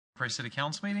Prairie City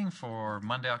Council meeting for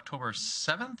Monday, October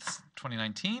 7th,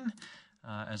 2019.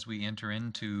 As we enter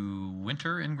into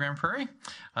winter in Grande Prairie,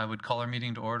 I would call our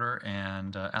meeting to order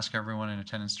and ask everyone in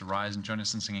attendance to rise and join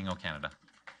us in singing O Canada.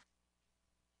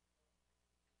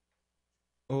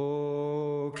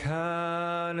 O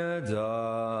Canada,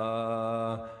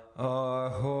 our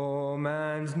home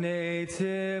and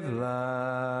native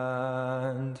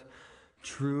land,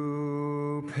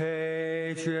 true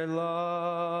patriot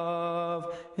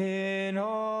love in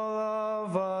all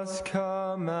of us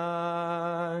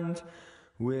command.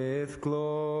 With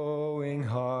glowing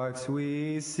hearts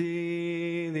we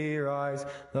see thee rise,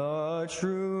 the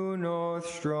true north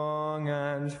strong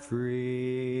and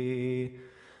free.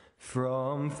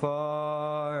 From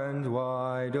far and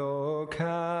wide, O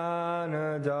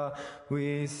Canada,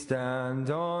 we stand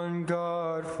on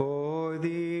guard for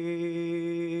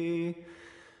thee.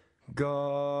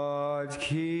 God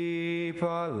keep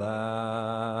our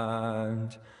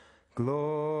land,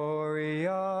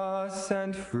 glorious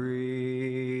and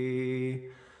free.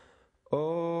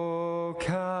 O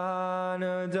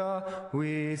Canada,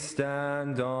 we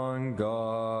stand on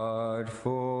guard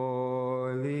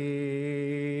for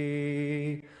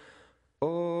thee.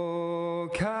 O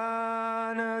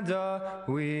Canada,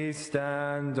 we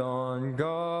stand on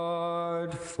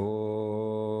guard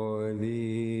for thee.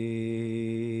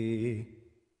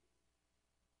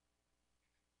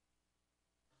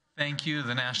 Thank you to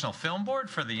the National Film Board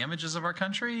for the images of our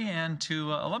country and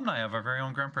to alumni of our very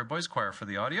own Grande Prairie Boys Choir for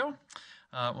the audio.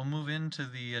 We'll move into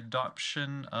the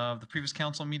adoption of the previous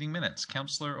council meeting minutes.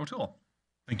 Councillor O'Toole.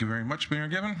 Thank you very much, Mayor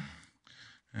Gibbon,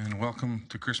 and welcome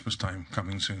to Christmas time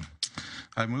coming soon.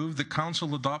 I move that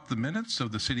council adopt the minutes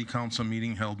of the City Council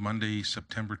meeting held Monday,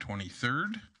 September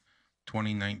 23rd,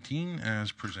 2019,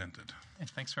 as presented. Okay,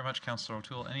 thanks very much, Councillor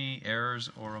O'Toole. Any errors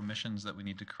or omissions that we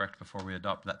need to correct before we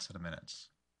adopt that set of minutes?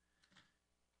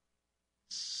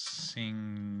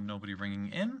 Seeing nobody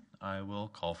ringing in, I will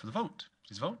call for the vote.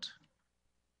 Please vote.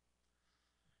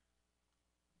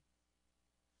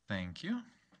 Thank you.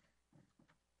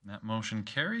 That motion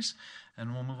carries,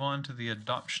 and we'll move on to the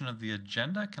adoption of the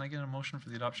agenda. Can I get a motion for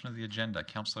the adoption of the agenda?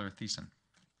 Councillor Thiessen.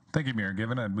 Thank you, Mayor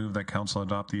Gibbon. I'd move that council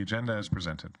adopt the agenda as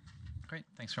presented. Great.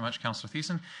 Thanks very much, Councillor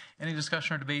Thiessen. Any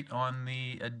discussion or debate on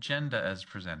the agenda as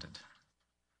presented?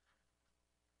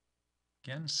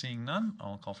 Again, seeing none,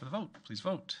 I'll call for the vote. Please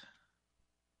vote.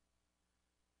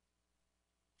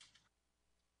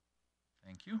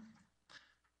 Thank you.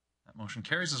 That motion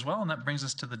carries as well, and that brings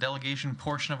us to the delegation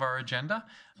portion of our agenda.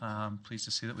 Pleased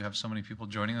to see that we have so many people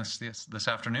joining us this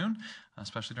afternoon,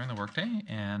 especially during the workday.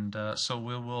 And so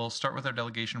we will start with our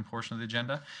delegation portion of the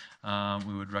agenda.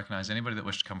 We would recognize anybody that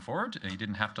wished to come forward. You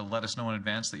didn't have to let us know in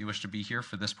advance that you wish to be here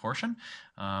for this portion.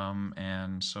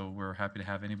 And so we're happy to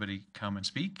have anybody come and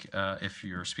speak. If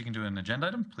you're speaking to an agenda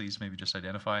item, please maybe just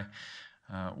identify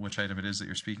which item it is that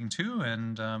you're speaking to,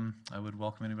 and I would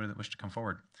welcome anybody that wished to come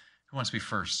forward. Who wants to be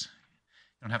first?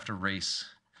 You don't have to race.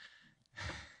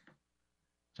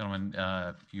 Gentlemen,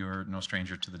 you're no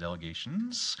stranger to the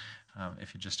delegations.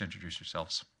 If you just introduce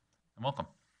yourselves, and welcome.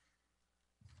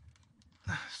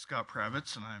 Scott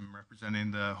Pravitz, and I'm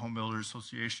representing the Home Builders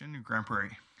Association in Grande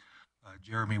Prairie.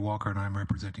 Jeremy Walker, and I'm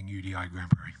representing UDI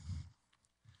Grande Prairie.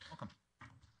 Welcome.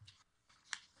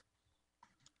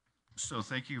 So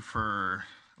thank you for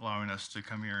allowing us to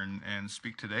come here and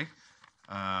speak today.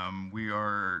 We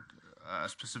are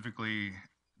specifically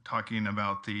talking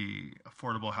about the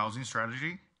Affordable Housing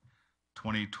Strategy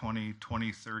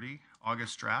 2020-2030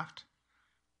 August draft.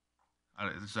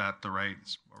 Is that the right?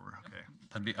 Okay.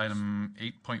 That'd be item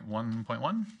 8.1.1. I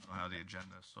don't have the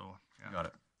agenda, so yeah. Got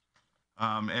it.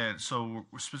 And so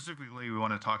specifically, we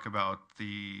want to talk about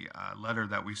the letter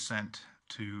that we sent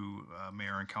to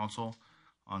Mayor and Council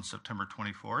on September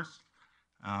 24th.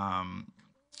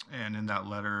 And in that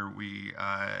letter, we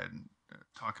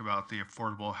talk about the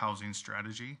affordable housing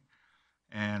strategy.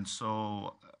 And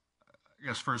so I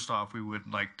guess first off, we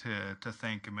would like to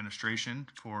thank administration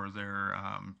for their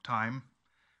time.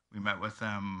 We met with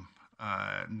them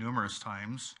numerous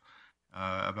times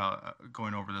about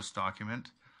going over this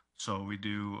document. So we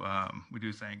do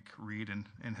thank Reed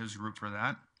and his group for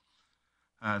that.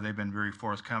 They've been very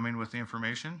forthcoming with the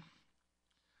information.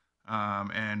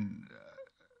 And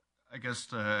I guess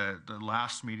the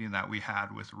last meeting that we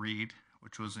had with Reed,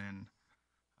 which was in,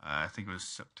 I think it was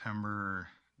September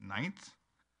 9th,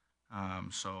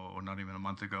 so not even a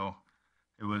month ago,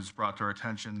 it was brought to our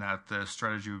attention that the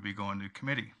strategy would be going to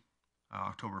committee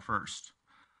October 1st.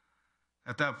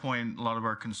 At that point, a lot of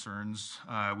our concerns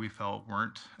we felt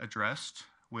weren't addressed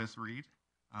with Reed.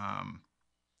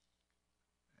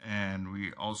 And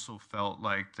we also felt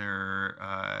like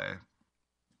there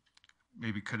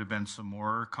maybe could have been some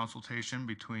more consultation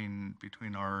between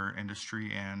our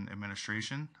industry and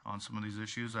administration on some of these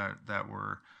issues that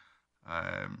were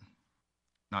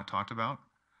not talked about.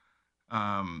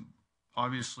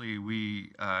 Obviously,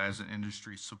 we as an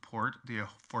industry support the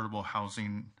affordable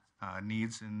housing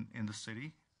needs in the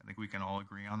city. I think we can all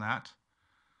agree on that.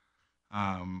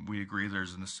 We agree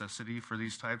there's a necessity for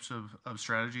these types of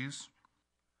strategies.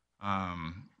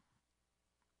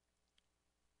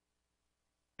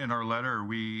 In our letter,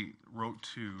 we wrote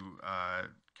to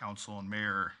council and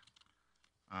mayor.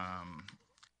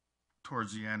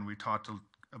 Towards the end, we talked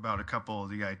about a couple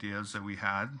of the ideas that we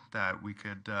had that we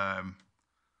could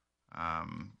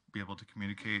be able to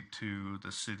communicate to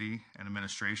the city and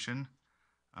administration,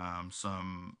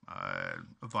 some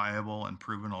viable and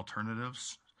proven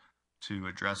alternatives to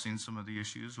addressing some of the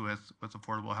issues with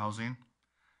affordable housing,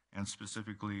 and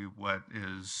specifically what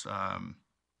is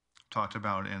talked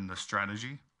about in the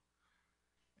strategy.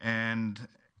 And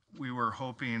we were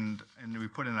hoping, and we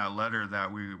put in that letter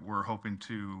that we were hoping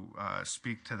to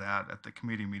speak to that at the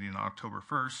committee meeting on October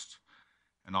 1st.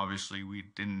 And obviously we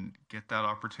didn't get that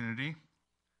opportunity.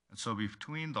 And so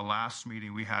between the last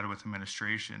meeting we had with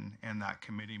administration and that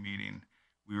committee meeting,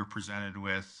 we were presented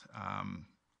with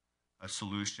a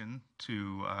solution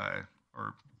to,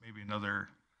 or maybe another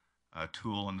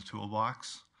tool in the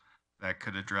toolbox that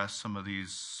could address some of the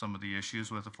issues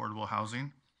with affordable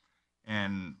housing.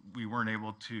 And we weren't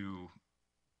able to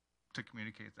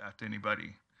communicate that to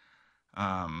anybody.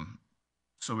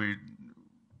 So we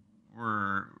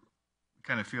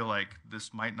kind of feel like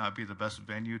this might not be the best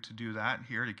venue to do that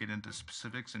here, to get into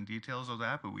specifics and details of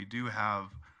that, but we do have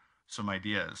some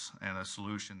ideas and a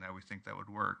solution that we think that would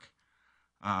work.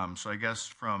 So I guess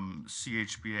from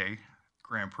CHBA,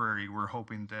 Grande Prairie, we're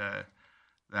hoping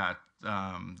that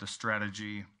the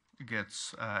strategy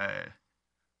gets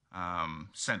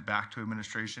sent back to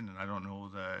administration, and I don't know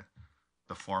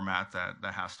the format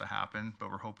that has to happen,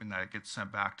 but we're hoping that it gets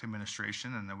sent back to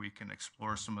administration and that we can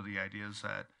explore some of the ideas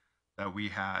that we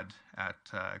had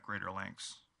at greater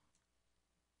lengths.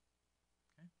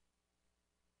 Okay.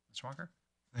 Mr. Walker?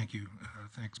 Thank you.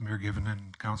 Thanks, Mayor Given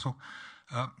and Council.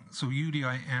 So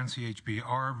UDI and CHB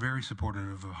are very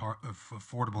supportive of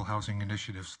affordable housing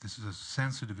initiatives. This is a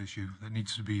sensitive issue that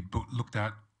needs to be looked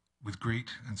at with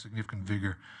great and significant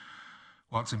vigor.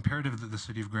 While it's imperative that the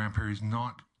City of Grande Prairie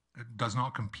does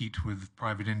not compete with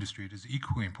private industry, it is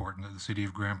equally important that the City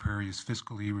of Grande Prairie is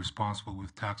fiscally responsible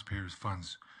with taxpayers'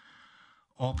 funds.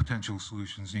 All potential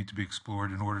solutions need to be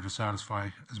explored in order to satisfy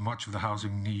as much of the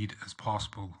housing need as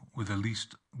possible with the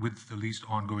least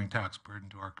ongoing tax burden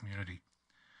to our community.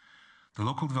 The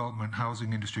local development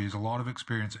housing industry has a lot of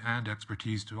experience and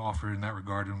expertise to offer in that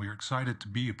regard, and we are excited to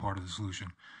be a part of the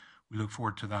solution. We look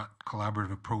forward to that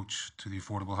collaborative approach to the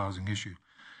affordable housing issue.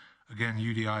 Again,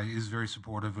 UDI is very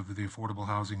supportive of the affordable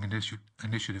housing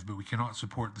initiative, but we cannot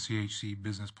support the CHC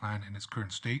business plan in its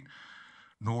current state,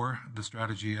 nor the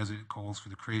strategy as it calls for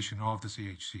the creation of the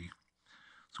CHC.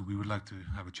 So we would like to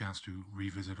have a chance to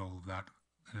revisit all of that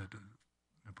at an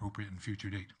appropriate and future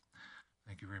date.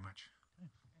 Thank you very much.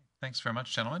 Thanks very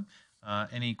much, gentlemen.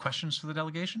 Any questions for the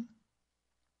delegation?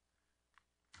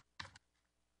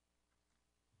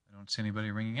 I don't see anybody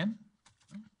ringing in.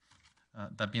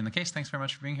 That being the case, thanks very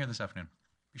much for being here this afternoon.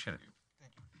 Appreciate it.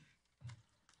 Thank you.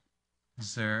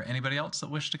 Is there anybody else that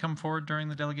wished to come forward during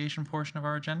the delegation portion of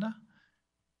our agenda?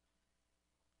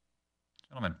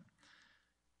 Gentlemen,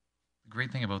 the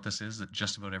great thing about this is that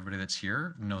just about everybody that's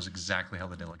here knows exactly how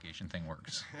the delegation thing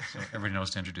works. So everybody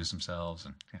knows to introduce themselves,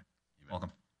 and yeah,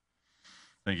 welcome.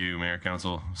 Thank you, Mayor,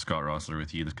 Council. Scott Rossler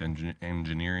with Helix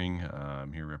Engineering.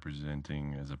 I'm here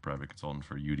representing as a private consultant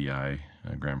for UDI,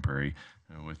 Grande Prairie.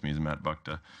 With me is Matt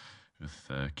Buckta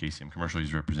with KCM Commercial.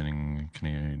 He's representing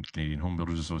Canadian Home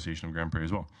Builders Association of Grande Prairie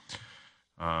as well.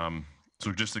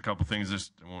 So just a couple things.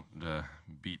 I won't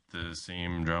beat the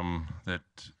same drum that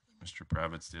Mr.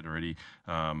 Pravitz did already,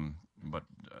 but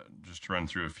just to run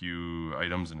through a few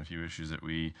items and a few issues that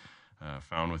we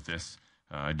found with this.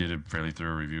 I did a fairly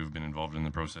thorough review. I've been involved in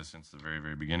the process since the very,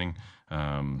 very beginning.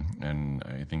 And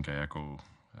I think I echo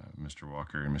Mr.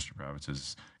 Walker and Mr.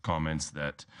 Pravitz's comments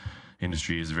that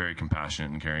industry is very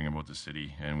compassionate and caring about the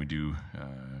city. And we do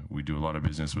a lot of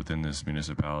business within this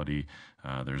municipality.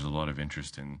 There's a lot of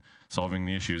interest in solving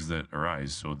the issues that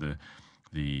arise. So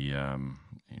the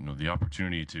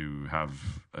opportunity to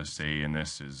have a say in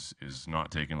this is not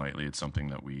taken lightly. It's something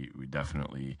that we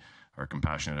definitely are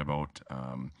compassionate about.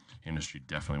 Industry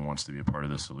definitely wants to be a part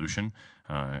of the solution,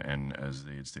 and as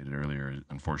they had stated earlier,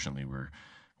 unfortunately,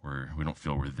 we don't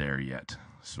feel we're there yet.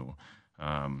 So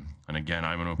And again,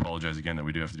 I'm going to apologize again that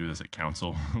we do have to do this at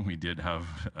council. We did have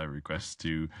a request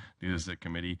to do this at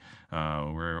committee.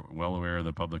 We're well aware of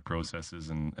the public processes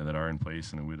and that are in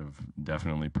place, and we would have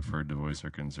definitely preferred to voice our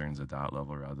concerns at that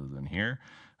level rather than here.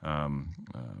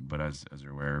 But as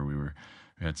you're aware, we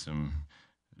had some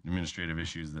administrative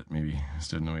issues that maybe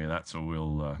stood in the way of that, so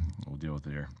we'll deal with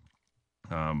it here.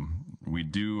 We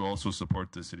do also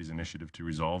support the city's initiative to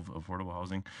resolve affordable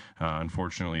housing.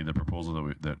 Unfortunately, the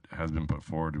proposal that has been put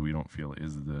forward, we don't feel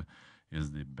is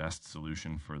the best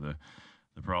solution for the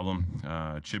problem.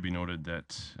 It should be noted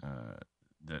that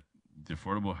that the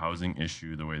affordable housing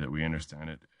issue, the way that we understand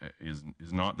it, is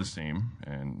not the same,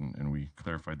 and we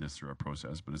clarified this through our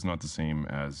process, but it's not the same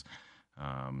as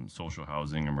social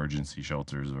housing, emergency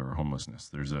shelters, or homelessness.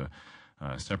 There's a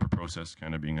separate process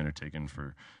kind of being undertaken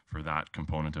for that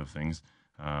component of things.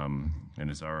 And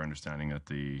it's our understanding that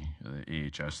the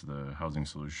AHS, the Housing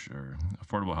Solution or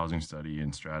Affordable Housing Study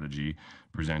and Strategy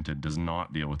presented, does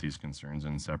not deal with these concerns,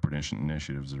 and separate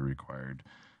initiatives are required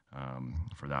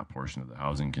for that portion of the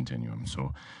housing continuum.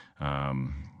 So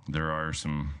there's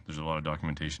a lot of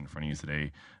documentation in front of you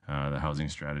today. The housing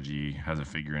strategy has a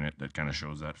figure in it that kind of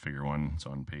shows that. Figure 1, it's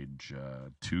on page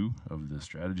 2 of the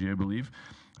strategy, I believe.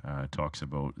 Talks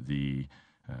about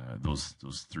those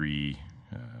 3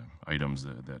 items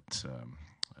that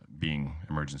being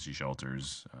emergency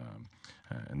shelters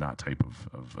and that type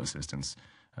of assistance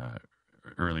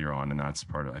earlier on, and that's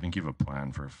part of, I think you have a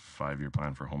plan for a 5-year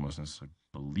plan for homelessness, I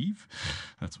believe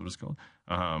that's what it's called.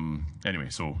 Anyway,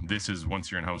 so this is, once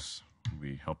you're in house,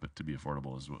 we help it to be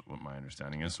affordable is what my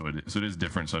understanding is. So it is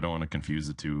different, so I don't want to confuse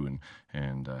the two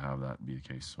and have that be the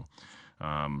case. So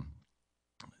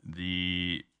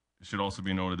it should also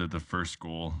be noted that the first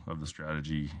goal of the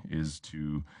strategy is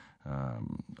to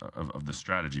of the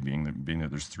strategy being that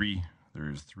there's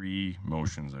three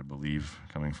motions, I believe,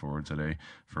 coming forward today.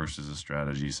 First is a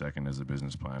strategy, second is a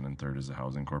business plan, and third is a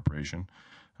housing corporation.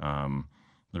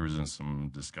 There was some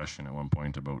discussion at one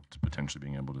point about potentially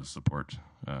being able to support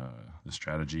the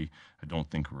strategy. I don't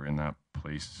think we're in that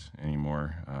place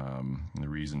anymore. The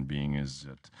reason being is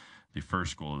that the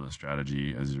first goal of the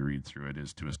strategy, as you read through it,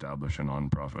 is to establish a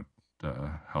nonprofit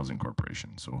housing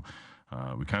corporation. So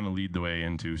we kind of lead the way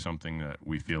into something that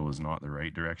we feel is not the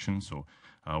right direction. So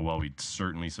while we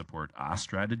certainly support a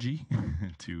strategy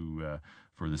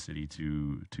for the city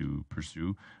to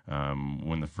pursue,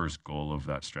 when the first goal of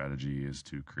that strategy is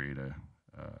to create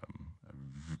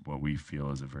what we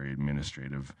feel is a very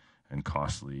administrative and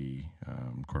costly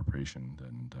corporation,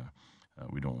 then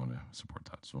we don't want to support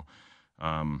that. So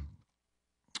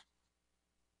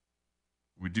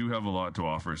we do have a lot to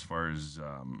offer as far as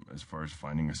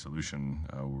finding a solution.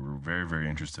 We're very, very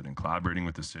interested in collaborating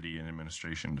with the city and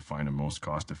administration to find a most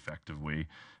cost-effective way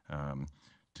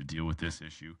to deal with this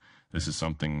issue. This is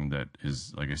something that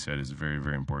is, like I said, is very,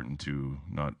 very important to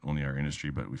not only our industry,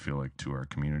 but we feel like to our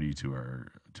community, to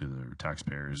the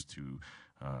taxpayers, to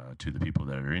the people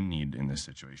that are in need in this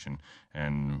situation.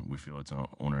 And we feel it's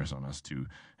onerous on us to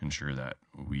ensure that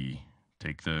we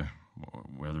take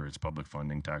whether it's public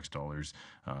funding, tax dollars,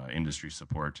 industry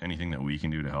support, anything that we can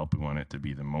do to help. We want it to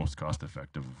be the most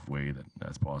cost-effective way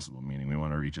that's possible, meaning we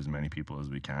want to reach as many people as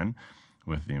we can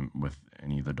with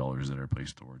any of the dollars that are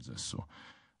placed towards this. So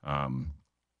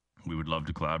we would love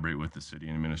to collaborate with the city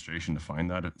and administration to find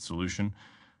that solution.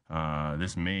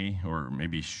 This may, or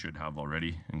maybe should have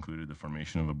already included the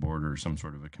formation of a board or some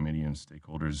sort of a committee and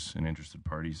stakeholders and interested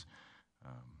parties.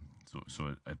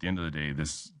 So at the end of the day,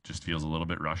 this just feels a little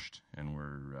bit rushed, and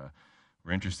we're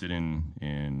interested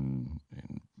in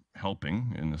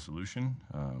helping in the solution.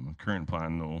 Current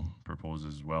plan, though,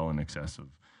 proposes well in excess of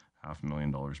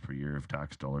 $500,000 per year of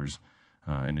tax dollars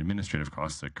and administrative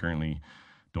costs that currently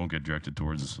don't get directed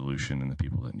towards the solution and the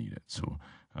people that need it. So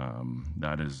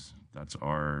that's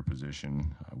our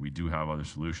position. We do have other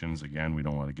solutions. Again, we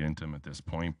don't want to get into them at this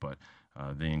point, but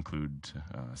they include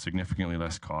significantly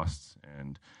less costs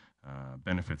and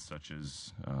benefits, such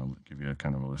as I'll give you a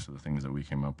kind of a list of the things that we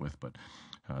came up with, but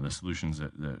the solutions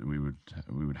that we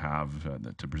would have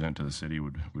that to present to the city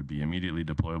would be immediately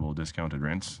deployable discounted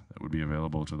rents that would be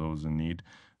available to those in need,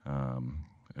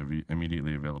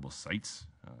 immediately available sites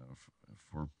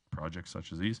for projects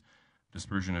such as these,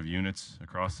 dispersion of units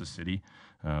across the city,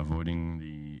 avoiding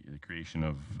the creation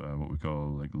of what we call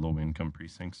like low-income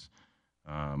precincts,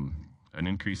 an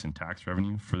increase in tax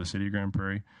revenue for the city of Grande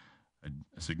Prairie,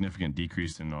 a significant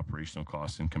decrease in operational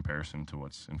costs in comparison to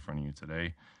what's in front of you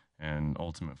today, and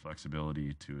ultimate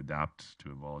flexibility to adapt to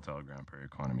a volatile Grande Prairie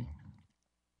economy.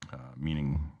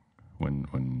 Meaning,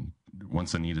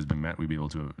 once a need has been met, we'd be able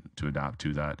to adapt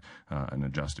to that and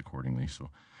adjust accordingly.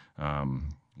 So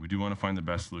We do want to find the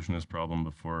best solution to this problem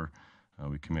before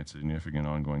we commit significant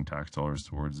ongoing tax dollars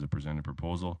towards the presented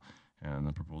proposal. And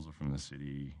the proposal from the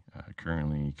city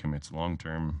currently commits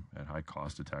long-term at high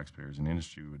cost to taxpayers, and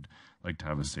industry would like to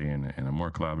have a say in a more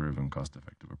collaborative and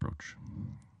cost-effective approach.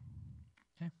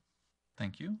 Okay,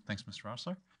 thank you. Thanks, Mr.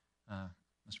 Rossler.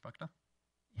 Mr. Buckta?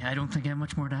 Yeah, I don't think I have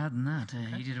much more to add than that.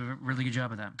 Okay. You did a really good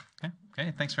job of that.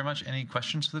 Okay, thanks very much. Any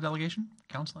questions for the delegation?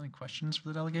 Council, any questions for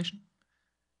the delegation?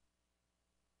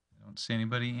 I don't see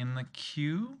anybody in the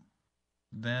queue.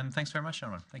 Then thanks very much,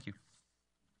 gentlemen. Thank you.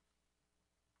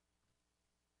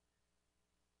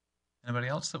 Anybody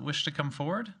else that wish to come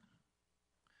forward?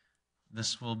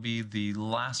 This will be the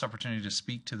last opportunity to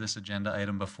speak to this agenda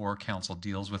item before council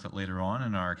deals with it later on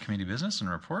in our committee business and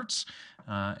reports.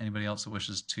 Anybody else that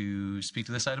wishes to speak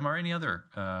to this item or any other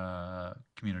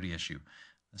community issue?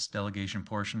 This delegation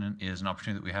portion is an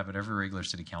opportunity that we have at every regular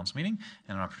city council meeting,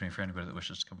 and an opportunity for anybody that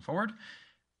wishes to come forward.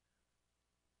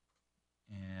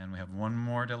 And we have one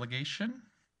more delegation.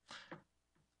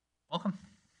 Welcome.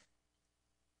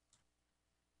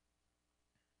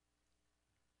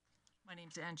 My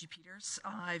name's Angie Peters.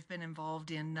 I've been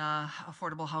involved in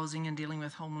affordable housing and dealing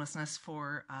with homelessness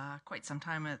for quite some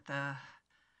time at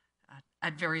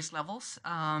various levels.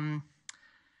 I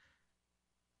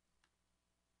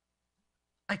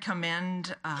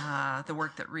commend the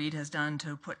work that Reed has done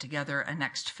to put together a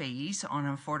next phase on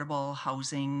affordable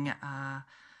housing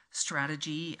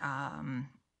strategy. I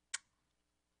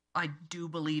do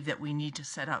believe that we need to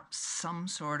set up some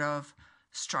sort of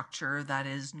structure that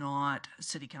is not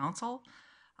city council.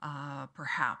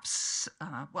 Perhaps,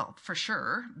 well, for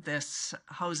sure, this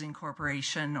housing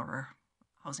corporation or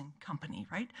housing company,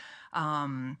 right?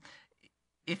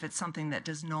 If it's something that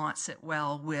does not sit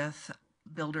well with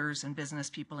builders and business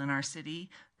people in our city,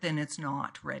 then it's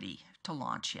not ready to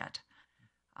launch yet.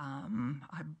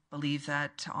 I believe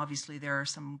that obviously there are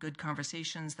some good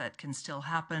conversations that can still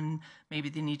happen. Maybe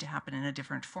they need to happen in a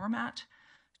different format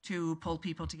to pull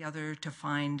people together to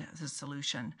find the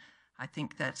solution. I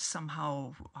think that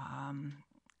somehow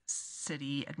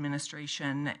city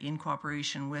administration in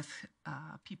cooperation with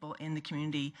people in the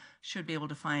community should be able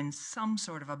to find some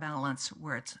sort of a balance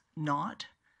where it's not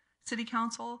city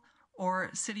council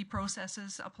or city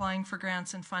processes applying for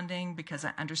grants and funding, because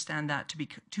I understand that to be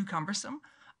too cumbersome.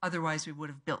 Otherwise, we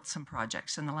would have built some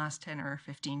projects in the last 10 or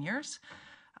 15 years,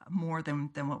 more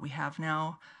than what we have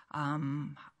now.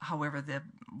 However,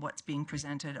 what's being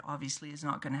presented obviously is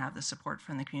not going to have the support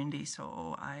from the community.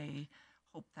 So I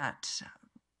hope that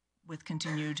with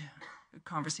continued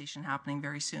conversation happening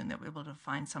very soon, that we're able to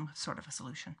find some sort of a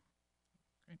solution.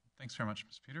 Great. Thanks very much,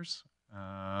 Ms. Peters.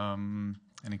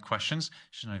 Any questions?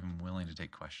 She's not even willing to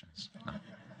take questions. No.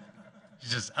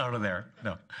 She's just out of there.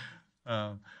 No.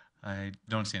 I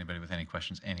don't see anybody with any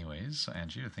questions anyways. So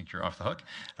Angie, I think you're off the hook.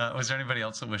 Was there anybody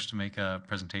else that wished to make a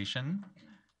presentation?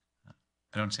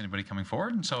 I don't see anybody coming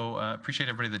forward. And so appreciate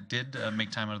everybody that did make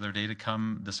time out of their day to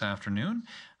come this afternoon.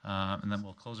 And then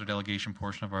we'll close our delegation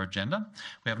portion of our agenda.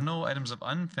 We have no items of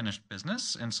unfinished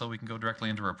business, and so we can go directly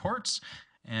into reports.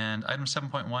 And item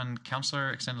 7.1,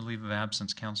 Councillor Extended Leave of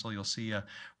Absence. Council, you'll see a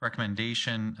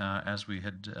recommendation, as we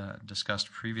had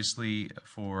discussed previously,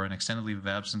 for an extended leave of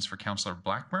absence for Councillor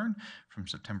Blackburn from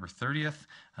September 30th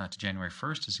to January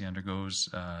 1st as he undergoes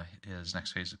his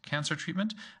next phase of cancer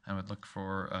treatment. I would look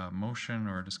for a motion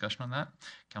or a discussion on that.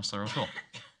 Councillor O'Toole.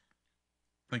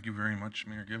 Thank you very much,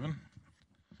 Mayor Given.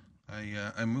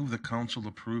 I move the council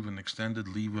approve an extended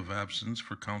leave of absence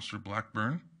for Councillor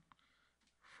Blackburn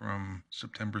from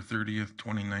September 30th,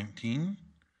 2019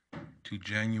 to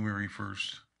January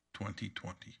 1st,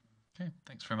 2020. Okay,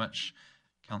 thanks very much,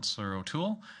 Councillor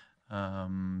O'Toole.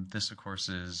 This, of course,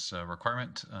 is a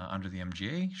requirement under the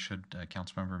MGA should a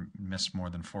council member miss more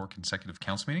than 4 consecutive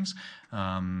council meetings.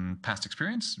 Past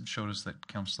experience showed us that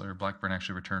Councillor Blackburn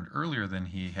actually returned earlier than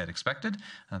he had expected.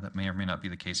 That may or may not be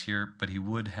the case here, but he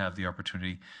would have the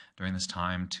opportunity during this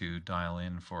time to dial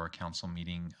in for a council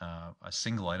meeting, a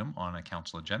single item on a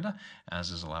council agenda,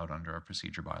 as is allowed under our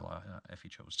procedure bylaw if he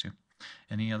chose to.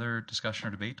 Any other discussion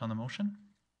or debate on the motion?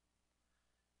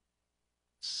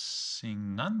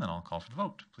 Seeing none, then I'll call for the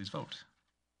vote. Please vote.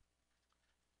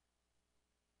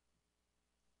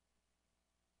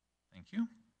 Thank you.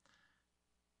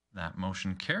 That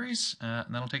motion carries.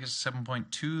 And that'll take us to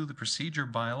 7.2, the procedure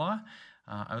bylaw.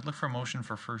 I would look for a motion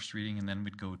for first reading, and then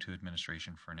we'd go to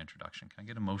administration for an introduction. Can I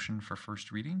get a motion for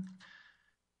first reading?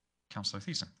 Councillor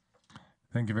Thiessen.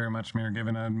 Thank you very much, Mayor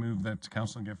Given. I'd move that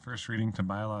council give first reading to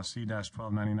bylaw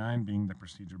C-1299, being the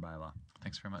procedure bylaw.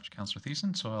 Thanks very much, Councillor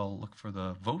Thiessen. So I'll look for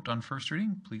the vote on first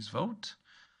reading. Please vote.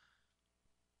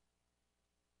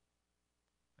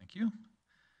 Thank you.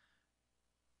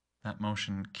 That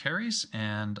motion carries,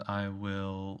 and I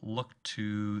will look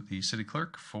to the city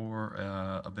clerk for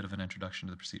a bit of an introduction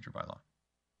to the procedure bylaw.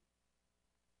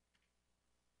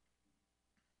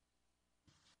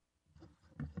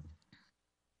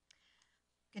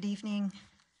 Good evening,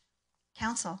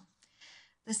 Council.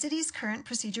 The city's current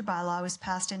procedure bylaw was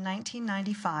passed in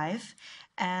 1995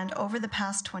 and over the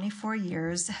past 24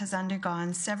 years has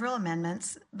undergone several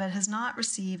amendments but has not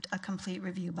received a complete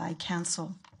review by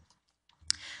Council.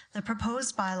 The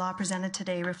proposed bylaw presented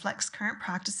today reflects current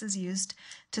practices used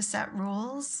to set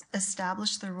rules,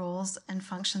 establish the roles and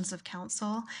functions of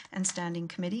council and standing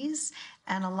committees,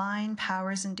 and align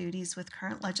powers and duties with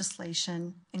current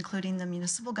legislation, including the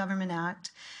Municipal Government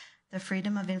Act, the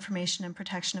Freedom of Information and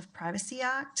Protection of Privacy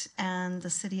Act, and the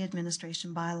City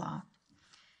Administration Bylaw.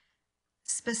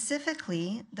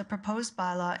 Specifically, the proposed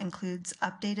bylaw includes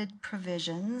updated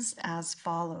provisions as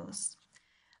follows.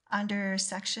 Under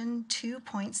Section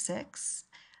 2.6,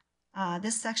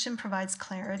 this section provides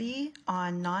clarity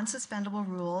on non-suspendable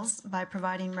rules by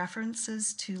providing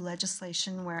references to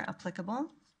legislation where applicable.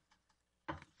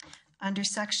 Under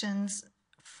Sections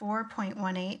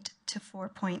 4.18 to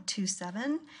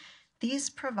 4.27, these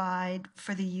provide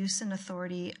for the use and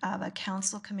authority of a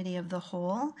council committee of the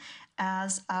whole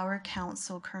as our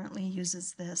council currently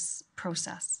uses this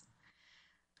process.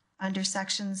 Under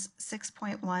sections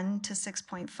 6.1 to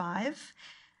 6.5,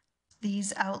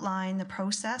 these outline the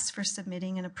process for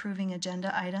submitting and approving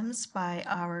agenda items by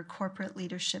our corporate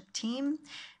leadership team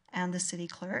and the city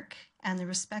clerk, and the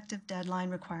respective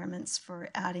deadline requirements for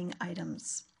adding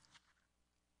items.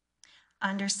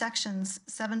 Under sections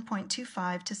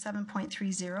 7.25 to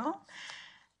 7.30,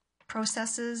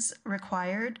 processes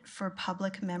required for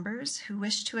public members who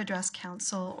wish to address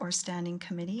council or standing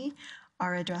committee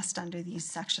are addressed under these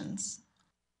sections.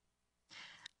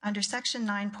 Under section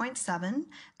 9.7,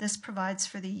 this provides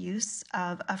for the use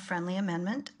of a friendly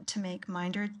amendment to make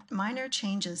minor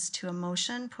changes to a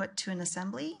motion put to an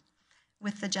assembly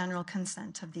with the general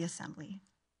consent of the assembly.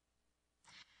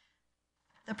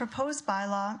 The proposed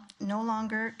bylaw no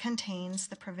longer contains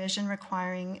the provision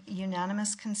requiring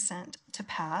unanimous consent to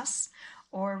pass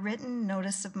or written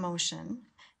notice of motion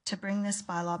to bring this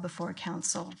bylaw before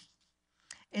council.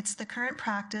 It's the current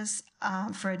practice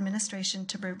for administration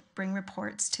to bring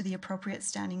reports to the appropriate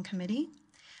standing committee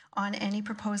on any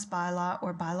proposed bylaw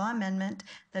or bylaw amendment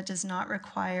that does not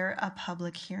require a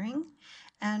public hearing,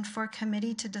 and for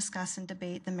committee to discuss and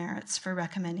debate the merits for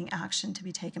recommending action to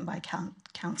be taken by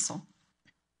council.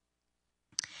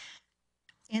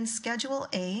 In Schedule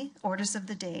A, Orders of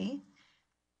the Day,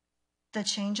 the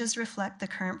changes reflect the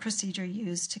current procedure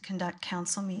used to conduct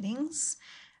council meetings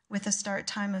with a start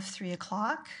time of 3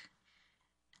 o'clock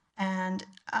and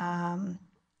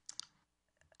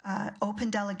open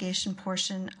delegation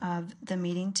portion of the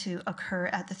meeting to occur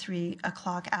at the 3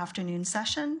 o'clock afternoon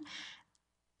session,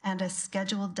 and a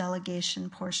scheduled delegation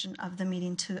portion of the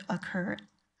meeting to occur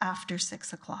after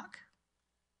 6 o'clock.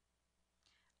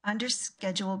 Under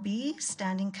Schedule B,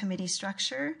 Standing Committee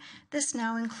Structure, this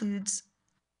now includes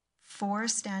 4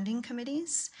 standing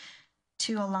committees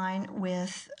to align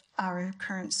with our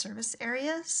current service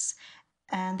areas,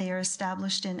 and they are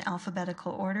established in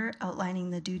alphabetical order,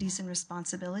 outlining the duties and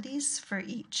responsibilities for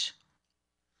each.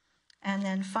 And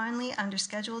then finally, under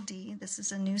Schedule D, this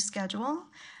is a new schedule,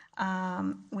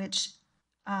 which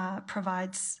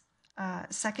provides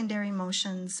secondary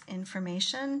motions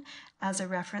information as a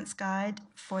reference guide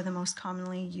for the most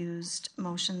commonly used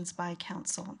motions by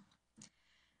council.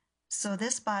 So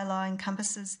this bylaw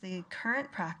encompasses the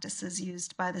current practices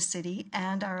used by the city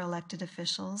and our elected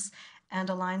officials and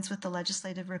aligns with the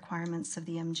legislative requirements of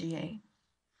the MGA.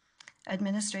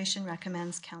 Administration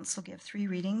recommends council give 3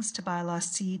 readings to bylaw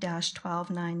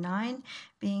C-1299,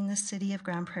 being the City of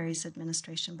Grande Prairie's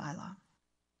administration bylaw.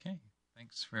 Okay,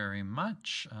 thanks very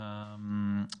much.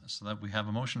 So that we have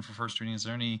a motion for first reading. Is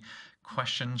there any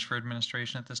questions for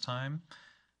administration at this time?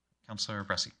 Councillor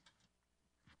Bressie.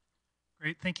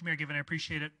 Great. Thank you, Mayor Given. I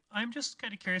appreciate it. I'm just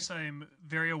kind of curious. I'm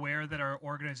very aware that our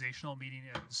organizational meeting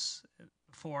is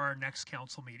for our next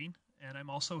council meeting, and I'm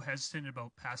also hesitant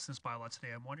about passing this bylaw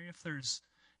today. I'm wondering if there's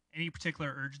any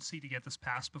particular urgency to get this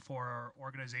passed before our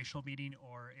organizational meeting,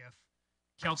 or if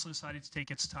council decided to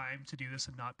take its time to do this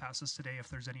and not pass this today, if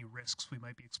there's any risks we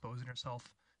might be exposing ourselves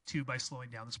to by slowing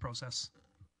down this process.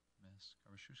 Ms.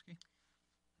 Karwaszewski.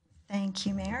 Thank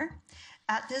you, Mayor.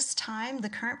 At this time, the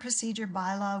current procedure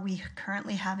bylaw we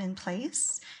currently have in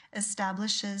place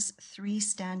establishes 3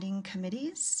 standing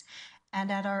committees, and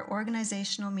at our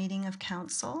organizational meeting of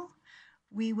council,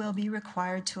 we will be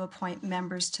required to appoint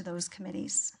members to those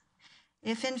committees.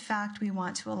 If in fact we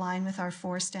want to align with our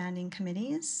 4 standing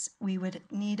committees, we would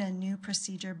need a new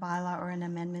procedure bylaw or an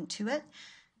amendment to it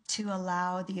to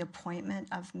allow the appointment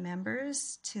of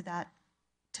members to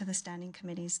the standing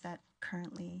committees that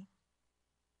currently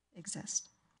exist.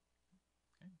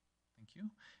 Okay, thank you.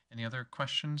 Any other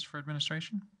questions for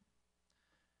administration?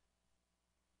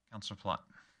 Councillor Plott.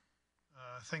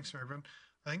 Thanks, Mayor.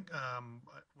 I think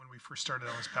when we first started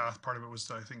on this path, part of it was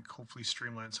to, I think, hopefully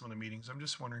streamline some of the meetings. I'm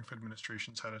just wondering if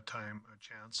administration's had a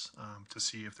chance to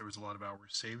see if there was a lot of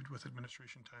hours saved with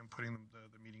administration time putting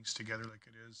the meetings together like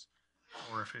it is,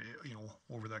 or if it,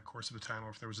 over that course of the time, or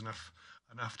if there was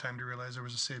enough time to realize there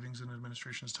was a savings in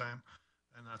administration's time,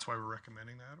 and that's why we're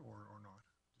recommending that, or not.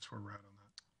 Just where we're at on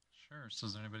that. Sure. So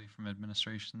is there anybody from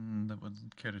administration that would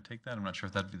care to take that? I'm not sure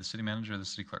if that'd be the city manager or the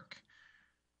city clerk.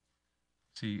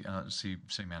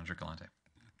 City Manager Galante.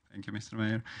 Thank you, Mr.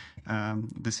 Mayor.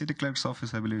 The city clerk's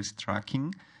office, I believe, is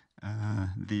tracking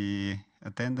the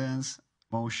attendance,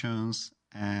 motions,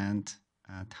 and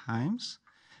times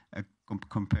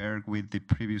compared with the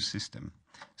previous system.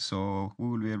 So we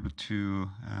will be able to,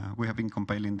 we have been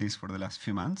compiling this for the last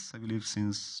few months, I believe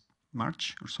since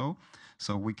March or so.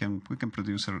 So we can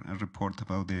produce a report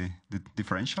about the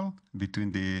differential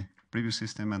between the previous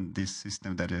system and this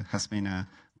system that has been a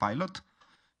pilot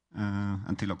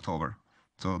until October.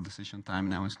 So decision time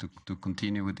now is to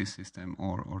continue with this system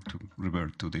or to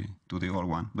revert to the old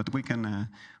one. But we can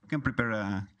prepare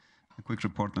a quick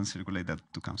report and circulate that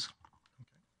to council.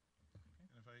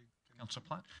 Okay. Councillor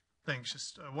Platt. Thanks.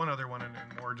 Just one other one, and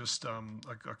more just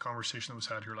a conversation that was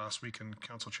had here last week in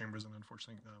council chambers, and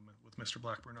unfortunately with Mr.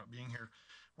 Blackburn not being here.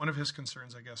 One of his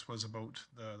concerns, I guess, was about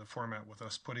the format with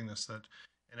us putting this, that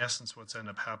in essence what's ended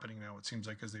up happening now, it seems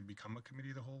like, as they become a committee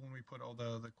of the whole when we put all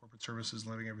the corporate services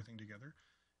and living everything together.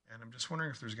 And I'm just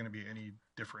wondering if there's going to be any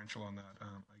differential on that.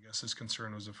 I guess his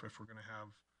concern was if we're going to have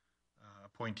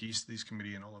appointees to these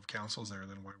committee and all of councils there,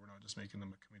 then why we're not just making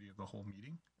them a committee of the whole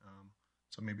meeting.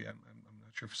 So maybe I'm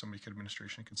not sure if somebody at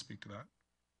administration could speak to that.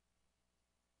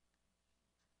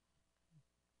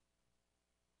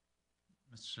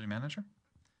 Mr. City Manager.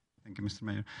 Thank you, Mr.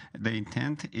 Mayor. The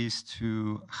intent is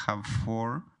to have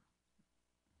 4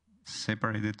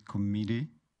 separated committee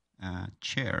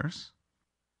chairs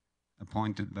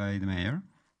appointed by the mayor.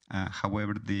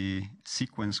 However, the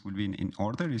sequence will be in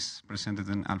order. It's presented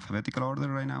in alphabetical order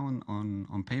right now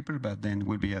on paper, but then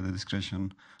will be at the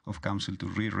discretion of council to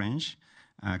rearrange.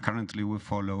 Currently, we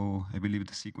follow, I believe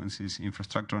the sequence is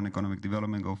infrastructure and economic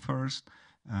development go first,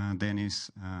 then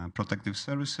is protective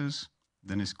services,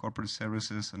 then is corporate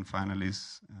services, and finally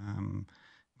is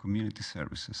community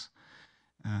services.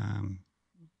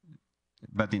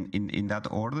 But in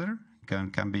that order,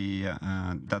 can be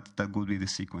that would be the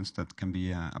sequence that can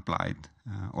be applied.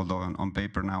 Although on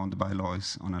paper now on the bylaw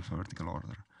is on alphabetical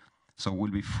order. So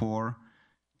will be 4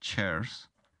 chairs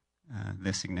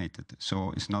designated.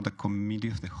 So it's not a committee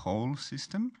of the whole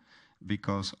system,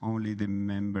 because only the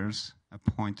members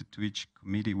appointed to each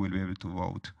committee will be able to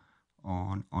vote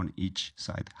on each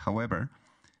side. However,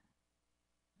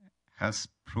 has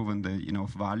proven the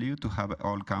value to have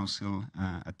all council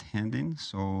attending,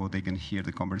 so they can hear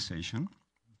the conversation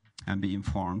and be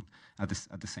informed at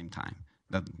the same time.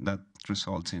 That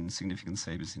results in significant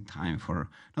savings in time for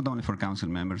not only for council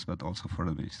members but also for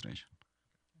administration.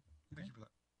 Thank you for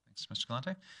that. Thanks, Mr.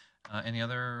 Galante. Any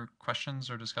other questions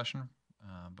or discussion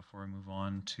before we move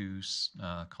on to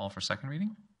call for second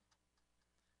reading?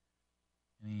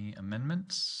 Any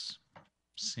amendments?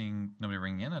 Seeing nobody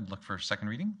ringing in, I'd look for second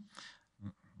reading.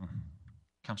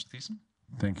 Councillor Thiessen.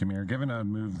 Thank you, Mayor Given. I would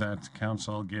move that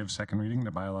council give second reading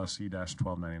to bylaw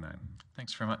C-1299.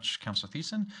 Thanks very much, Councillor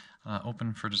Thiessen.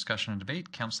 Open for discussion and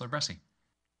debate. Councillor Bressie.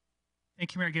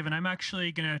 Thank you, Mayor Given. I'm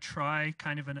actually going to try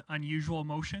kind of an unusual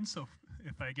motion, so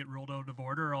if I get ruled out of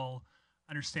order, I'll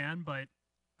understand, but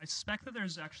I suspect that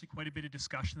there's actually quite a bit of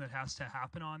discussion that has to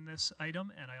happen on this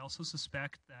item, and I also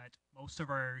suspect that most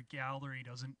of our gallery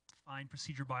doesn't find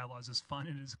procedure bylaws as fun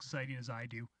and as exciting as I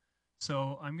do.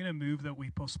 So I'm going to move that we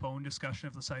postpone discussion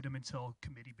of this item until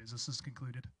committee business is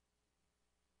concluded.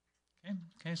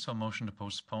 Okay, so a motion to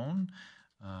postpone.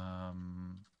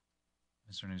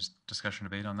 Is there any discussion or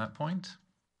debate on that point?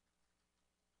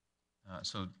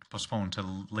 So postpone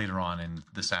to later on in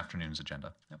this afternoon's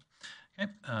agenda. Yep.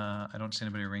 Okay, I don't see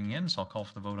anybody ringing in, so I'll call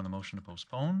for the vote on the motion to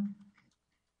postpone.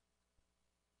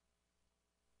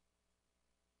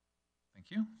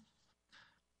 Thank you.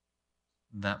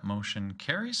 That motion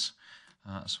carries.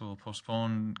 So we'll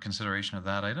postpone consideration of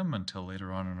that item until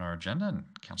later on in our agenda, and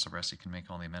Councillor Bressie can make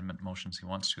all the amendment motions he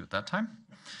wants to at that time.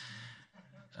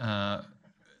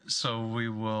 So we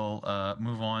will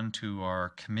move on to our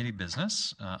committee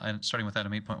business, starting with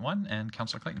item 8.1, and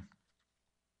Councillor Clayton.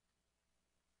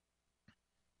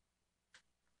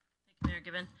 Thank you, Mayor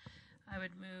Given. I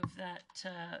would move that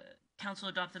Council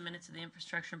adopt the minutes of the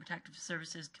Infrastructure and Protective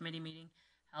Services Committee meeting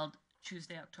held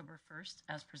Tuesday, October 1st,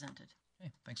 as presented.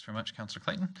 Okay, thanks very much, Councillor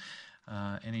Clayton.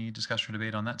 Any discussion or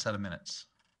debate on that set of minutes?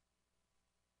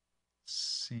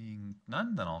 Seeing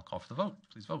none, then I'll call for the vote.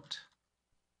 Please vote.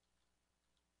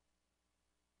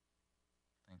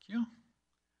 Thank you.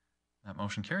 That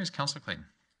motion carries. Councillor Clayton.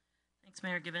 Thanks,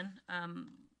 Mayor Given.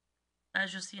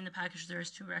 As you'll see in the package,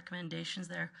 there's 2 recommendations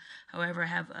there. However, I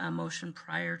have a motion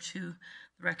prior to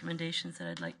the recommendations that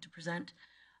I'd like to present.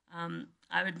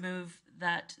 I would move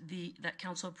that that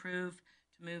Council approve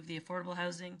to move the affordable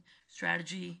housing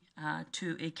strategy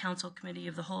to a Council Committee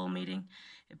of the Whole meeting.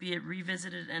 It be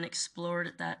revisited and explored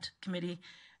at that committee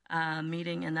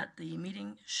meeting, and that the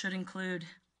meeting should include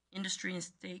industry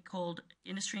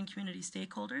and community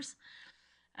stakeholders.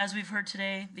 As we've heard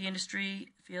today, the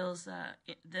industry feels,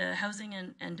 the housing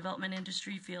and development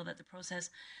industry feel that the process,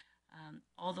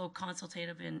 although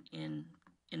consultative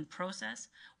in process,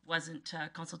 wasn't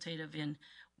consultative in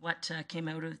what came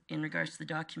out of in regards to the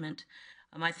document.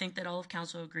 I think that all of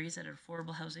Council agrees that an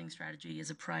affordable housing strategy is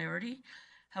a priority.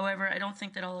 However, I don't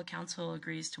think that all of Council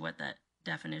agrees to what that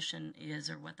definition is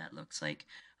or what that looks like.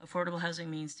 Affordable housing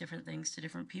means different things to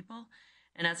different people.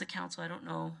 And as a Council, I don't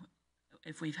know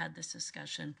if we've had this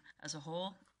discussion as a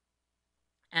whole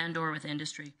and or with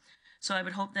industry. So I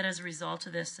would hope that as a result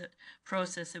of this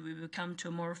process that we would come to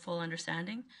a more full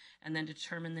understanding and then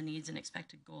determine the needs and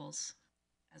expected goals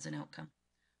as an outcome.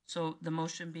 So the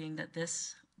motion being that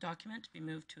this document be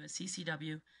moved to a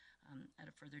CCW at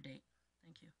a further date.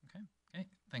 Thank you. Okay.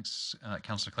 Thanks,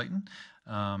 Councillor Clayton.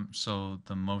 So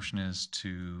the motion is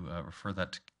to refer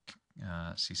that to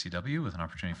CCW with an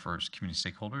opportunity for community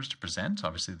stakeholders to present.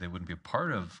 Obviously, they wouldn't be a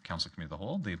part of Council Committee of the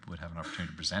Whole. They would have an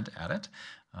opportunity to present at it.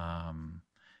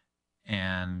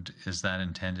 And is that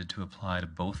intended to apply to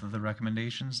both of the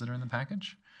recommendations that are in the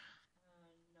package?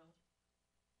 No.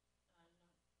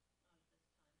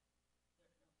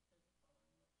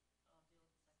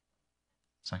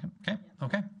 Second? Okay. Yeah.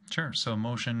 Okay. Sure. So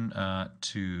motion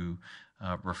to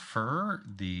refer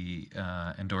the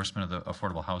endorsement of the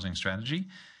affordable housing strategy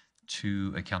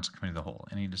to a Council Committee of the Whole.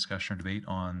 Any discussion or debate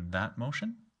on that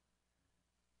motion?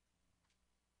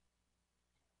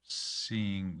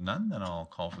 Seeing none, then I'll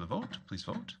call for the vote. Please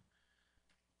vote.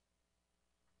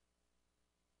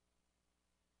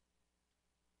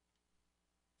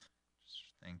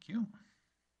 Thank you.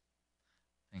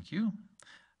 Thank you.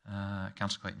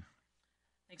 Councillor Clayton.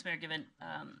 Thanks, Mayor Given.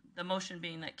 The motion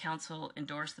being that Council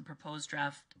endorse the proposed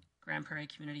draft Grande Prairie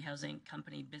Community Housing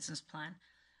Company business plan.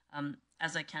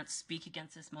 As I can't speak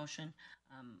against this motion,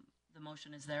 the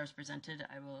motion is there as presented.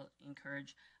 I will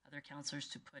encourage other councillors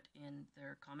to put in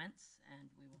their comments, and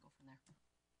we will go from there.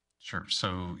 Sure.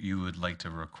 So you would like to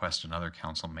request another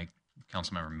council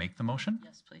member make the motion?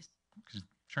 Yes, please.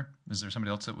 Sure. Is there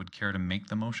somebody else that would care to make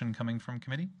the motion coming from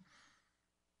committee?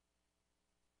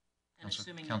 And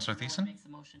assuming Councillor that Thiessen makes the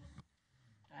motion,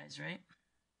 dies, right?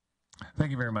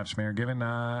 Thank you very much, Mayor Given.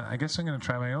 I guess I'm going to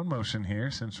try my own motion here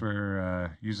since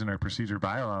we're using our procedure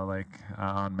bylaw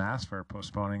en masse for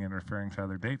postponing and referring to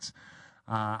other dates.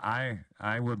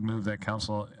 I would move that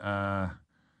Council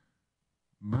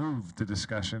move the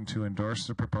discussion to endorse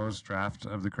the proposed draft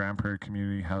of the Grande Prairie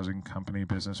Community Housing Company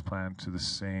business plan to the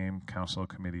same Council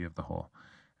Committee of the Whole.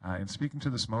 In speaking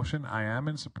to this motion, I am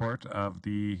in support of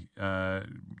the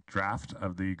draft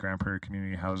of the Grande Prairie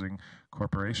Community Housing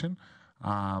Corporation.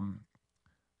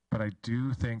 But I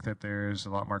do think that there's a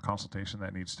lot more consultation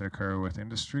that needs to occur with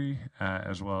industry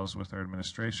as well as with our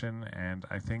administration. And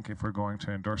I think if we're going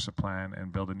to endorse a plan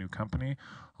and build a new company,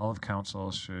 all of council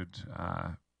should,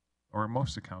 or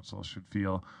most of council should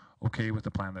feel okay with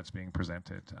the plan that's being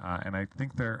presented. And I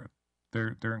think they're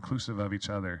inclusive of each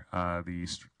other. The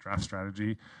draft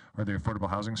strategy or the affordable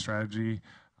housing strategy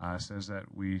says that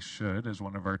we should, as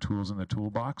one of our tools in the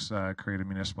toolbox, create a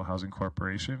municipal housing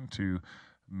corporation to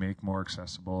make more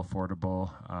accessible, affordable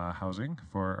housing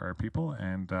for our people.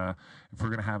 And if we're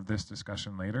going to have this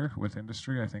discussion later with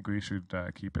industry, I think we should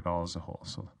keep it all as a whole.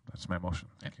 So that's my motion.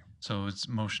 Thank you. So it's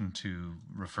motion to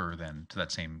refer then to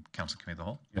that same Council Committee of the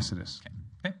Whole? Yes, it is.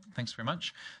 Okay. Thanks very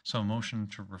much. So motion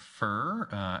to refer,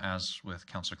 as with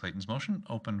Councillor Clayton's motion,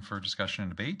 open for discussion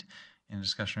and debate. In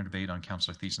discussion or debate on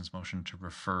Councillor Thiessen's motion to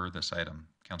refer this item.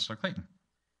 Councillor Clayton.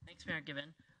 Thanks, Mayor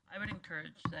Given. I would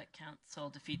encourage that Council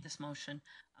defeat this motion.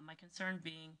 My concern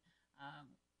being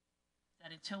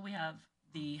that until we have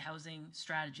the housing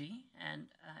strategy and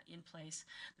in place,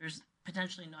 there's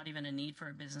potentially not even a need for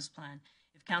a business plan.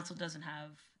 If council doesn't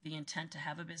have the intent to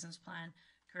have a business plan,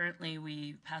 currently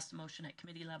we passed a motion at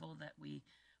committee level that we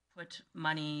put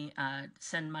money,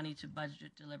 send money to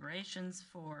budget deliberations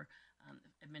for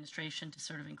administration to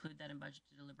sort of include that in budget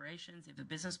deliberations. If a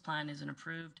business plan isn't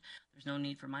approved, there's no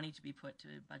need for money to be put to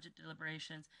budget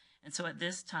deliberations. And so at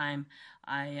this time,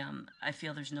 I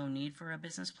feel there's no need for a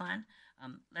business plan.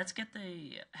 Let's get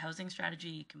the housing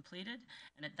strategy completed,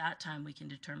 and at that time we can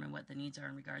determine what the needs are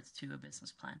in regards to a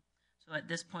business plan. So at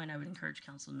this point, I would encourage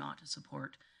council not to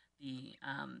support the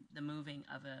moving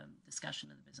of a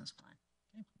discussion of the business plan.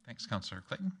 Okay. Thanks, Councillor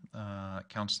Clayton.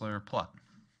 Councillor Plott.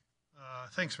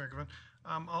 Thanks, Mayor Given.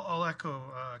 I'll echo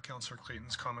Councillor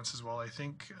Clayton's comments as well. I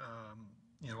think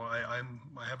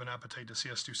I have an appetite to see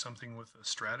us do something with a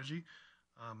strategy.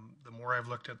 The more I've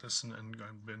looked at this and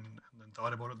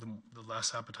thought about it, the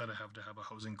less appetite I have to have a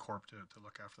housing corp to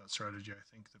look after that strategy. I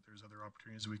think that there's other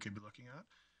opportunities we could be looking at.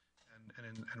 And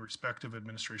in respect of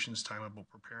administration's time about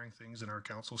preparing things and our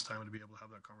council's time to be able to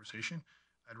have that conversation,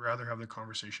 I'd rather have the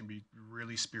conversation be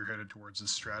really spearheaded towards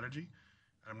this strategy.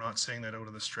 I'm not saying that out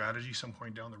of the strategy, some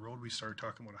point down the road, we start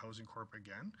talking about a housing corp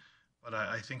again, but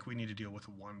I think we need to deal with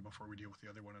one before we deal with the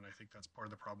other one. And I think that's part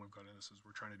of the problem we've got in this is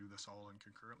we're trying to do this all in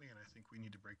concurrently. And I think we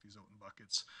need to break these out in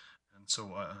buckets. And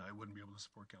so I wouldn't be able to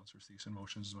support Councillor Thiessen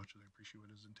motions as much as I appreciate what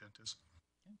his intent is.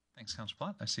 Okay. Thanks,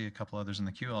 Councillor Plott. I see a couple others in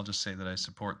the queue. I'll just say that I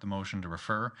support the motion to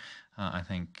refer. I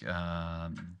think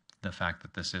the fact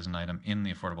that this is an item in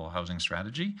the affordable housing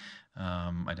strategy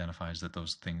identifies that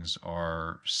those things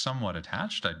are somewhat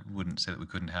attached. I wouldn't say that we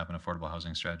couldn't have an affordable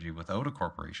housing strategy without a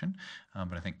corporation,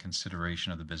 but I think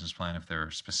consideration of the business plan, if there are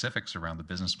specifics around the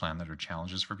business plan that are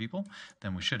challenges for people,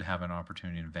 then we should have an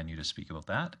opportunity and venue to speak about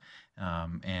that.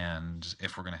 And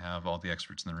if we're going to have all the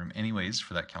experts in the room anyways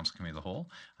for that council committee of the whole,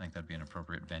 I think that'd be an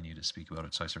appropriate venue to speak about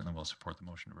it. So I certainly will support the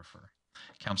motion to refer.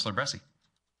 Councillor Bressie.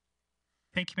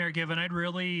 Thank you, Mayor Given. I'd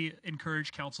really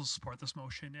encourage council to support this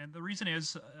motion, and the reason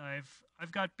is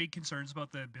I've got big concerns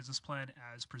about the business plan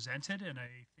as presented, and I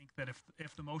think that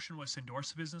if the motion was to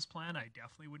endorse the business plan, I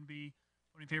definitely wouldn't be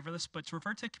in favor of this. But to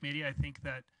refer to committee, I think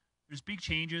that there's big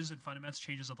changes and fundamental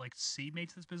changes I'd like to see made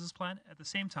to this business plan. At the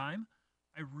same time,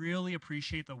 I really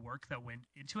appreciate the work that went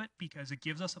into it because it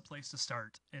gives us a place to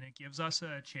start, and it gives us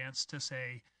a chance to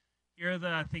say, here are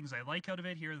the things I like out of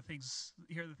it. Here are the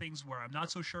things where I'm not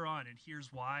so sure on, and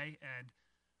here's why. And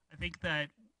I think that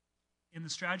in the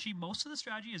strategy, most of the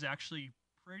strategy is actually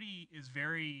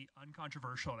very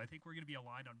uncontroversial, and I think we're going to be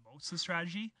aligned on most of the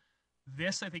strategy.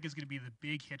 This, I think, is going to be the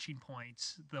big hitching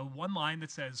point. The one line that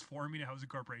says forming a housing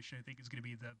corporation, I think, is going to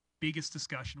be the biggest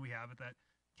discussion we have at that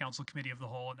council committee of the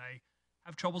whole. And I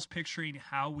have troubles picturing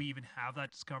how we even have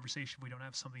that conversation if we don't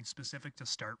have something specific to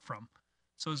start from.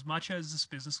 So as much as this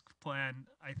business plan,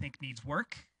 I think, needs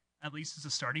work, at least it's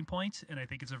a starting point, and I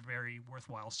think it's a very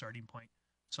worthwhile starting point.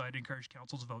 So I'd encourage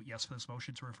council to vote yes for this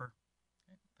motion to refer.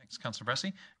 Okay. Thanks, Councillor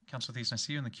Bressie. Councillor Thiessen, I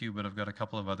see you in the queue, but I've got a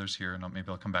couple of others here, and maybe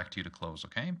I'll come back to you to close,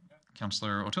 okay? Yeah.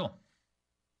 Councillor O'Toole.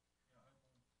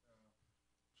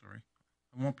 Sorry.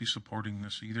 I won't be supporting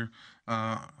this either.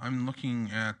 I'm looking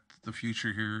at the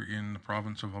future here in the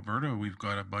province of Alberta. We've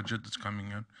got a budget that's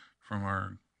coming out from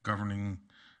our governing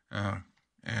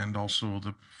and also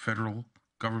the federal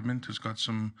government has got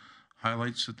some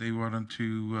highlights that they wanted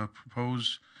to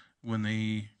propose when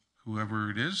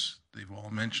whoever it is, they've all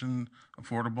mentioned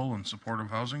affordable and supportive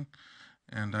housing.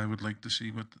 And I would like to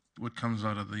see what comes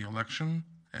out of the election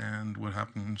and what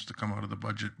happens to come out of the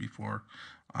budget before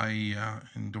I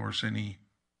endorse any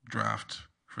draft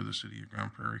for the city of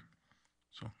Grande Prairie.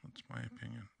 So that's my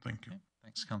opinion. Thank you. Okay.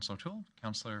 Thanks, Councillor O'Toole.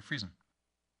 Councillor Friesen.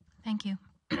 Thank you.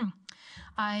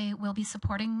 I will be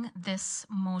supporting this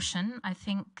motion. I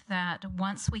think that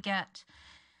once we get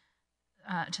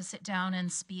to sit down and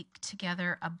speak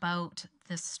together about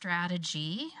this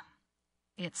strategy,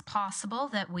 it's possible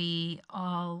that we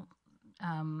all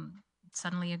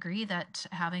suddenly agree that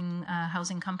having a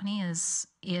housing company is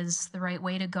the right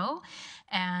way to go.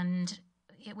 And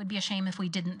it would be a shame if we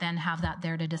didn't then have that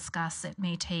there to discuss. It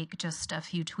may take just a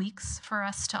few tweaks for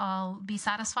us to all be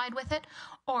satisfied with it,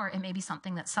 or it may be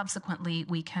something that subsequently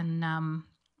we can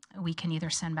either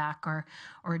send back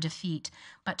or defeat.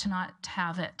 But to not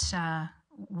have it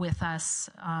with us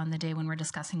on the day when we're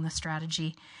discussing the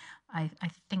strategy, I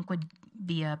think would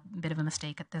be a bit of a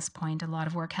mistake at this point. A lot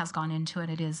of work has gone into it.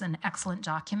 It is an excellent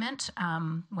document.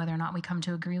 Whether or not we come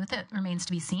to agree with it remains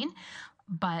to be seen.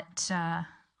 But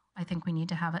I think we need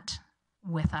to have it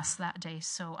with us that day.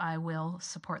 So I will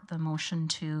support the motion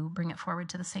to bring it forward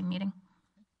to the same meeting.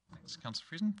 Thanks, Councillor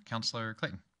Friesen. Councillor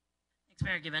Clayton. Thanks,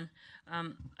 Mayor Given.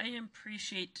 I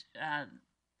appreciate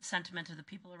sentiment of the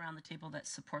people around the table that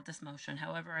support this motion.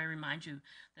 However, I remind you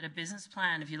that a business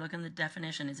plan, if you look in the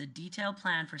definition, is a detailed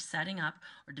plan for setting up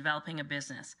or developing a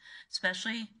business,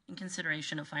 especially in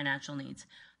consideration of financial needs.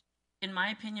 In my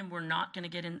opinion, we're not going to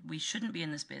get in, we shouldn't be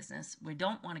in this business. We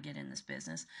don't want to get in this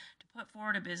business to put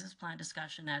forward a business plan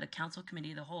discussion at a council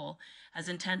committee of the whole as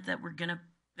intent that we're going to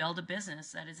build a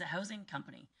business that is a housing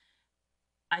company.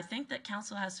 I think that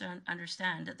council has to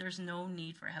understand that there's no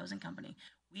need for a housing company.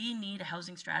 We need a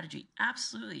housing strategy.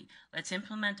 Absolutely. Let's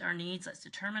implement our needs. Let's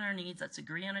determine our needs. Let's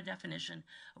agree on a definition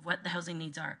of what the housing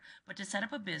needs are. But to set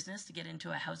up a business to get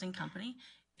into a housing company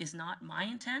is not my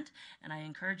intent, and I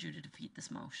encourage you to defeat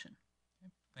this motion.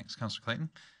 Thanks, Councillor Clayton.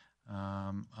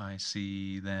 I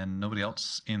see then nobody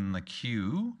else in the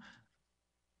queue.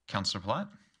 Councillor Platt.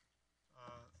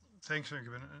 Thanks, Mayor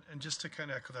Gibbon. And just to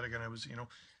kind of echo that again, I was,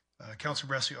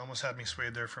 Councillor Bressie almost had me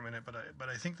swayed there for a minute, but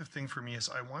I think the thing for me is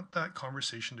I want that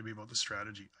conversation to be about the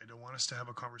strategy. I don't want us to have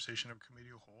a conversation of committee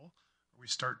of whole where we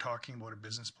start talking about a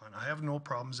business plan. I have no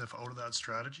problems if out of that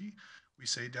strategy we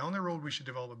say down the road we should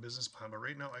develop a business plan, but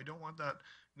right now I don't want that.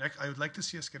 I would like to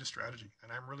see us get a strategy,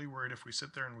 and I'm really worried if we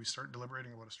sit there and we start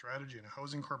deliberating about a strategy and a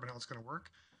housing corp and how it's going to work,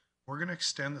 we're going to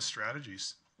extend the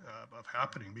strategies of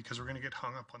happening because we're going to get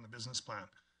hung up on the business plan.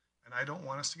 And I don't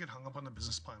want us to get hung up on the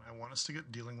business plan. I want us to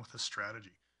get dealing with the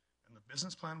strategy. And the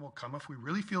business plan will come if we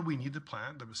really feel we need the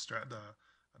plan, the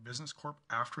business corp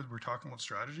after we're talking about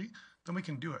strategy, then we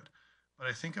can do it. But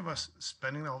I think of us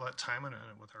spending all that time on it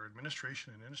with our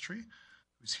administration and industry,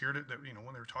 who's here that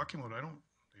when they were talking about it,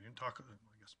 they didn't talk,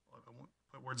 I guess I won't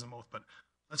put words in the mouth, but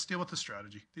let's deal with the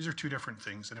strategy. These are two different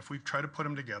things. And if we try to put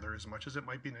them together, as much as it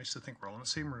might be nice to think we're all in the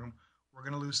same room, we're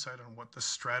going to lose sight on what the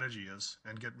strategy is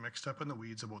and get mixed up in the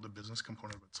weeds about the business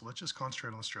component of it. So let's just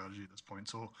concentrate on the strategy at this point.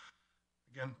 So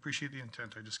again, appreciate the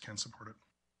intent. I just can't support it.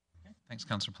 Okay. Thanks,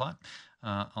 Councillor Platt.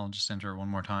 I'll just enter one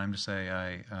more time to say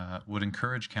I would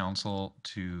encourage council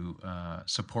to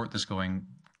support this going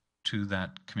to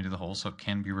that committee of the whole so it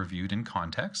can be reviewed in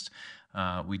context.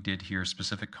 We did hear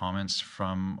specific comments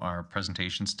from our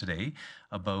presentations today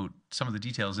about some of the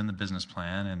details in the business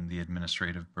plan and the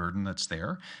administrative burden that's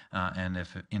there. And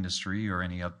if industry or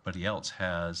anybody else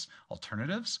has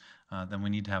alternatives, then we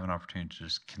need to have an opportunity to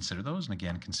just consider those. And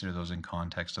again, consider those in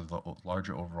context of the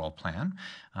larger overall plan.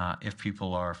 If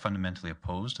people are fundamentally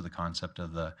opposed to the concept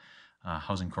of the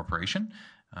housing corporation,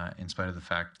 in spite of the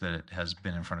fact that it has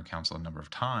been in front of council a number of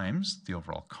times, the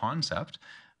overall concept,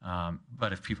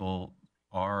 but if people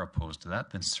are opposed to that,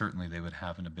 then certainly they would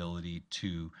have an ability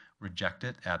to reject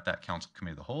it at that council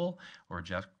committee of the whole or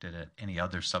reject it at any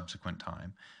other subsequent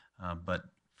time. But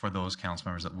for those council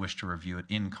members that wish to review it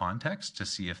in context to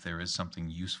see if there is something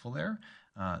useful there,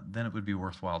 then it would be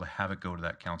worthwhile to have it go to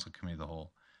that council committee of the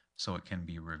whole so it can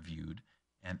be reviewed.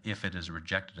 And if it is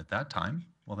rejected at that time,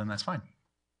 well, then that's fine.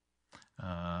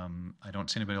 I don't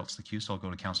see anybody else in the queue, so I'll go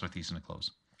to Councillor Thiessen to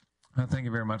close. Thank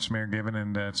you very much, Mayor Gibbon,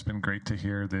 and it's been great to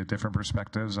hear the different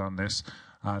perspectives on this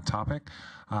topic.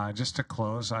 Just to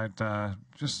close, I'd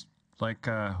just like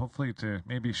hopefully to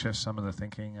maybe shift some of the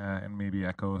thinking and maybe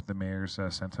echo the mayor's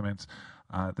sentiments.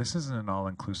 This isn't an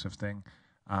all-inclusive thing,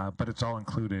 but it's all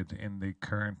included in the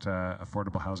current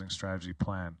affordable housing strategy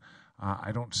plan.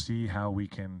 I don't see how we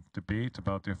can debate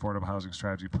about the Affordable Housing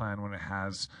Strategy Plan when it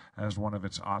has as one of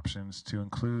its options to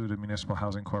include a municipal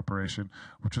housing corporation,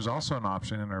 which was also an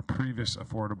option in our previous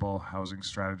affordable housing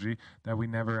strategy that we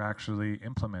never actually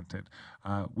implemented.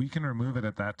 We can remove it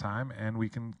at that time, and we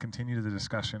can continue the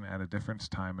discussion at a different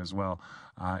time as well.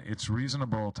 It's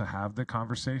reasonable to have the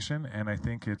conversation, and I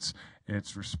think it's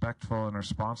respectful and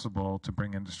responsible to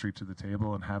bring industry to the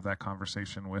table and have that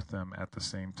conversation with them at the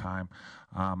same time.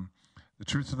 The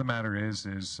truth of the matter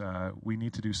is we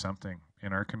need to do something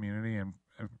in our community and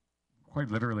quite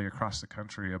literally across the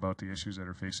country about the issues that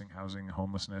are facing housing,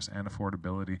 homelessness, and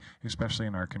affordability, especially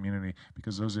in our community,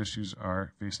 because those issues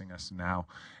are facing us now.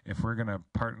 If we're going to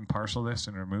part and parcel this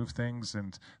and remove things,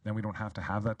 and then we don't have to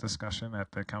have that discussion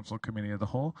at the council committee of the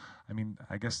whole, I mean,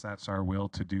 I guess that's our will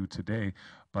to do today,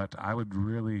 but I would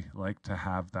really like to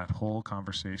have that whole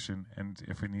conversation, and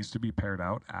if it needs to be paired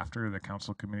out after the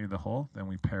council committee of the whole, then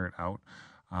we pair it out.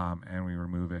 And we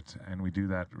remove it, and we do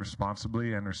that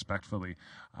responsibly and respectfully.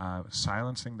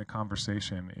 Silencing the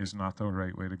conversation is not the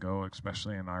right way to go,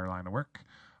 especially in our line of work.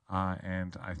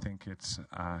 And I think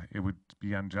it would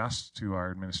be unjust to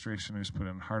our administration who's put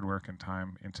in hard work and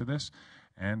time into this.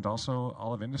 and also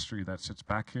all of industry that sits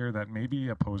back here that may be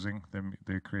opposing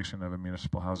the creation of a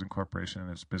municipal housing corporation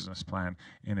and its business plan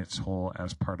in its whole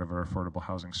as part of our affordable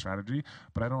housing strategy.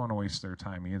 But I don't want to waste their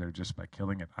time either just by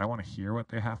killing it. I want to hear what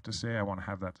they have to say. I want to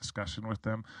have that discussion with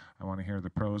them. I want to hear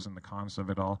the pros and the cons of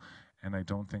it all. And I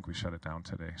don't think we shut it down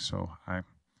today. So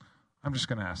I'm just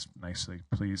going to ask nicely,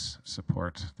 please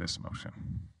support this motion.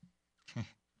 Okay.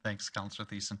 Thanks, Councillor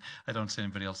Thiessen. I don't see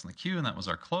anybody else in the queue, and that was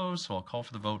our close. So I'll call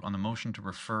for the vote on the motion to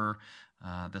refer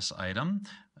this item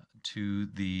to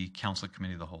the Council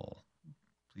Committee of the Whole.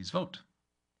 Please vote.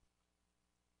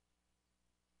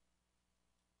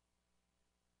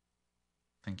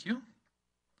 Thank you.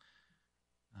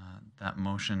 That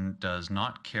motion does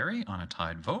not carry on a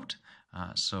tied vote.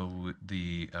 So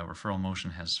the referral motion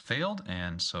has failed,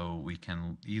 and so we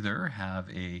can either have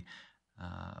a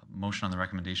motion on the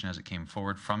recommendation as it came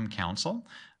forward from Council,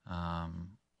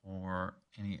 or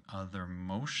any other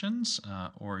motions,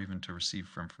 or even to receive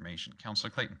for information.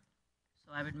 Councillor Clayton.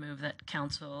 So I would move that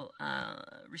Council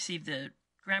receive the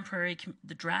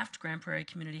draft Grand Prairie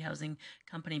Community Housing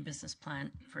Company business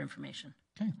plan for information.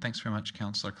 Okay, thanks very much,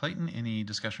 Councillor Clayton. Any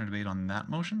discussion or debate on that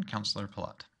motion? Councillor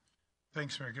Palat.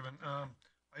 Thanks, Mayor Gibbon.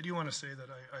 I do want to say that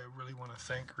I really want to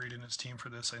thank Reid and his team for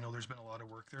this. I know there's been a lot of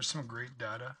work. There's some great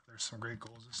data. There's some great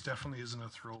goals. This definitely isn't a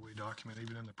throwaway document,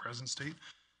 even in the present state.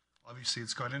 Obviously,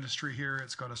 it's got industry here.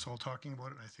 It's got us all talking about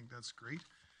it, and I think that's great.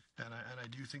 And I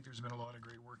do think there's been a lot of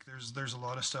great work. There's a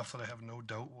lot of stuff that I have no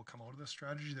doubt will come out of this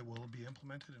strategy that will be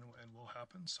implemented and will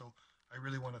happen. So I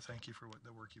really want to thank you for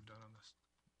the work you've done on this.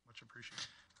 Much appreciated.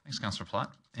 Thanks, Councillor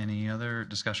Platt. Any other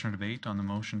discussion or debate on the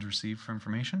motion to receive for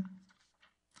information?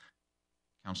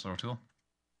 Councillor O'Toole.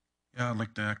 Yeah, I'd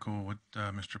like to echo what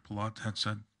Mr. Palat had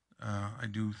said. I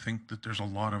do think that there's a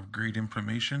lot of great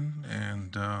information,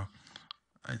 and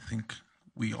I think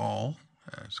we all,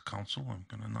 as council, I'm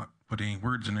going to not put any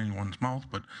words in anyone's mouth,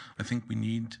 but I think we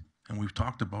need, and we've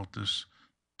talked about this,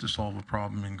 to solve a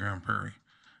problem in Grande Prairie.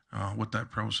 What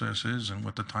that process is and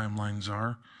what the timelines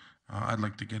are. I'd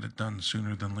like to get it done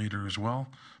sooner than later as well,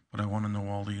 but I want to know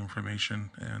all the information,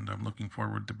 and I'm looking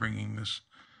forward to bringing this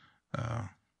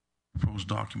proposed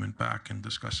document back and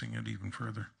discussing it even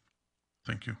further.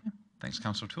 Thank you. Thanks,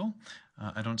 Councillor O'Toole.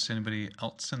 I don't see anybody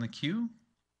else in the queue,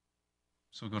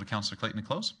 so we'll go to Councillor Clayton to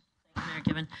close. Thank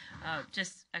you, Mayor Gibbon.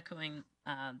 Just echoing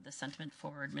the sentiment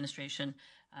for administration,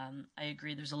 I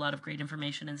agree there's a lot of great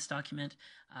information in this document.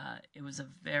 It was a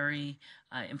very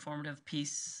informative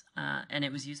piece, and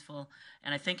it was useful.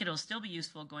 And I think it'll still be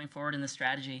useful going forward in the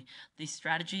strategy. The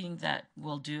strategy that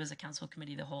we'll do as a council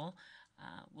committee of the whole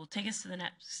will take us to the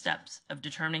next steps of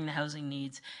determining the housing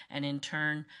needs, and in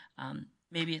turn,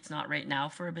 maybe it's not right now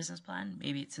for a business plan,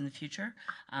 maybe it's in the future.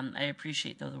 I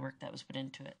appreciate, though, the work that was put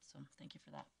into it, so thank you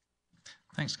for that.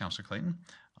 Thanks, Councillor Clayton.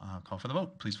 Call for the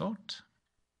vote. Please vote.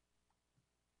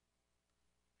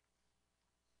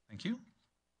 Thank you.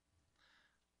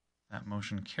 That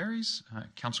motion carries.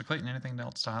 Councillor Clayton, anything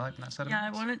else to highlight from that set of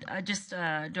minutes? I just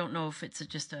don't know if it's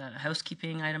just a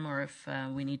housekeeping item or if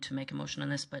we need to make a motion on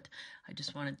this, but I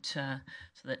just wanted to,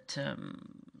 so that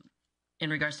in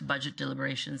regards to budget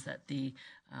deliberations, that the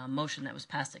motion that was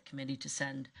passed at committee to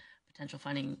send potential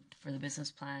funding for the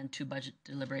business plan to budget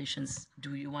deliberations,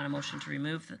 do you want a motion to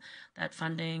remove that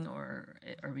funding, or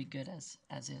are we good as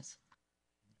is?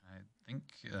 I think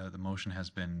the motion has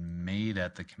been made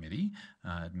at the committee.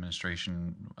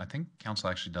 Administration, I think council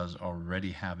actually does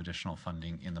already have additional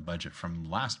funding in the budget from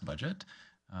last budget.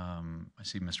 I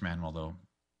see Mr. Manuel, though.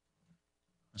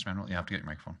 Mr. Manuel, you have to get your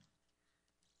microphone.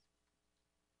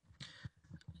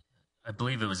 I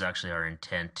believe it was actually our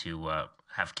intent to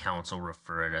have council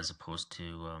refer it as opposed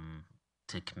to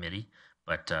committee,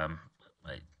 but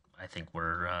I think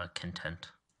we're content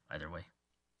either way.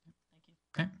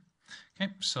 Thank you.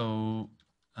 Okay, so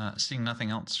seeing nothing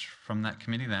else from that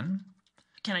committee then.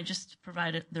 Can I just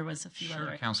provide it? There was a few other...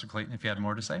 Sure, Councillor Clayton, if you had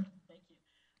more to say. Thank you.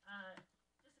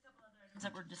 Just a couple other items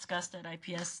that were discussed at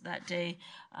IPS that day.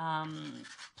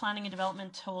 Planning and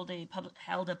Development held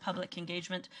a public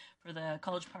engagement for the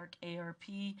College Park ARP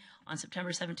on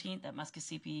September 17th at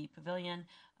Muskasippi Pavilion.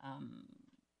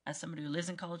 As somebody who lives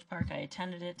in College Park, I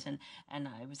attended it, and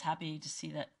I was happy to see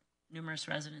that numerous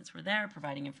residents were there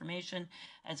providing information.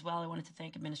 As well, I wanted to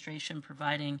thank administration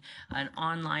providing an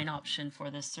online option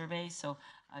for this survey. So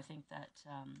I think that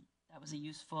that was a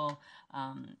useful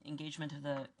engagement of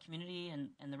the community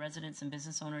and the residents and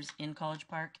business owners in College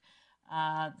Park.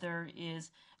 There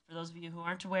is, For those of you who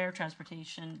aren't aware,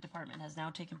 Transportation Department has now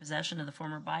taken possession of the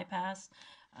former bypass.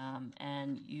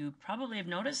 And you probably have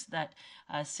noticed that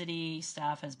city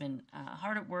staff has been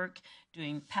hard at work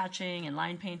doing patching and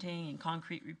line painting and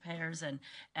concrete repairs,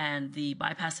 and the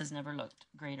bypass has never looked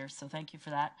greater. So thank you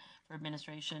for that, for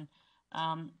administration.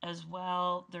 As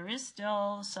well, there is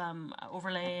still some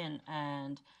overlay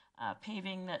and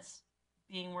paving that's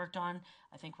being worked on.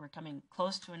 I think we're coming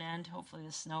close to an end. Hopefully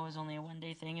the snow is only a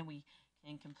one-day thing and we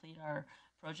can complete our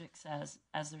projects as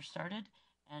they're started.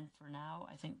 And for now,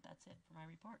 I think that's it for my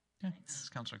report. Okay, thanks,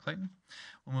 Councillor Clayton.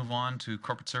 We'll move on to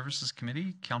Corporate Services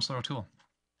Committee. Councillor O'Toole.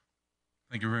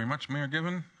 Thank you very much, Mayor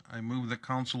Given. I move that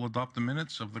Council adopt the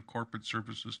minutes of the Corporate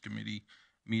Services Committee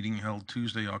meeting held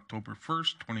Tuesday, October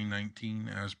 1st, 2019,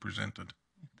 as presented.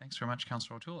 Thanks very much,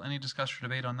 Councillor O'Toole. Any discussion or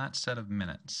debate on that set of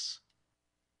minutes?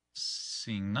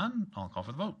 Seeing none, I'll call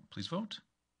for the vote. Please vote.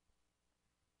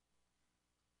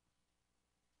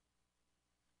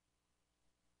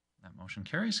 That motion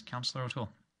carries. Councillor O'Toole.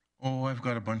 Oh, I've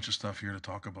got a bunch of stuff here to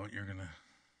talk about. You're going to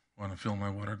want to fill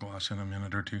my water glass in a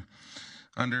minute or two.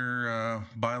 Under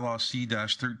Bylaw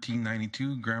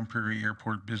C-1392, Grande Prairie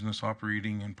Airport Business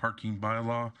Operating and Parking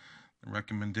Bylaw, the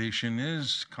recommendation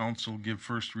is Council give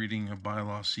first reading of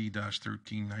Bylaw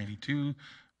C-1392,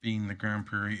 being the Grande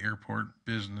Prairie Airport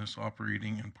Business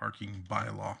Operating and Parking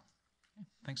Bylaw.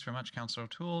 Thanks very much, Councillor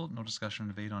O'Toole. No discussion or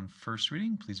debate on first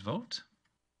reading. Please vote.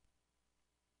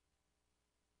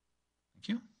 Thank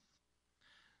you.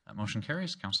 That motion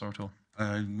carries. Councillor O'Toole.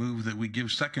 I move that we give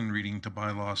second reading to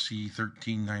Bylaw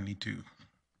C-1392.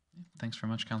 Thanks very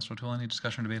much, Councillor O'Toole. Any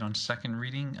discussion or debate on second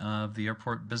reading of the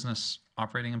Airport Business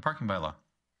Operating and Parking Bylaw?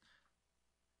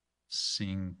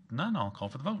 Seeing none, I'll call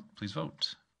for the vote. Please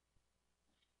vote.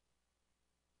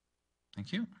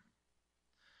 Thank you.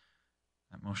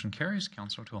 That motion carries.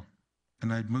 Councillor O'Toole.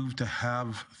 And I'd move to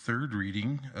have third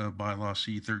reading of Bylaw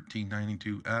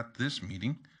C-1392 at this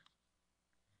meeting.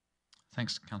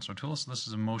 Thanks, Councillor O'Toole. So this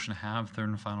is a motion to have third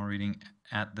and final reading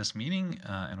at this meeting.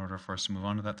 In order for us to move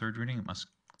on to that third reading,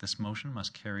 this motion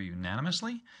must carry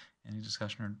unanimously. Any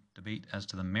discussion or debate as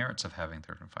to the merits of having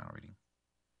third and final reading?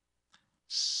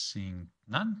 Seeing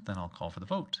none, then I'll call for the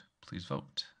vote. Please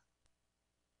vote.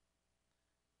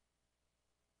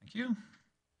 Thank you.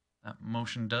 That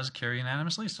motion does carry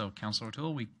unanimously, so Councillor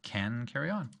O'Toole, we can carry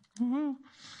on. Woo-hoo.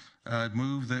 I'd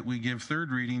move that we give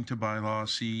third reading to Bylaw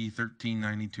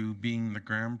C-1392, being the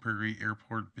Grande Prairie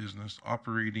Airport Business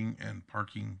Operating and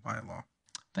Parking Bylaw.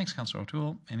 Thanks, Councillor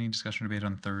O'Toole. Any discussion or debate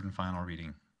on third and final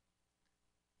reading?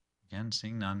 Again,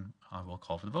 seeing none, I will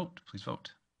call for the vote. Please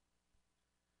vote.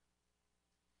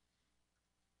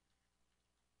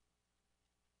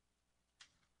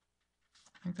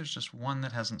 I think there's just one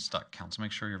that hasn't stuck. Council,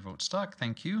 make sure your vote's stuck.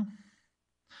 Thank you.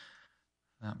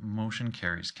 That motion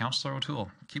carries. Councillor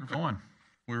O'Toole, keep going.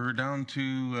 We're down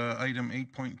to item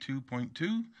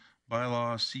 8.2.2,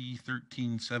 Bylaw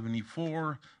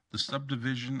C-1374, the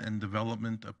Subdivision and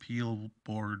Development Appeal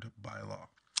Board Bylaw.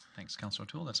 Thanks, Councillor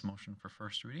O'Toole. That's a motion for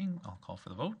first reading. I'll call for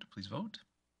the vote. Please vote.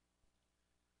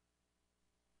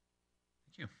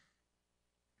 Thank you.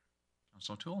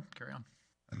 Councillor O'Toole, carry on.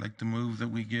 I'd like to move that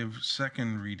we give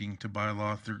second reading to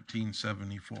Bylaw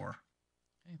 1374.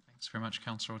 Okay, thanks very much,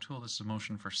 Councillor O'Toole. This is a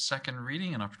motion for second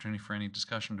reading, an opportunity for any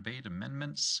discussion, debate,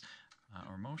 amendments,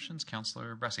 or motions.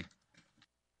 Councillor Bressie.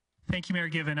 Thank you, Mayor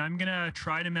Given. I'm going to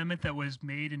try an amendment that was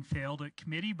made and failed at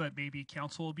committee, but maybe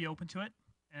council will be open to it.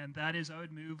 And that is, I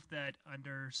would move that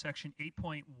under section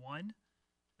 8.1,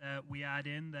 that we add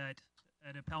in that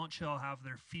an appellant shall have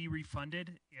their fee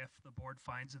refunded if the board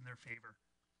finds in their favor.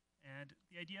 And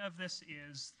the idea of this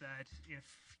is that if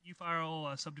you file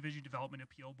a subdivision development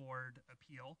appeal board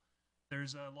appeal,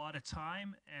 there's a lot of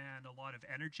time and a lot of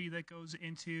energy that goes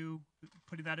into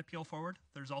putting that appeal forward.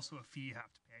 There's also a fee you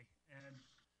have to pay. And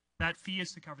that fee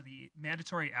is to cover the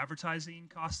mandatory advertising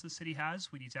costs the city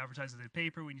has. We need to advertise in the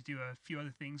paper. We need to do a few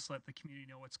other things to let the community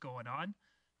know what's going on.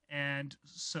 And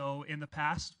so in the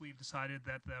past, we've decided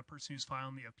that the person who's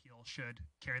filing the appeal should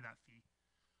carry that fee.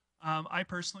 I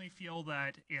personally feel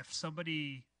that if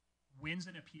somebody wins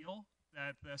an appeal,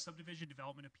 that the Subdivision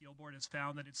Development Appeal Board has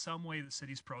found that in some way the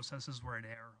city's processes were in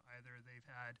error. Either they've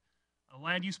had a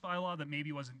land use bylaw that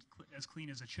maybe wasn't as clean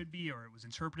as it should be, or it was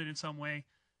interpreted in some way.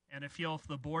 And I feel if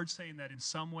the board's saying that in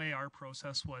some way our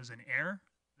process was an error,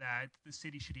 that the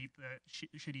city should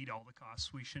eat all the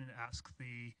costs. We shouldn't ask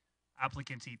the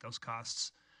applicant to eat those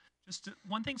costs. Just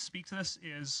one thing to speak to this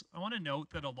is I want to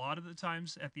note that a lot of the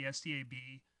times at the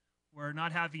SDAB, we're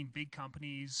not having big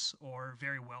companies or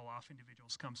very well-off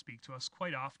individuals come speak to us.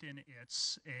 Quite often,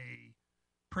 it's a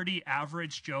pretty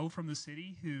average Joe from the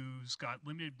city who's got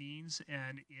limited means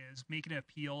and is making an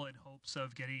appeal in hopes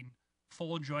of getting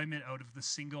full enjoyment out of the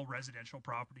single residential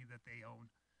property that they own.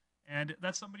 And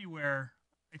that's somebody where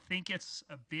I think it's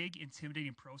a big,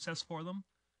 intimidating process for them.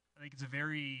 I think it's a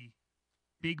very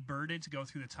big burden to go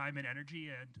through the time and energy,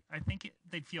 and I think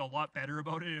they'd feel a lot better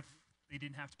about it if they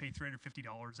didn't have to pay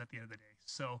 $350 at the end of the day.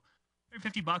 So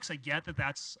 $50, I get that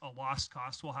that's a lost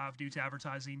cost we'll have due to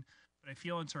advertising, but I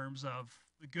feel in terms of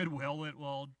the goodwill it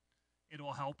will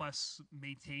help us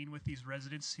maintain with these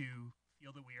residents who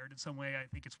feel that we earned in some way. I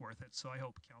think it's worth it. So I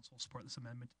hope council will support this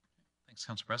amendment. Thanks,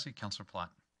 Councillor Bressy. Councillor Platt.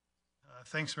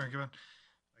 Thanks, Mayor Gibbon.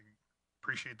 I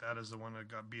appreciate that as the one that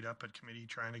got beat up at committee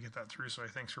trying to get that through. So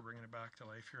thanks for bringing it back to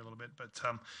life here a little bit. But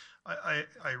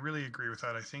I really agree with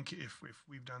that. I think if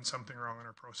we've done something wrong in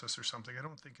our process or something, I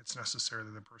don't think it's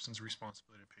necessarily the person's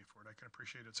responsibility to pay for it. I can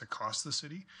appreciate it's a cost to the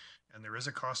city, and there is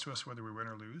a cost to us whether we win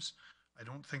or lose. I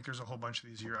don't think there's a whole bunch of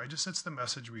these here. It's the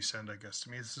message we send, I guess. To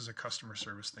me, this is a customer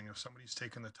service thing. If somebody's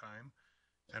taken the time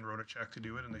and wrote a check to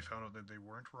do it and they found out that they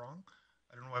weren't wrong,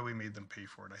 I don't know why we made them pay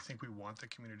for it. I think we want the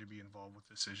community to be involved with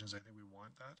decisions. I think we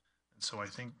want that. And so I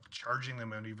think charging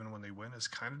them out even when they win is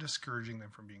kind of discouraging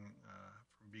them from being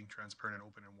transparent and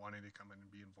open and wanting to come in and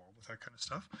be involved with that kind of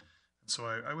stuff. And so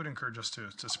I would encourage us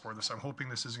to support this. I'm hoping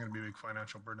this isn't going to be a big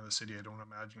financial burden of the city. I don't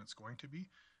imagine it's going to be.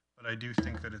 But I do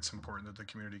think that it's important that the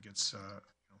community gets, that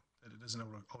it isn't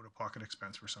out-of-pocket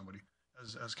expense for somebody.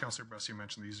 As Councillor Bressy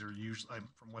mentioned, these are usually,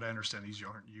 from what I understand, these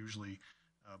aren't usually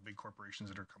big corporations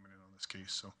that are coming in on this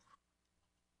case. So,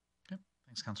 okay,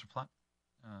 thanks, Councillor Platt.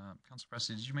 Councillor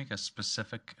Bressy, did you make a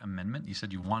specific amendment? You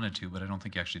said you wanted to, but I don't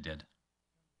think you actually did.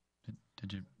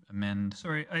 Did you amend?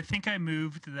 Sorry, I think I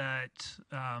moved that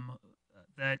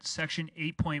that section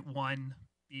 8.1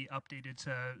 be updated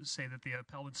to say that the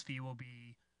appellant's fee will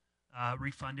be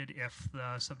refunded if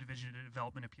the Subdivision and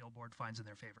Development Appeal Board finds in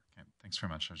their favor. Okay, thanks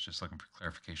very much. I was just looking for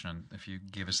clarification on if you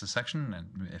gave us the section,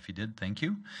 and if you did, thank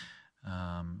you.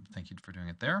 Thank you for doing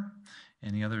it there.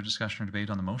 Any other discussion or debate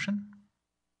on the motion?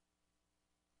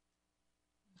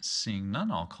 Seeing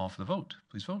none, I'll call for the vote.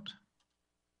 Please vote.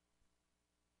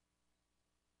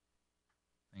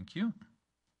 Thank you.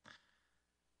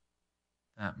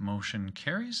 That motion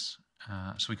carries.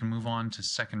 So we can move on to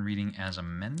second reading as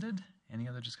amended. Any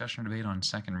other discussion or debate on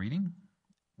second reading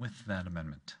with that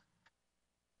amendment?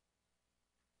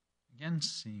 Again,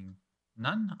 seeing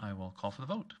none, I will call for the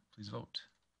vote. Please vote.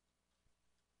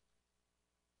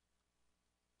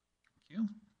 Thank you.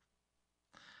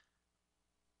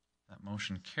 That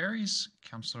motion carries.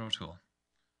 Councillor O'Toole.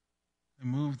 I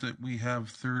move that we have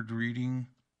third reading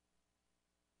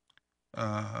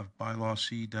of bylaw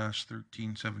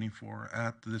C-1374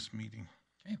 at this meeting.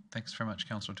 Okay, thanks very much,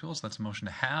 Councillor O'Toole. So that's a motion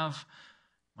to have.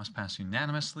 Must pass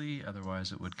unanimously,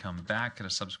 otherwise it would come back at a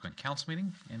subsequent council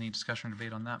meeting. Any discussion or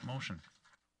debate on that motion?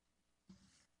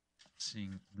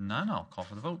 Seeing none, I'll call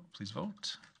for the vote. Please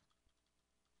vote.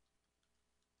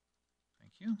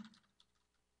 Thank you.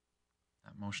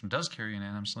 That motion does carry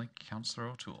unanimously. Councillor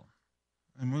O'Toole.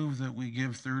 I move that we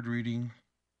give third reading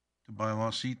to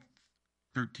bylaw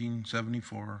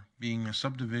C-1374, being a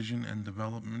subdivision and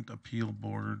development appeal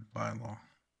board bylaw. Okay.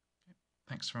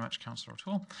 Thanks very much, Councillor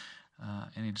O'Toole.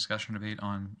 Any discussion or debate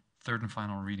on third and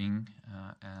final reading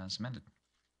as amended?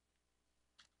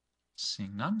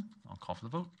 Seeing none, I'll call for the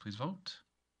vote. Please vote.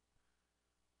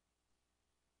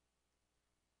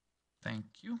 Thank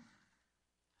you.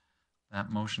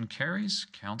 That motion carries.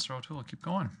 Councillor O'Toole, keep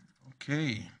going.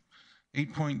 Okay.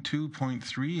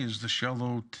 8.2.3 is the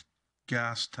Shallow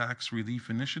Gas Tax Relief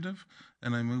Initiative,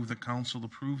 and I move the council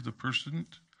approve the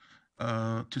pursuant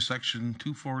to Section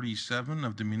 247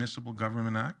 of the Municipal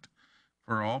Government Act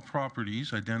for all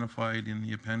properties identified in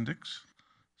the appendix,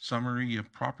 summary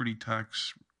of property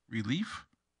tax relief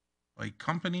by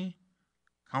company.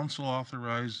 Council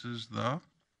authorizes the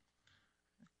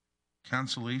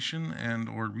cancellation and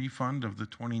or refund of the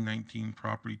 2019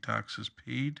 property taxes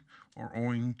paid or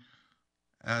owing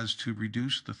as to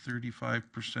reduce the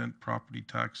 35% property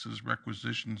taxes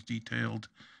requisitions detailed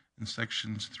in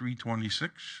sections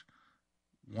 326,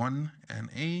 1 and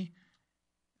A,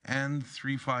 and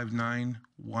 359,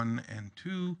 1 and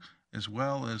 2, as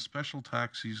well as special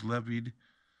taxes levied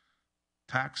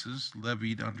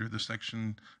under the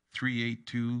section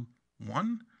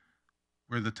 3821,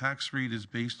 where the tax rate is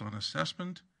based on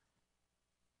assessment,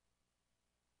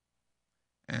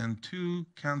 and 2,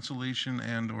 cancellation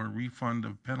and or refund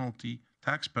of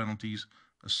tax penalties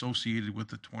associated with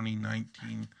the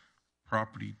 2019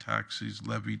 property taxes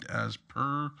levied as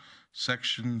per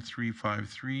section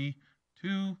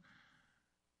 353(2)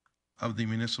 of the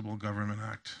Municipal Government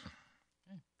Act.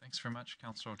 Okay, Thanks very much,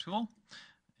 Councillor O'Toole.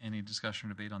 Any discussion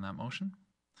or debate on that motion?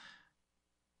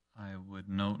 I would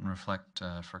note and reflect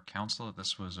for council that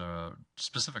this was a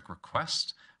specific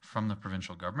request from the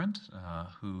provincial government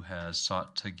who has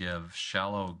sought to give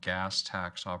shallow gas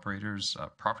tax operators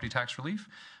property tax relief.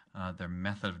 Their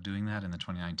method of doing that in the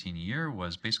 2019 year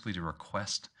was basically to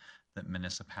request that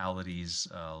municipalities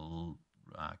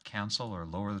cancel or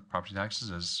lower the property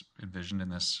taxes as envisioned in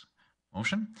this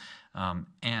motion.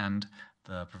 And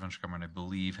the provincial government, I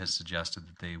believe, has suggested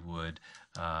that they would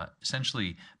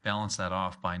essentially balance that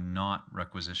off by not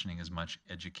requisitioning as much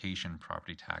education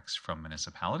property tax from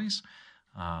municipalities.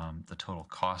 The total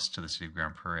cost to the city of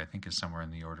Grande Prairie, I think, is somewhere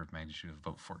in the order of magnitude of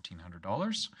about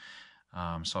 $1,400.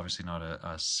 So obviously not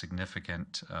a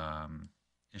significant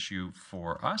issue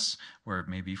for us, where it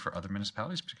may be for other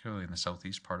municipalities, particularly in the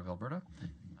southeast part of Alberta.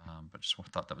 But just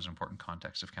thought that was important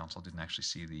context if council didn't actually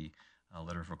see the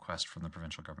letter of request from the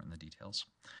provincial government and the details.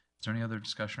 Is there any other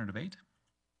discussion or debate?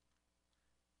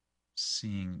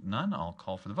 Seeing none, I'll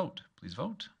call for the vote. Please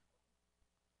vote.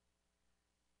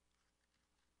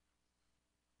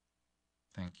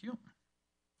 Thank you.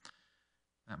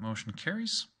 That motion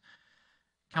carries.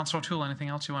 Councillor O'Toole, anything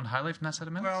else you want to highlight from that set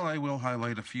of minutes? Well, I will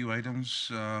highlight a few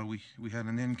items. We had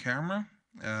an in-camera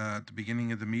at the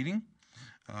beginning of the meeting.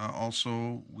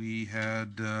 Also, we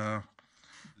had the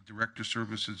Director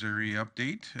Services Area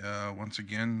Update. Once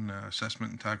again,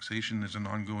 assessment and taxation is an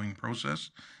ongoing process.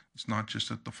 It's not just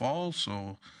at the fall,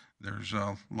 so there's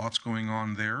lots going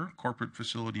on there. Corporate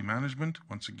Facility Management,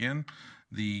 once again,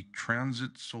 the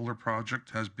transit solar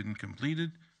project has been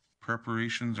completed.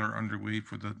 Preparations are underway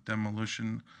for the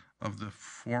demolition of the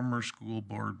former school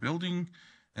board building,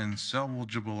 and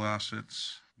salvageable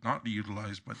assets not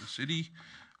utilized by the city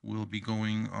will be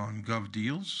going on Gov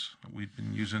Deals. We've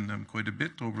been using them quite a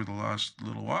bit over the last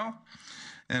little while.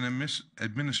 And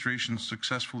administration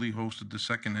successfully hosted the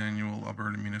second annual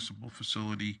Alberta Municipal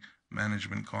Facility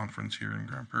Management Conference here in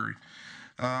Grande Prairie.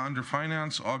 Under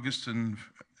finance, August and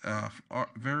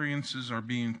variances are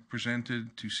being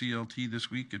presented to CLT this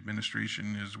week.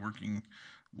 Administration is working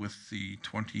with the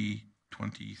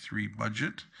 2023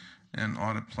 budget, and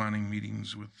audit planning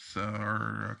meetings with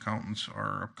our accountants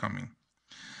are upcoming.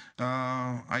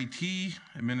 IT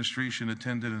administration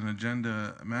attended an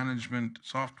agenda management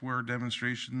software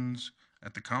demonstrations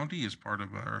at the county as part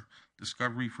of our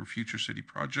Discovery for Future City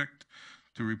project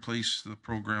to replace the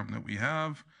program that we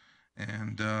have.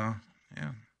 And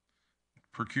yeah,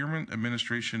 procurement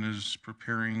administration is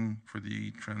preparing for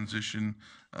the transition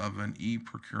of an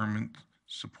e-procurement.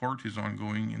 Support is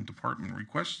ongoing in department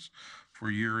requests for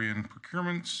year-end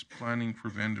procurements. Planning for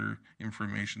vendor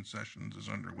information sessions is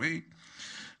underway.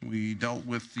 We dealt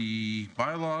with the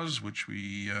bylaws, which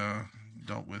we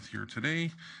dealt with here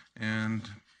today. And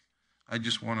I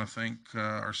just want to thank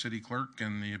our city clerk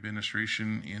and the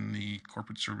administration in the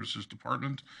corporate services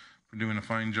department for doing a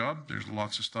fine job. There's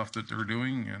lots of stuff that they're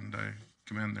doing, and I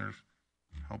commend their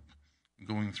help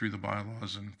going through the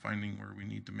bylaws and finding where we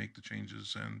need to make the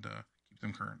changes and keep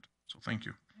them current. So thank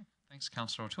you. Thanks,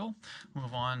 Councillor O'Toole.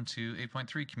 Move on to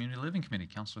 8.3, Community Living Committee.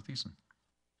 Councillor Thiessen.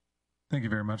 Thank you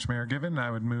very much, Mayor Given.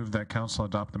 I would move that Council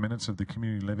adopt the minutes of the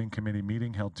Community Living Committee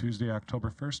meeting held Tuesday,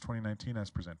 October 1st, 2019 as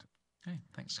presented. Okay,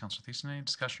 thanks, Councillor Thiessen. Any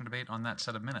discussion or debate on that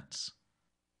set of minutes?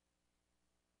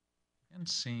 And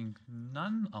seeing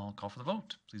none, I'll call for the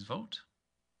vote. Please vote.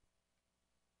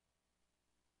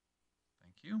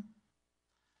 Thank you.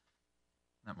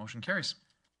 That motion carries.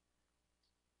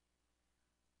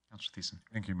 Councillor Thiessen.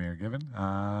 Thank you, Mayor Given.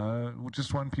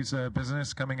 Just one piece of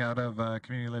business coming out of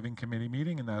Community Living Committee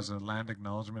meeting, and that was a land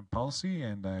acknowledgement policy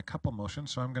and a couple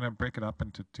motions. So I'm going to break it up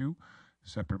into two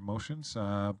separate motions,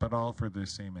 but all for the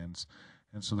same ends.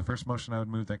 And so the first motion, I would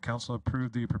move that Council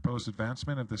approve the proposed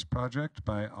advancement of this project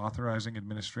by authorizing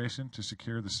administration to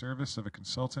secure the service of a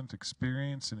consultant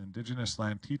experienced in Indigenous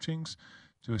land teachings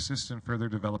to assist in further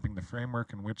developing the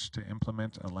framework in which to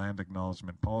implement a land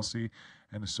acknowledgement policy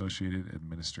and associated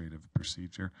administrative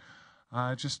procedure.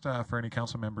 Just for any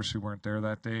council members who weren't there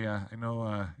that day, I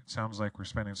know it sounds like we're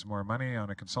spending some more money on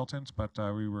a consultant, but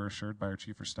we were assured by our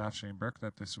Chief of Staff, Shane Burke,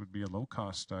 that this would be a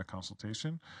low-cost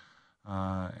consultation.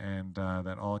 And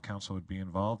that all council would be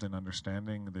involved in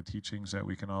understanding the teachings that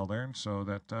we can all learn, so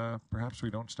that perhaps we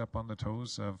don't step on the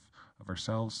toes of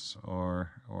ourselves or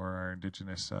our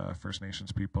Indigenous First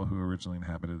Nations people who originally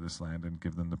inhabited this land, and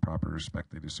give them the proper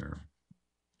respect they deserve.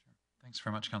 Thanks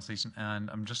very much, Councillor Thiessen. And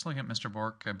I'm just looking at Mr.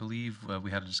 Bork. I believe we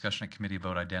had a discussion at committee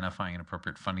about identifying an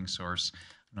appropriate funding source.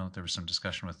 I know that there was some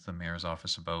discussion with the Mayor's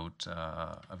office about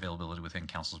availability within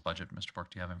Council's budget. Mr. Bork,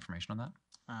 do you have information on that?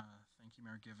 Thank you,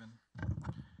 Mayor Given.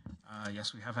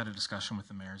 Yes, we have had a discussion with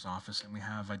the mayor's office, and we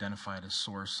have identified a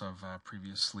source of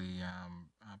previously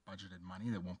budgeted money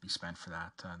that won't be spent for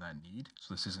that need.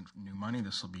 So this isn't new money.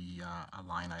 This will be a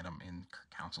line item in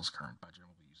council's current budget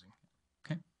we'll be using.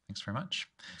 Okay, thanks very much.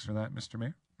 Thanks for that, Mr.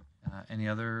 Mayor. Any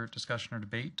other discussion or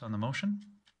debate on the motion?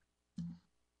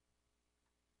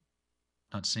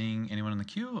 Not seeing anyone in the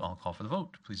queue, I'll call for the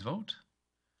vote. Please vote.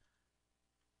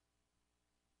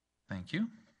 Thank you.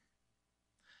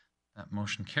 That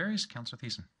motion carries. Councillor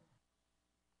Thiessen.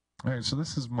 All right, so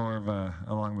this is more of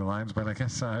along the lines, but I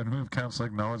guess I'd move council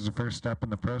acknowledge the first step in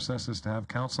the process is to have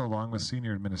council, along with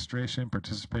senior administration,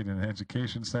 participate in an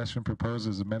education session proposed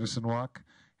as a medicine walk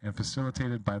and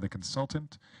facilitated by the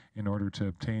consultant in order to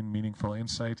obtain meaningful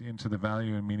insight into the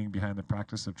value and meaning behind the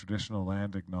practice of traditional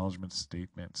land acknowledgement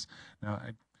statements. Now,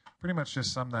 I pretty much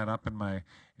just summed that up in my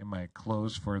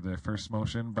close for the first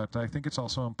motion, but I think it's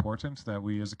also important that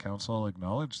we as a council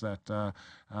acknowledge that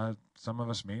some of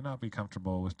us may not be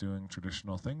comfortable with doing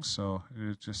traditional things, so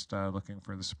just looking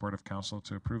for the support of council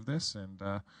to approve this, and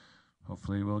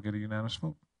hopefully we'll get a unanimous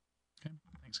vote. Okay,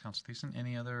 thanks, Councillor Thiessen.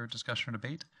 Any other discussion or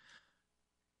debate?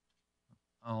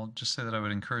 I'll just say that I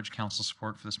would encourage council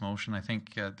support for this motion. I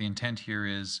think the intent here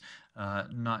is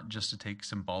not just to take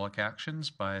symbolic actions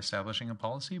by establishing a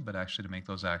policy, but actually to make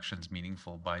those actions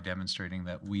meaningful by demonstrating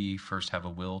that we first have a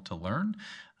will to learn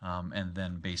and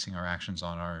then basing our actions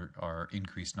on our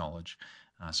increased knowledge.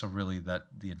 So really that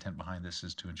the intent behind this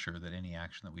is to ensure that any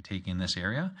action that we take in this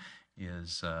area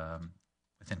is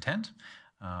with intent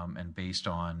and based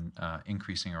on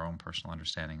increasing our own personal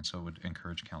understanding. So I would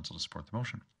encourage council to support the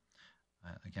motion.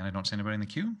 Again, I don't see anybody in the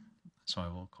queue, so I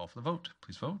will call for the vote.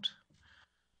 Please vote.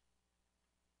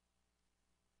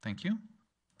 Thank you.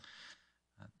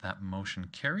 That motion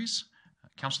carries.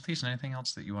 Councillor Thiessen, anything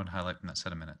else that you want to highlight from that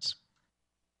set of minutes?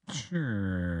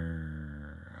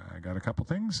 Sure. I got a couple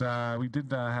things. We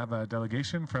did have a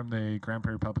delegation from the Grande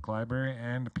Prairie Public Library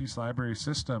and Peace Library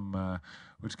System,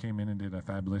 which came in and did a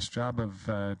fabulous job of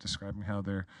describing how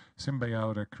their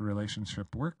symbiotic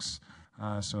relationship works.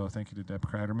 So thank you to Deb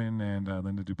Kratterman and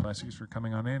Linda Duplessis for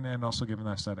coming on in and also giving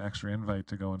us that extra invite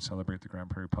to go and celebrate the Grande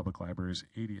Prairie Public Library's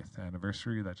 80th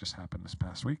anniversary that just happened this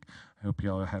past week. I hope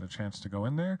you all had a chance to go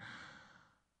in there.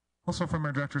 Also from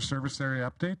our Director of Service Area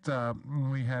update,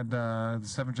 we had the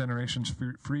 7 Generations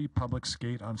free public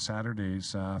skate on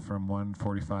Saturdays from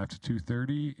 1:45 to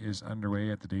 2:30 is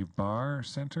underway at the Dave Barr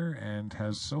Center and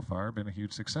has so far been a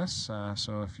huge success.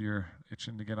 So if you're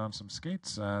itching to get on some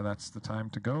skates, that's the time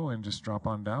to go and just drop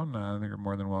on down. You're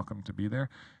more than welcome to be there.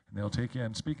 And they'll take you.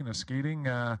 And speaking of skating,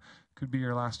 could be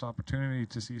your last opportunity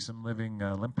to see some living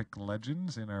Olympic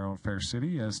legends in our own fair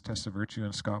city, as Tessa Virtue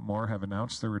and Scott Moore have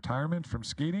announced their retirement from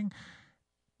skating,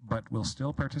 but will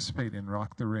still participate in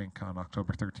Rock the Rink on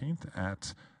October 13th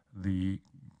at the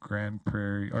at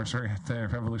the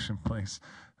Revolution Place.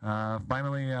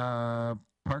 Finally,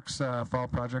 Parks fall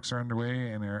projects are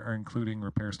underway and are including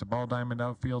repairs to ball diamond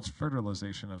outfields,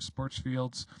 fertilization of sports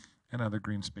fields, and other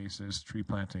green spaces, tree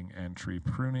planting and tree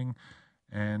pruning.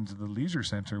 And the Leisure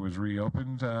Center was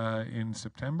reopened in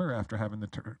September after having the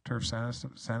turf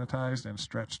sanitized and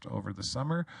stretched over the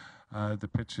summer. The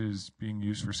pitch is being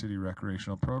used for city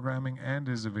recreational programming and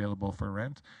is available for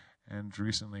rent, and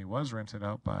recently was rented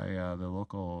out by the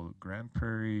local Grande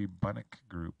Prairie Bunnock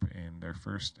group in their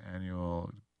first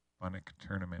annual Bunnock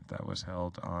tournament that was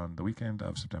held on the weekend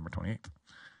of September 28th.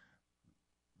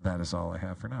 That is all I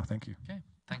have for now. Thank you. Okay.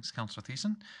 Thanks, Councillor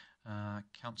Thiessen.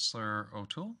 Councillor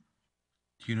O'Toole.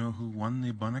 Do you know who won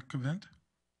the Bunnock event?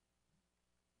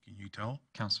 Can you tell?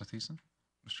 Councillor Thiessen.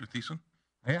 Mr. Thiessen?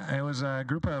 Yeah, it was a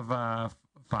group of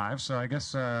 5, so I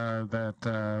guess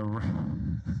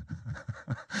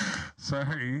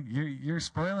sorry, you're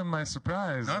spoiling my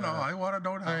surprise. No, I want to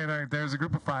know now. All right, there's a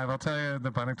group of 5. I'll tell you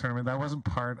the Bunnock tournament. That wasn't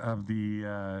part of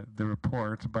the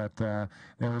report, but there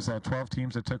was 12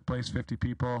 teams that took place, 50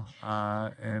 people,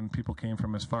 and people came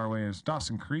from as far away as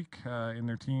Dawson Creek in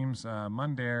their teams,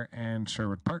 Mundare, and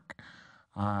Sherwood Park.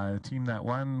 The team that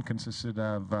won consisted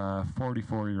of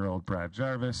 44-year-old Brad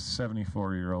Jarvis,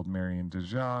 74-year-old Marion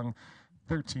DeJong,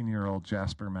 13-year-old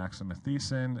Jasper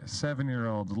Maximathieson,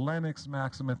 7-year-old Lennox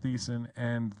Maximathieson,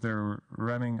 and their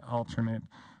running alternate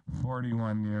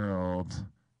 41-year-old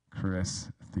Chris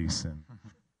Thiessen.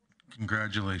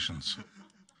 Congratulations.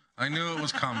 I knew it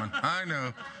was coming. I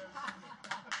knew.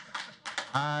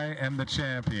 I am the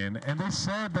champion. And they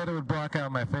said that it would block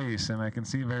out my face, and I can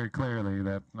see very clearly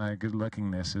that my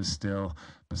good-lookingness is still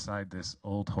beside this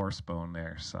old horse bone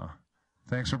there. So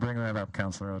thanks for bringing that up,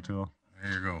 Councillor O'Toole.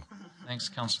 There you go. Thanks,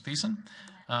 Councillor Thiessen.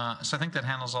 So I think that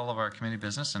handles all of our committee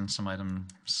business and some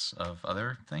items of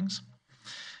other things.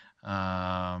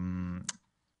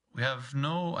 We have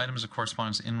no items of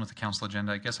correspondence in with the council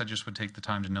agenda. I guess I just would take the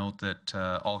time to note that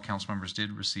all council members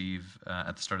did receive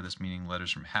at the start of this meeting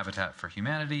letters from Habitat for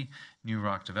Humanity, New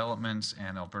Rock Developments,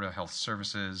 and Alberta Health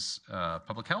Services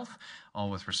Public Health, all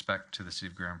with respect to the City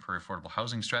of Grande Prairie Affordable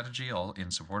Housing Strategy, all in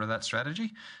support of that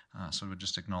strategy. So we would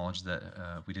just acknowledge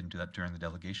that we didn't do that during the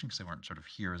delegation because they weren't sort of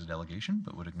here as a delegation,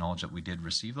 but would acknowledge that we did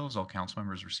receive those. All council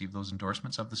members received those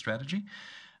endorsements of the strategy.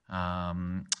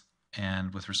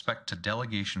 And with respect to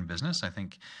delegation business, I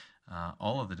think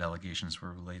all of the delegations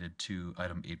were related to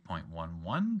item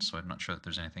 8.11. So I'm not sure that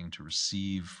there's anything to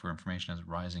receive for information as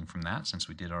arising from that, since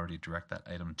we did already direct that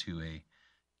item to a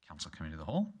council committee of the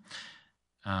whole.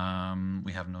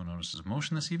 We have no notices of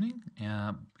motion this evening.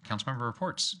 Council member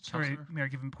reports. Sorry, Mayor,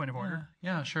 give him a point of order.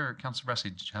 Yeah, sure. Councilor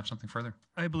Bressie, did you have something further?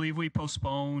 I believe we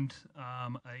postponed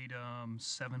item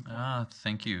 7.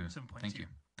 Thank you. 7.2. Thank you.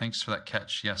 Thanks for that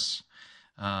catch. Yes.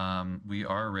 We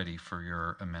are ready for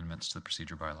your amendments to the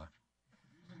procedure bylaw.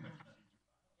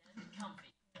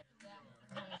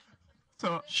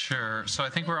 Sure. So I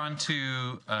think we're on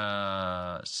to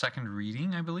second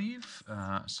reading, I believe.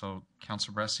 So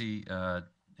Councillor Bressie,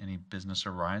 any business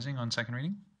arising on second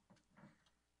reading?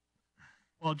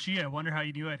 Well, gee, I wonder how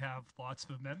you knew I'd have lots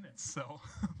of amendments. So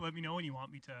let me know when you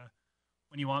want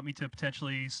me to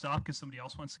potentially stop because somebody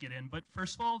else wants to get in. But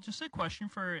first of all, just a question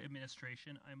for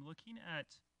administration. I'm looking at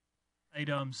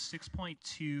item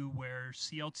 6.2 where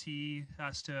CLT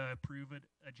has to approve an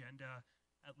agenda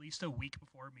at least a week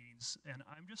before meetings, and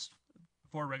I'm just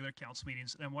before regular council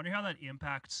meetings, and I'm wondering how that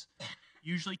impacts.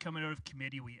 Usually coming out of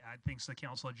committee, we add things to the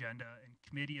council agenda, and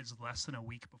committee is less than a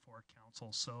week before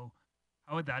council. So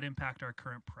how would that impact our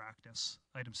current practice?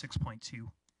 Item 6.2.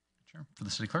 Sure. For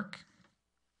the city clerk.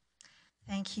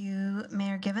 Thank you,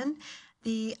 Mayor Given.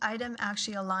 The item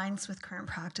actually aligns with current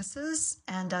practices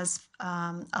and does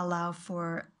allow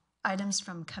for items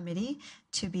from committee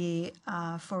to be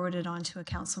forwarded on to a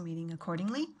council meeting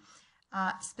accordingly.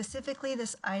 Specifically,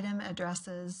 this item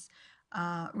addresses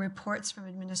reports from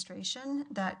administration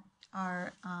that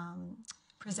are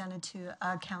presented to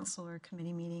a council or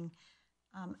committee meeting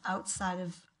outside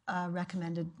of a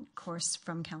recommended course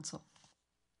from council.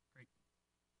 Great.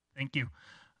 Thank you.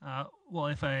 Well,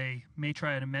 if I may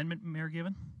try an amendment, Mayor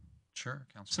Given? Sure,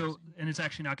 Councilor. So, and it's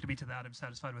actually not going to be to that. I'm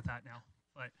satisfied with that now.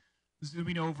 But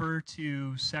zooming over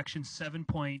to section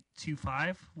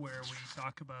 7.25, where we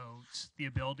talk about the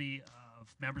ability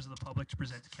of members of the public to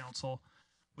present to council.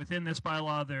 Within this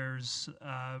bylaw, there's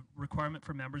a requirement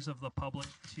for members of the public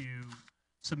to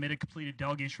submit a completed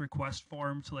delegation request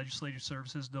form to legislative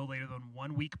services no later than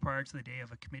 1 week prior to the day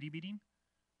of a committee meeting.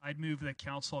 I'd move that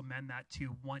council amend that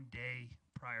to 1 day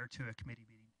prior to a committee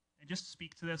meeting. And just to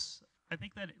speak to this, I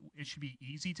think that it should be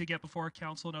easy to get before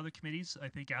council and other committees. I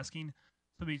think asking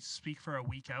somebody to speak for a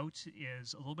week out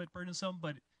is a little bit burdensome,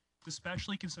 but it's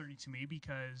especially concerning to me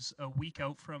because a week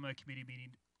out from a committee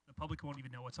meeting, the public won't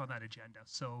even know what's on that agenda.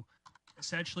 So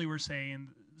essentially we're saying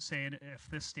if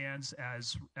this stands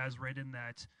as written,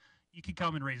 that you can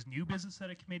come and raise new business at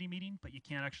a committee meeting, but you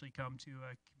can't actually come to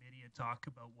a committee and talk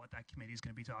about what that committee is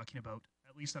going to be talking about,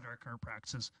 at least under our current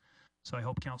practices. So I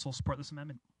hope council support this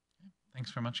amendment.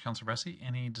 Thanks very much, Councillor Bressie.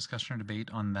 Any discussion or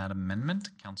debate on that amendment?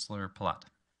 Councillor Palat.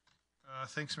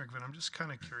 Thanks, Mayor Given. I'm just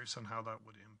kind of curious on how that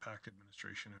would impact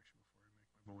administration actually before I make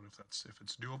my vote, if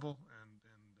it's doable and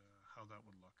how that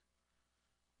would look.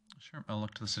 Sure. I'll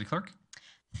look to the city clerk.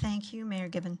 Thank you, Mayor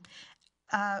Given.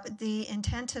 The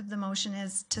intent of the motion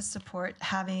is to support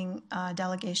having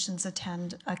delegations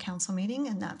attend a council meeting,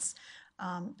 and that's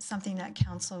something that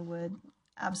council would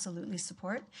absolutely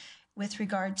support. With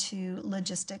regard to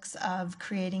logistics of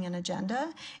creating an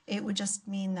agenda, it would just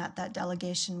mean that that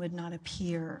delegation would not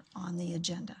appear on the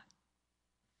agenda.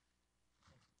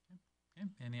 Okay.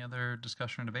 Any other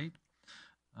discussion or debate?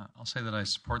 I'll say that I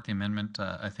support the amendment.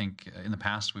 I think in the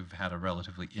past we've had a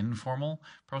relatively informal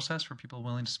process for people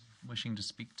wishing to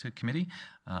speak to committee.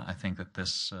 I think that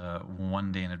this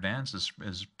 1 day in advance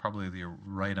is probably the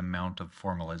right amount of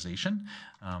formalization.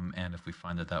 And if we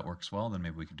find that that works well, then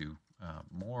maybe we could do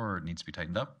more, or it needs to be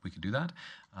tightened up, we could do that.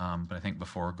 But I think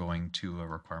before going to a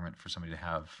requirement for somebody to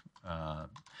have a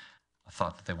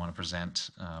thought that they want to present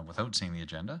without seeing the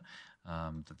agenda,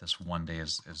 that this 1 day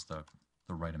is the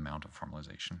right amount of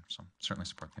formalization. So certainly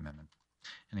support the amendment.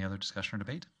 Any other discussion or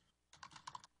debate?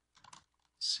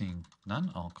 Seeing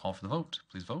none, I'll call for the vote.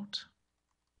 Please vote.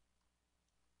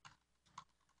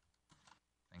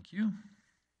 Thank you.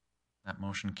 That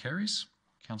motion carries.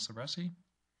 Councillor Bressie.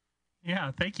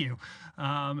 Yeah, thank you.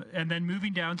 And then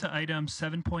moving down to item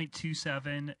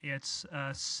 7.27, it's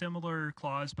a similar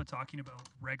clause, but talking about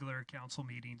regular council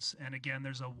meetings. And again,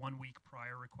 there's a 1 week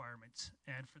prior requirement.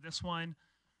 And for this one,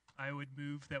 I would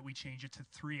move that we change it to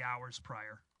 3 hours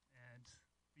prior. And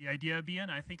the idea being,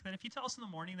 I think that if you tell us in the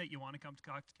morning that you want to come to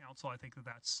council, I think that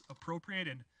that's appropriate.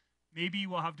 And maybe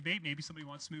we'll have debate. Maybe somebody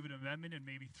wants to move an amendment and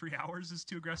maybe 3 hours is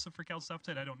too aggressive for council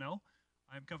appetite. I don't know.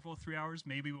 I'm comfortable with 3 hours.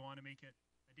 Maybe we want to make it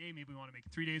a day, maybe we want to make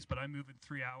it 3 days, but I'm moving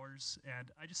 3 hours.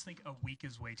 And I just think a week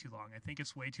is way too long. I think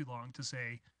it's way too long to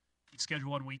say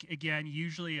schedule 1 week. Again,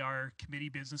 usually our committee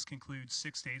business concludes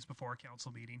 6 days before a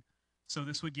council meeting. So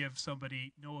this would give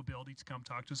somebody no ability to come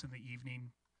talk to us in the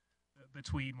evening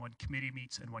between when committee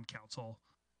meets and when council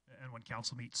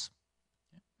meets.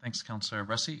 Thanks, Councillor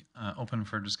Bressy. Open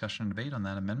for discussion and debate on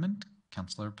that amendment.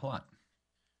 Councillor Palat.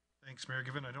 Thanks, Mayor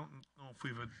Given. I don't know if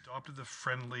we've adopted the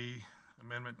friendly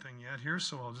amendment thing yet here,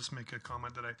 so I'll just make a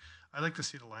comment that I like to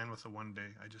see it align with the 1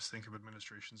 day. I just think if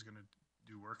administration's going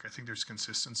to do work, I think there's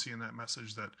consistency in that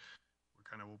message that we're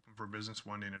kind of open for business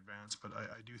 1 day in advance, but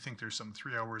I do think there's some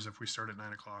 3 hours. If we start at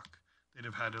 9 o'clock, they'd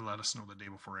have had to let us know the day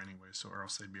before anyway, so or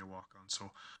else they'd be a walk-on.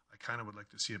 So I kind of would like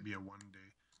to see it be a 1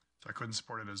 day. So I couldn't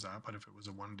support it as that, but if it was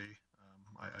a 1 day,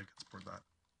 I could support that.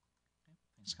 Okay.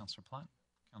 Thanks, Councillor Platt.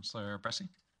 Councillor Bressy.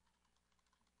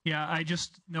 Yeah, I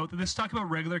just note that this talk about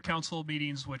regular council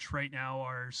meetings, which right now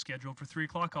are scheduled for 3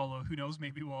 o'clock. Although who knows,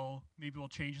 maybe we'll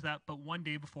change that. But 1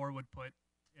 day before would put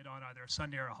it on either a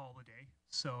Sunday or a holiday.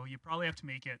 So you probably have to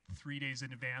make it 3 days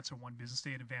in advance or 1 business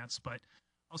day in advance. But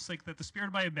I'll think that the spirit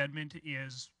of my amendment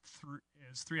is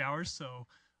 3 hours. So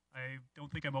I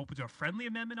don't think I'm open to a friendly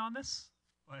amendment on this.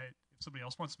 But if somebody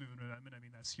else wants to move an amendment, I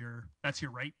mean that's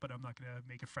your right. But I'm not going to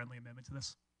make a friendly amendment to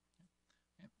this.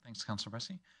 Okay. Thanks, Councillor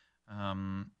Bressy.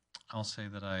 I'll say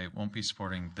that I won't be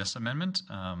supporting this amendment.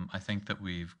 I think that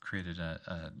we've created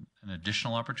an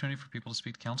additional opportunity for people to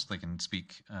speak to council. They can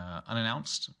speak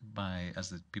unannounced as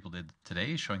the people did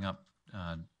today, showing up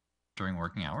during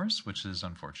working hours, which is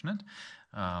unfortunate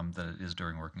that it is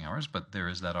during working hours, but there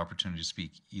is that opportunity to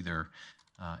speak either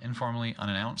informally,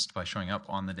 unannounced by showing up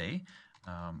on the day,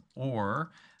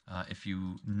 or if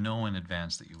you know in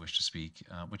advance that you wish to speak,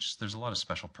 which there's a lot of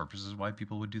special purposes why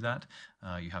people would do that.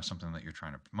 You have something that you're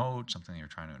trying to promote, something that you're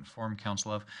trying to inform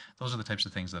council of. Those are the types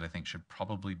of things that I think should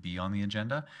probably be on the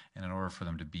agenda. And in order for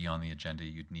them to be on the agenda,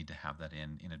 you'd need to have that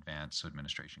in advance so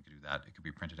administration could do that. It could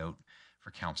be printed out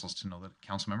for councils to know that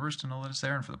council members to know that it's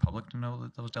there and for the public to know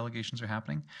that those delegations are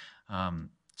happening.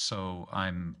 So I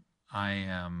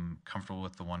am comfortable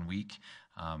with the 1 week.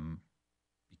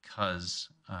 Because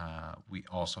we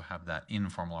also have that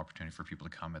informal opportunity for people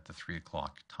to come at the 3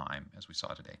 o'clock time, as we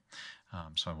saw today.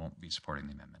 So I won't be supporting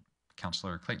the amendment.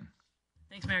 Councillor Clayton.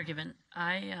 Thanks, Mayor Given.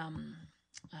 I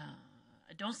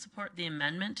don't support the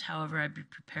amendment. However, I'd be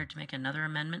prepared to make another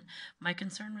amendment. My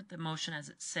concern with the motion as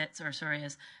it sits,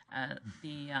 as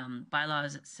the bylaw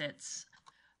as it sits,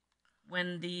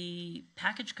 when the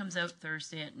package comes out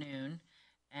Thursday at noon,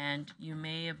 and you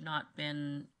may have not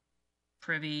been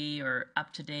privy or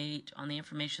up to date on the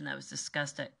information that was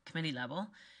discussed at committee level,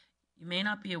 you may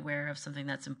not be aware of something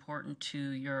that's important to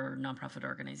your nonprofit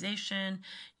organization,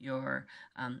 your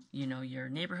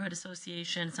neighborhood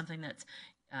association, something that's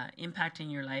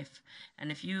impacting your life.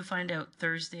 And if you find out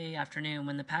Thursday afternoon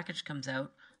when the package comes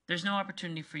out, there's no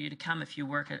opportunity for you to come if you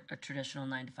work at a traditional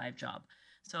 9-to-5 job.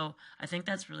 So I think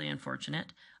that's really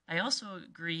unfortunate. I also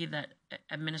agree that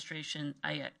administration,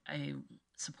 I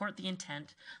support the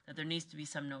intent that there needs to be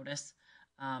some notice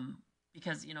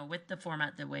because, with the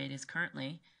format the way it is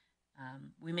currently,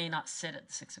 we may not sit at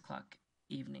the 6 o'clock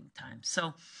evening time.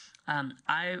 So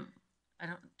I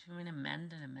don't, do we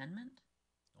amend an amendment?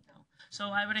 No. So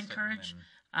I would encourage,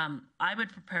 I would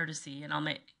prepare to see, and I'll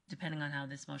make, depending on how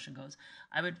this motion goes,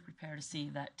 I would prepare to see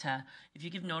that if you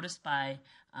give notice by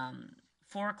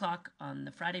 4 o'clock on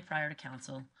the Friday prior to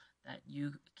council, that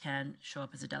you can show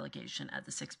up as a delegation at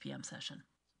the 6 p.m. session.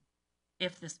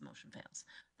 If this motion fails,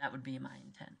 that would be my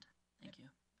intent. Thank you.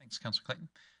 Thanks, Councillor Clayton.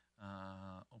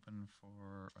 Open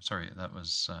for, sorry, that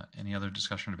was any other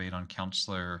discussion or debate on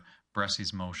Councillor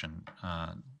Bressy's motion,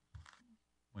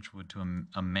 which would to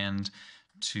amend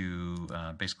to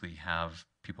basically have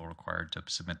people required to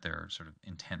submit their sort of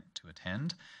intent to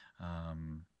attend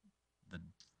the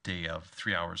day of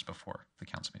 3 hours before the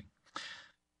council meeting.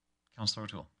 Councillor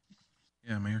O'Toole.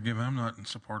 Yeah, Mayor Given, I'm not in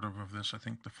supportive of this. I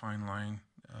think the fine line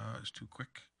is too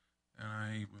quick, and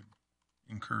I would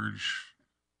encourage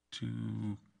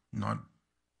to not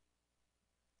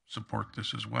support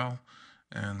this as well.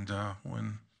 And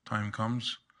when time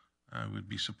comes, I would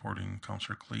be supporting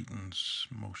Councillor Clayton's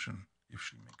motion if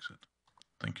she makes it.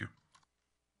 Thank you.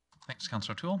 Thanks,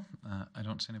 Councillor Toole. I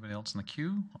don't see anybody else in the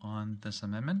queue on this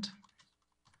amendment.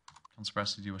 Councillor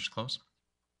Bressy, do you wish to close?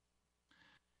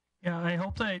 Yeah, I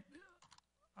hope that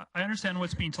I understand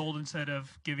what's being told instead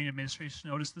of giving administration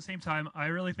notice. At the same time, I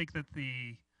really think that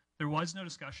there was no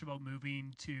discussion about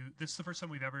moving to, this is the first time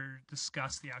we've ever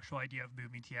discussed the actual idea of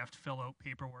moving to, you have to fill out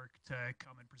paperwork to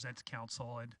come and present to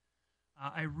council. And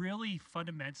I really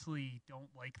fundamentally don't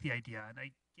like the idea. And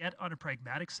I get on a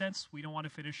pragmatic sense, we don't want to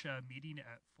finish a meeting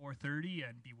at 4:30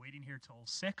 and be waiting here till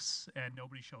 6 and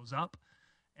nobody shows up.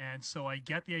 And so I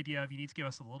get the idea of you need to give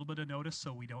us a little bit of notice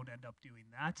so we don't end up doing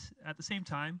that. At the same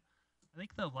time, I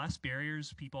think the less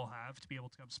barriers people have to be able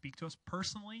to come speak to us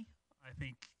personally, I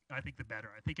think the better.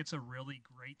 I think it's a really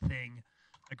great thing,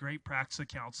 a great practice of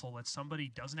council that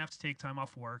somebody doesn't have to take time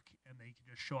off work and they can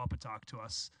just show up and talk to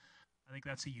us. I think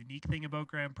that's a unique thing about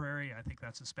Grande Prairie. I think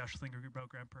that's a special thing about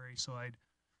Grande Prairie. So I'd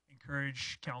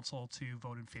encourage council to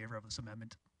vote in favor of this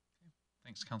amendment.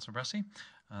 Thanks, Councillor Bressy.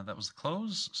 That was the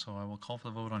close, so I will call for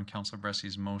the vote on Councillor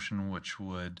Bressy's motion, which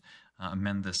would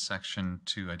amend this section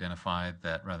to identify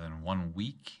that rather than 1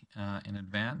 week in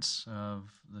advance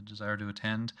of the desire to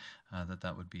attend,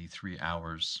 that would be 3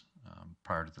 hours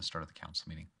prior to the start of the council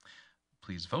meeting.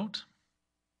 Please vote.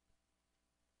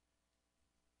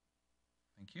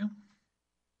 Thank you.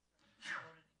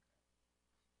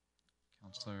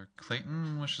 Councillor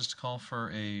Clayton wishes to call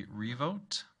for a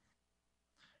revote.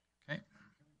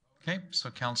 Okay, so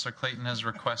Councillor Clayton has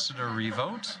requested a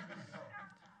revote.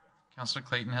 Councillor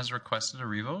Clayton has requested a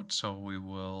revote, so we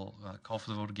will call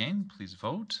for the vote again. Please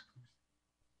vote.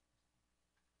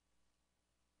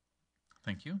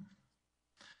 Thank you.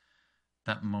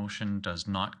 That motion does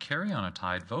not carry on a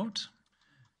tied vote.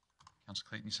 Councillor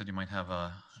Clayton, you said you might have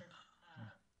a...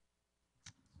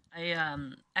 I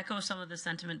echo some of the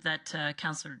sentiment that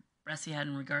Councillor Bressy had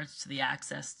in regards to the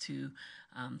access to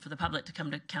for the public to come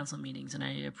to council meetings, and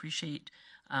I appreciate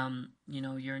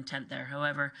your intent there.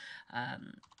 However,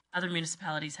 other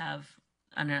municipalities have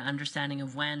an understanding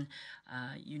of when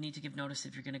you need to give notice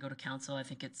if you're going to go to council. I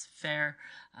think it's fair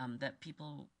that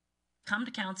people come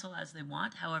to council as they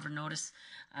want. However, notice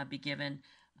be given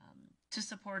to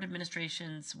support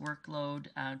administration's workload,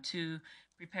 to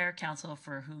prepare council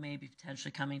for who may be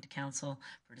potentially coming to council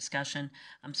for discussion.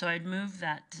 So I'd move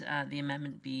that the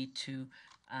amendment be to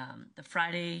the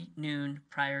Friday noon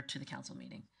prior to the council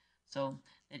meeting. So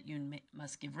that you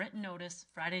must give written notice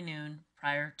Friday noon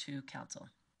prior to council.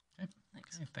 Okay.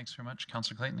 Thanks. Okay, thanks very much.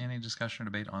 Councillor Clayton, any discussion or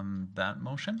debate on that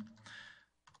motion?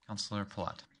 Councillor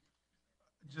Palat.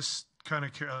 Just kind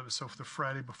of curious, so if the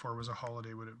Friday before was a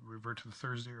holiday, would it revert to the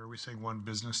Thursday, or are we saying one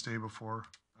business day before?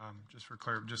 Just for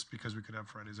clarity, just because we could have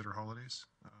Fridays that are holidays.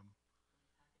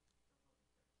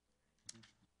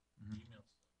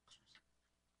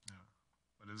 Yeah,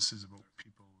 but this is about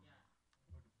people.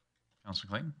 Councillor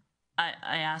Clayton?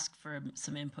 I asked for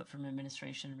some input from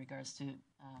administration in regards to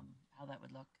how that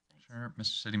would look. Thanks. Sure.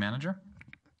 Mr. City Manager?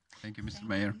 Thank you, Mr.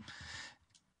 Mayor.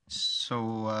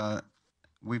 So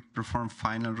we performed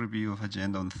final review of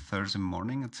agenda on Thursday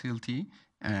morning at CLT,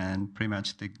 and pretty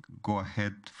much the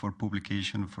go-ahead for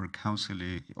publication for council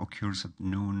occurs at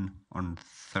noon on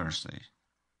Thursday.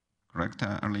 Correct,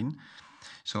 Arlene?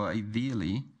 So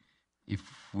ideally, if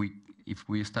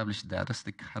we establish that as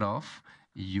the cutoff,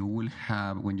 you will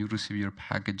have, when you receive your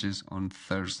packages on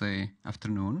Thursday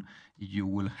afternoon, you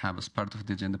will have as part of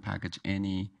the agenda package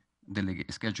any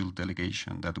scheduled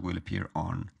delegation that will appear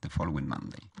on the following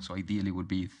Monday. So ideally would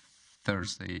be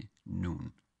Thursday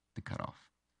noon, the cutoff.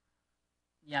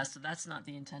 Yeah, so that's not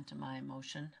the intent of my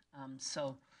motion.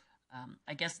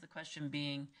 I guess the question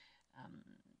being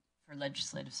for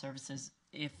legislative services,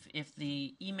 if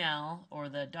the email or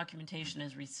the documentation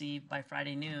is received by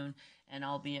Friday noon, and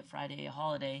albeit Friday a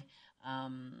holiday,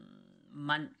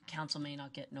 council may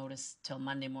not get notice till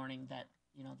Monday morning that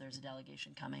there's a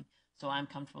delegation coming. So I'm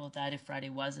comfortable with that. If Friday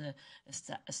was a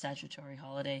statutory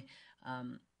holiday,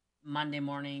 Monday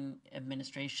morning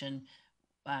administration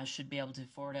should be able to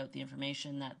forward out the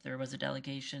information that there was a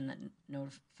delegation that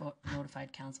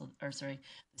notified council, the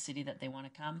city that they want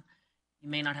to come. You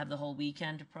may not have the whole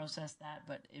weekend to process that,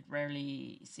 but it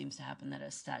rarely seems to happen that a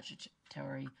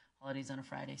statutory holiday is on a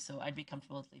Friday. So I'd be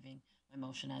comfortable with leaving my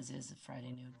motion as is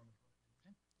Friday noon.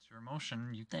 Okay. It's your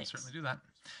motion. You can certainly do that.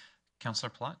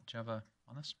 Councillor Platt, do you have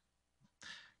on this?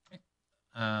 Okay.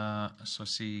 So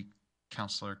see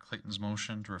Councillor Clayton's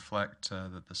motion to reflect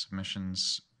that the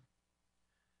submissions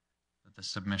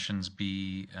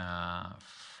be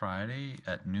Friday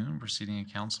at noon preceding a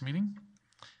council meeting.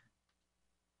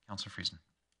 Councillor Friesen.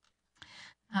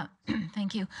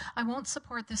 Thank you. I won't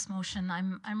support this motion.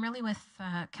 I'm really with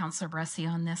Councillor Bressy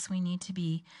on this. We need to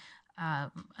be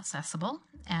accessible.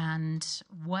 And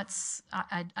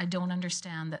I don't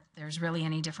understand that there's really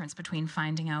any difference between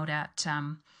finding out at,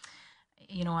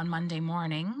 on Monday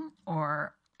morning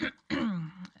or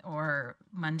or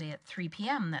Monday at 3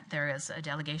 p.m. that there is a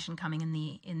delegation coming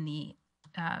in the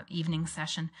evening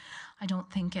session. I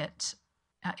don't think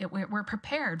we're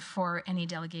prepared for any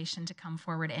delegation to come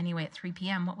forward anyway at 3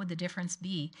 p.m. What would the difference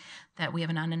be that we have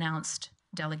an unannounced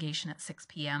delegation at 6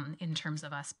 p.m. in terms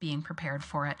of us being prepared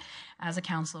for it? As a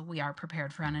council, we are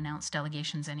prepared for unannounced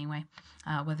delegations anyway.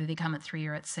 Whether they come at 3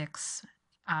 or at 6,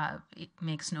 it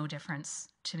makes no difference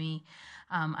to me.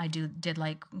 I did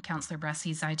like Councillor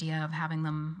Bressy's idea of having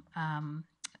them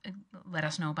let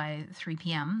us know by 3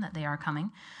 p.m. that they are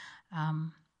coming,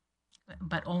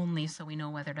 but only so we know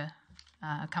whether to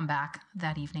come back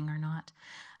that evening or not.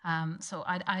 So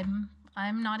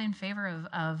I'm not in favor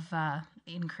of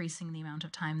increasing the amount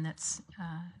of time that's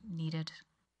needed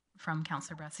from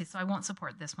Councillor Bressy, so I won't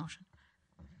support this motion.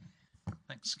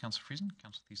 Thanks, Councillor Friesen.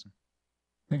 Councillor Thiessen.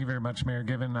 Thank you very much, Mayor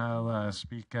Given. I'll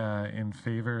speak in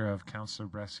favor of Councillor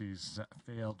Bressy's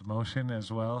failed motion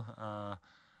as well.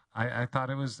 I thought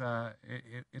it was,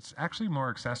 it's actually more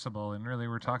accessible, and really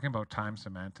we're talking about time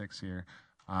semantics here.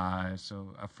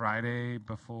 So a Friday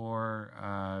before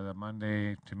the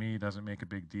Monday, to me, doesn't make a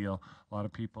big deal. A lot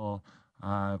of people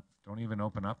don't even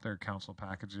open up their council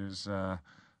packages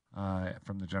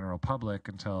from the general public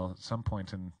until some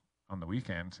point on the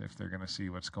weekend, if they're going to see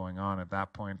what's going on. At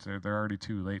that point, they're already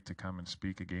too late to come and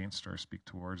speak against or speak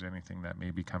towards anything that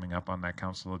may be coming up on that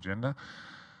council agenda.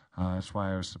 That's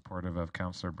why I was supportive of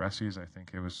Councillor Bressy's. I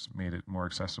think it made it more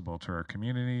accessible to our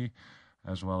community,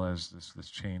 as well as this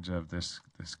change of this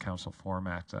council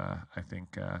format. I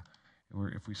think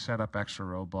if we set up extra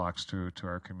roadblocks to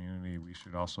our community, we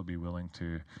should also be willing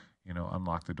to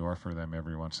unlock the door for them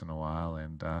every once in a while.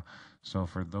 And so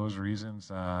for those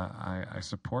reasons, I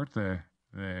support the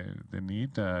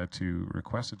need to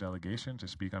request a delegation to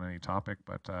speak on any topic,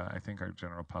 but I think our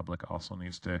general public also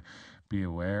needs to be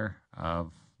aware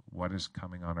of what is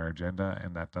coming on our agenda,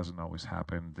 and that doesn't always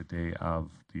happen the day of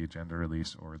the agenda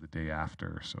release or the day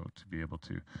after. So to be able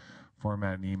to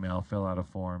format an email, fill out a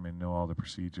form, and know all the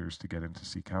procedures to get into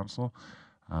C Council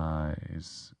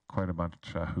is quite a bunch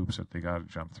of hoops that they got to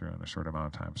jump through in a short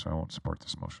amount of time. So I won't support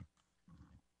this motion.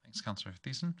 Thanks, Councillor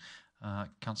Thiessen.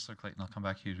 Councillor Clayton, I'll come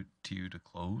back to you to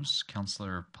close.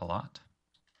 Councillor Palat.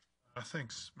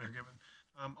 Thanks, Mayor Given.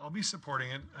 I'll be supporting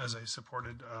it as I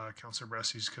supported Councillor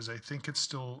Bressy's, because I think it's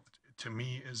still, to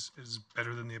me, is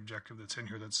better than the objective that's in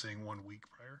here that's saying 1 week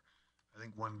prior. I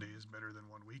think 1 day is better than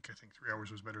 1 week. I think 3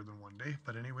 hours was better than 1 day.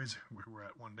 But anyways, we're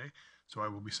at 1 day, so I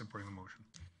will be supporting the motion.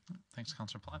 Thanks,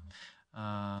 Councillor Platt.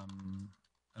 I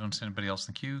don't see anybody else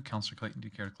in the queue. Councillor Clayton, do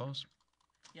you care to close?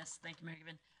 Yes, thank you, Mayor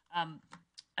Given.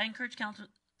 I encourage council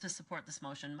to support this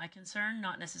motion. My concern,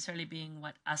 not necessarily being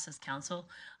what us as council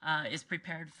is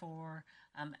prepared for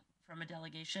from a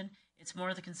delegation, it's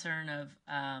more the concern of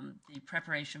the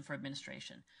preparation for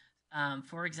administration.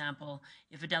 For example,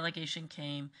 if a delegation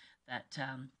came that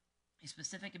a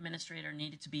specific administrator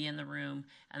needed to be in the room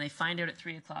and they find out at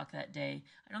 3 o'clock that day,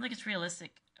 I don't think it's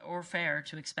realistic or fair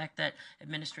to expect that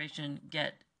administration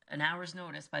get an hour's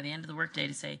notice by the end of the workday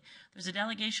to say, there's a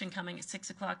delegation coming at 6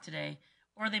 o'clock today,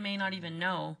 or they may not even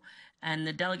know, and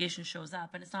the delegation shows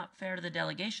up, and it's not fair to the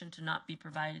delegation to not be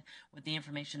provided with the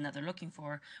information that they're looking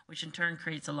for, which in turn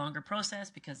creates a longer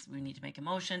process because we need to make a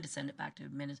motion to send it back to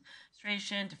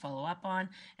administration to follow up on.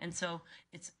 And so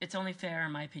it's only fair,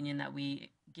 in my opinion, that we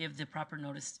give the proper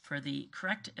notice for the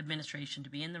correct administration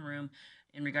to be in the room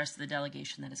in regards to the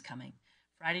delegation that is coming.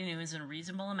 Friday noon is a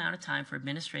reasonable amount of time for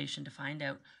administration to find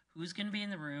out who's going to be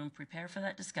in the room, prepare for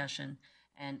that discussion,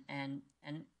 and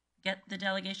get the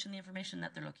delegation the information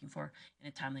that they're looking for in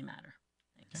a timely manner.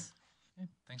 Thanks. Okay.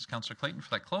 Thanks, Councillor Clayton, for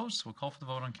that close. We'll call for the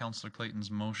vote on Councillor Clayton's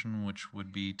motion, which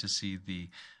would be to see the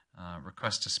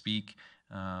request to speak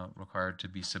required to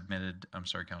be submitted. I'm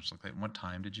sorry, Councillor Clayton, what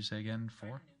time did you say again?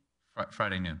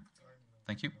 Friday noon.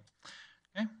 Thank you.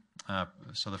 Okay.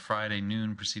 So the Friday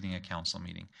noon preceding a council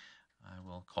meeting. I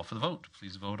will call for the vote.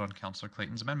 Please vote on Councillor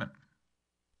Clayton's amendment.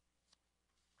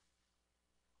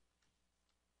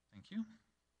 Thank you.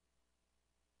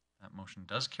 That motion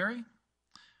does carry.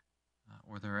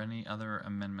 Were there any other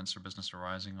amendments or business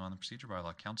arising on the procedure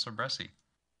bylaw? Councillor Bressy.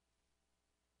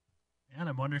 And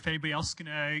I'm wondering if anybody else is going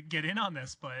to get in on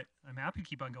this, but I'm happy to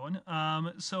keep on going.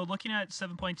 So looking at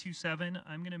 7.27,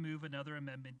 I'm going to move another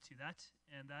amendment to that,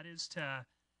 and that is to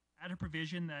add a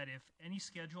provision that if any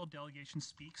scheduled delegation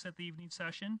speaks at the evening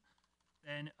session,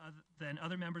 then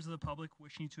other members of the public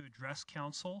wishing to address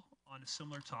council on a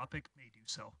similar topic may do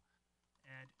so.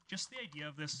 And just the idea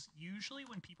of this, usually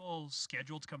when people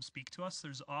schedule to come speak to us,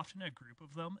 there's often a group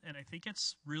of them. And I think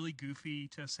it's really goofy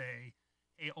to say,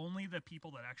 hey, only the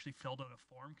people that actually filled out a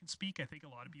form can speak. I think a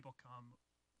lot of people come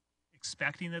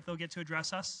expecting that they'll get to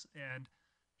address us. And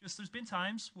just there's been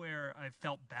times where I've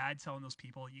felt bad telling those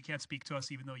people, you can't speak to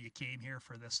us even though you came here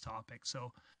for this topic.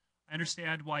 So I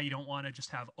understand why you don't want to just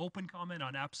have open comment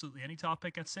on absolutely any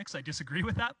topic at 6. I disagree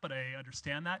with that, but I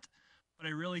understand that. But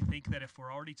I really think that if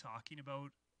we're already talking about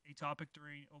a topic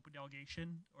during open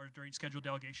delegation or during scheduled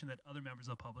delegation, that other members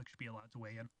of the public should be allowed to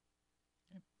weigh in.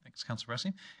 Okay, thanks, Councillor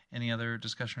Bressie. Any other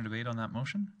discussion or debate on that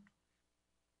motion?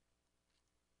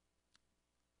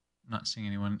 Not seeing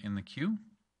anyone in the queue.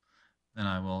 Then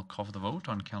I will call for the vote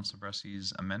on Councillor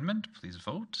Bressie's amendment. Please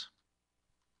vote.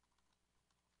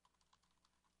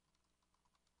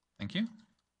 Thank you.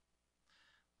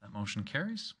 That motion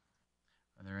carries.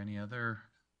 Are there any other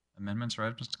amendments or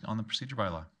items on the procedure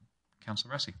bylaw?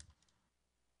 Councillor Bressie.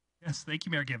 Yes, thank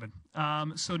you, Mayor Given.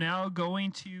 So now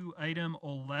going to item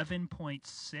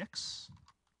 11.6.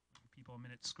 People a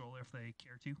minute to scroll if they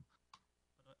care to.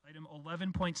 Item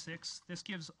 11.6, this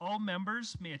gives all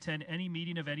members may attend any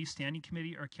meeting of any standing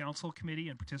committee or council committee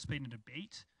and participate in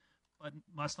debate, but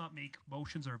must not make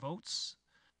motions or votes.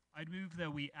 I'd move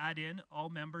that we add in all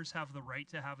members have the right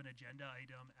to have an agenda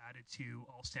item added to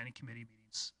all standing committee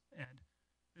meetings. And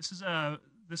this is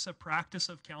a practice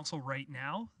of council right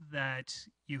now, that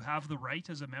you have the right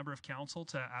as a member of council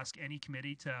to ask any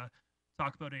committee to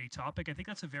talk about any topic. I think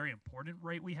that's a very important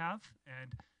right we have.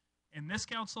 And in this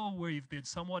council, we've been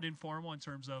somewhat informal in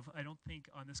terms of, I don't think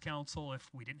on this council, if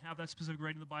we didn't have that specific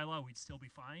right in the bylaw, we'd still be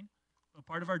fine. But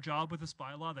part of our job with this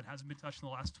bylaw that hasn't been touched in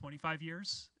the last 25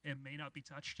 years, and may not be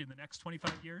touched in the next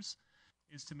 25 years,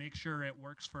 is to make sure it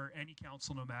works for any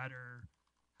council, no matter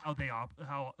how they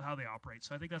operate.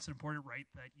 So I think that's an important right,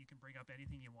 that you can bring up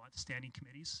anything you want to standing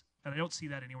committees. And I don't see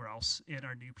that anywhere else in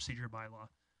our new procedure bylaw.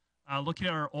 Looking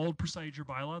at our old procedure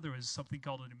bylaw, there was something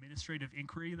called an administrative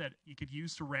inquiry that you could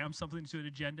use to ram something to an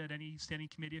agenda at any standing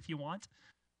committee if you want.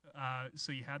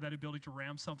 So you had that ability to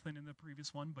ram something in the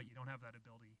previous one, but you don't have that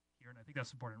ability here, and I think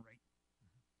that's an important right.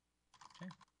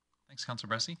 Okay, thanks,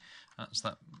 Councillor Bressie. So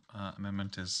that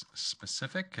amendment is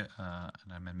specific,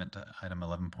 an amendment to item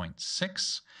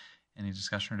 11.6. Any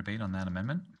discussion or debate on that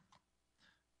amendment?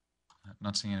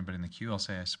 Not seeing anybody in the queue, I'll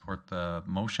say I support the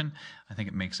motion. I think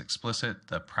it makes explicit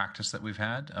the practice that we've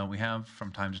had. We have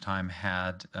from time to time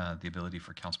had the ability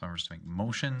for council members to make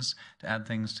motions to add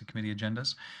things to committee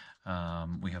agendas.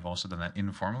 We have also done that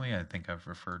informally. I think I've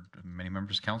referred many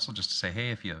members of council just to say,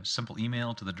 hey, if you have a simple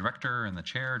email to the director and the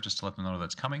chair, just to let them know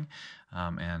that's coming,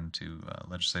 and to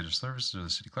legislative services or the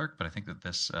city clerk. But I think that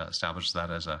this establishes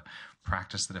that as a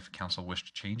practice, that if council wished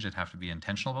to change, it'd have to be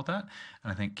intentional about that.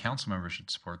 And I think council members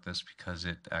should support this because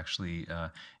it actually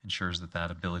ensures that that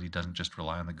ability doesn't just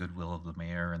rely on the goodwill of the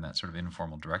mayor and that sort of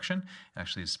informal direction. It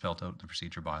actually is spelled out in the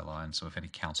procedure bylaw. And so if any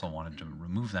council wanted to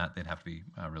remove that, they'd have to be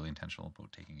really intentional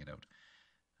about taking it out.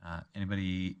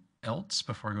 Anybody else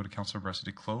before I go to Councillor Bressie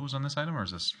to close on this item, or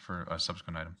is this for a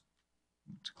subsequent item?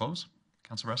 To close?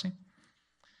 Councillor Bressie?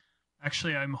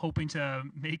 Actually, I'm hoping to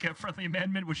make a friendly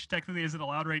amendment, which technically isn't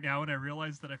allowed right now, and I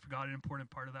realized that I forgot an important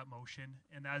part of that motion,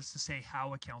 and that is to say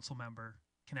how a council member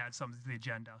can add something to the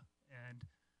agenda. And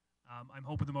I'm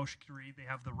hoping the motion can read, they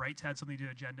have the right to add something to the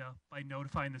agenda by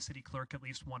notifying the city clerk at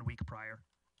least 1 week prior.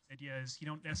 The idea is you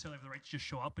don't necessarily have the right to just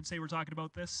show up and say we're talking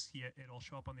about this. It'll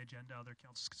show up on the agenda. Other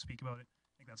councils can speak about it.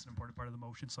 I think that's an important part of the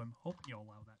motion, so I'm hoping you'll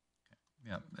allow that. Okay.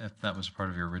 Yeah, if that was part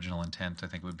of your original intent, I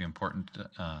think it would be important.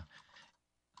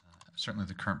 Certainly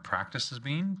the current practice has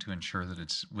been to ensure that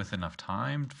it's with enough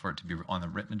time for it to be on the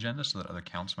written agenda so that other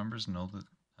council members know that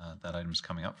that item is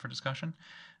coming up for discussion.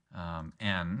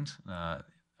 And a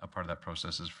part of that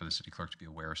process is for the city clerk to be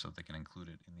aware so that they can include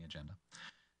it in the agenda.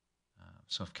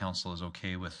 So if council is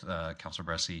okay with Councillor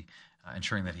Bressie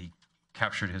ensuring that he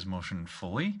captured his motion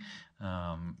fully,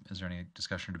 is there any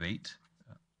discussion or debate?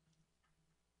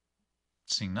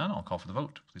 Seeing none, I'll call for the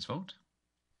vote. Please vote.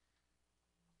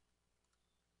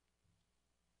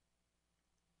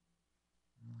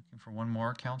 Looking for one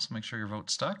more, council. Make sure your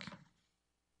vote's stuck.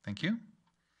 Thank you.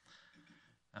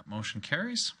 That motion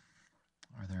carries.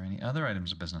 Are there any other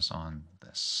items of business on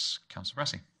this? Councillor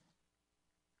Bressie.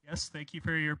 Yes, thank you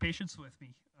for your patience with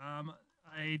me.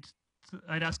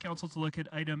 I'd ask council to look at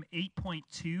item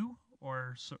 8.2,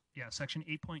 or section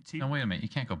 8.2. No, wait a minute. You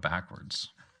can't go backwards.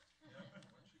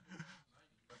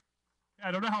 I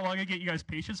don't know how long I get you guys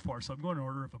patience for, so I'm going in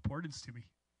order of importance to me.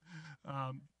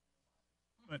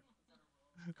 But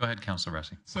Go ahead, Councillor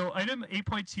Ressi. So item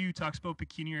 8.2 talks about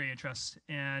pecuniary interest,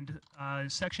 and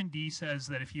section D says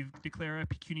that if you declare a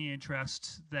pecuniary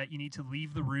interest, that you need to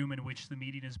leave the room in which the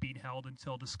meeting is being held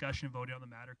until discussion and voting on the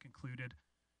matter concluded.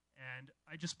 And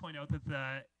I just point out that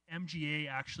the MGA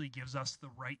actually gives us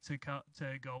the right to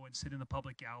go and sit in the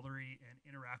public gallery and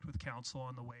interact with council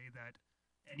in the way that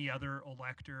any other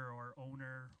elector or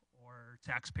owner or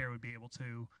taxpayer would be able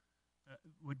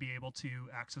to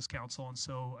access council. And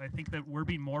so I think that we're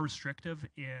being more restrictive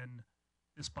in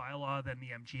this bylaw than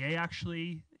the MGA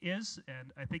actually is,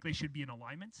 and I think they should be in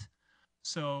alignment.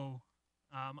 So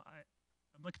I'm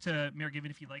looking to Mayor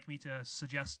Given, if you'd like me to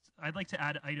suggest, I'd like to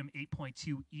add item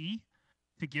 8.2E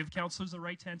to give councillors the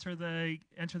right to enter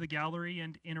the gallery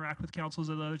and interact with council as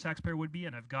another taxpayer would be.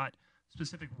 And I've got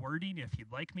specific wording if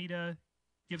you'd like me to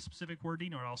give specific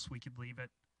wording, or else we could leave it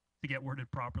to get worded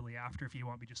properly after if you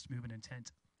want me just to move an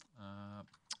intent.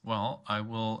 Well, I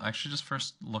will actually just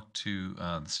first look to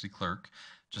the city clerk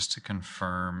just to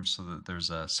confirm, so that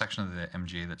there's a section of the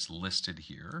MGA that's listed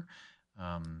here.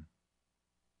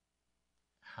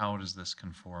 How does this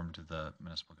conform to the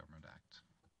Municipal Government Act?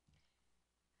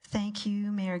 Thank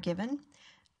you, Mayor Given.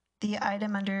 The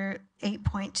item under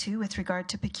 8.2 with regard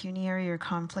to pecuniary or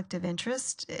conflict of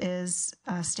interest is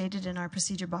stated in our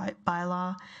procedure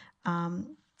bylaw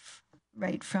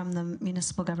right from the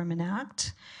Municipal Government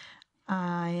Act.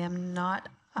 I am not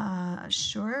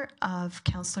sure of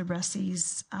Councillor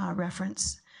Bressie's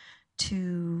reference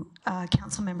to a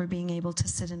council member being able to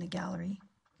sit in a gallery.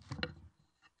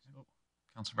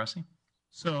 Councillor Bressie?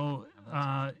 So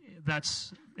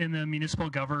that's in the Municipal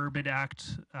Government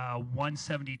Act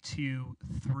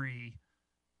 172(3)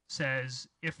 says,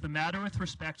 if the matter with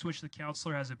respect to which the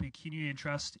councillor has a pecuniary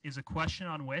interest is a question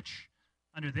on which,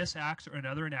 under this act or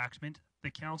another enactment,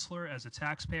 the councillor as a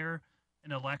taxpayer,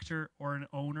 an elector, or an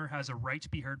owner has a right to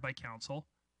be heard by council,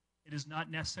 it is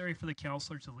not necessary for the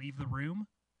councillor to leave the room,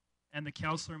 and the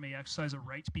councillor may exercise a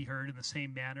right to be heard in the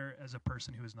same manner as a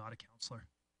person who is not a councillor.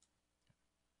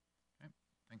 Okay.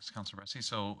 Thanks, Councillor Bressie.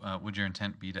 So would your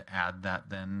intent be to add that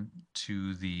then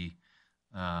to the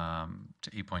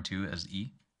to 8.2 as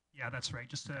E? Yeah, that's right.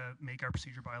 Just to make our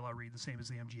procedure bylaw read the same as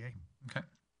the MGA. Okay.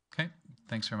 Okay.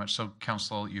 Thanks very much. So,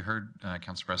 Council, you heard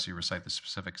Councillor Bressie recite the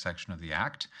specific section of the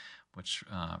Act, which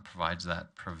provides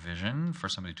that provision for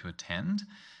somebody to attend.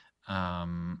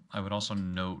 I would also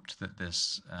note that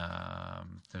this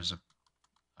there's a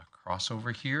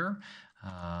crossover here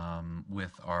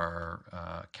with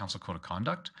our Council Code of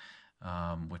Conduct,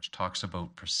 which talks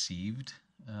about perceived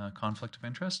conflict of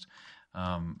interest.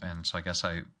 And so I guess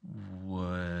I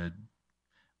would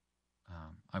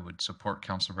support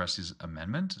Councillor Bressie's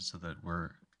amendment so that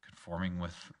we're conforming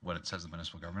with what it says in the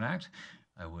Municipal Government Act.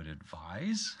 I would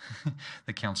advise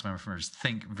the council members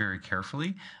think very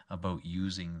carefully about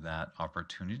using that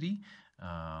opportunity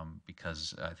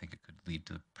because I think it could lead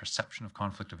to the perception of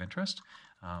conflict of interest.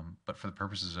 But for the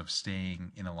purposes of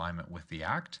staying in alignment with the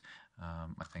Act,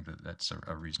 I think that that's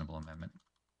a reasonable amendment.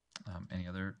 Any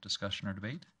other discussion or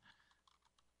debate?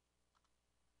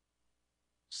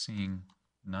 Seeing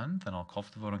none, then I'll call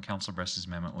for the vote on Councillor Bressie's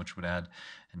amendment, which would add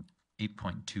an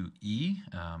 8.2E,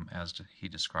 as he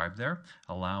described there,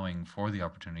 allowing for the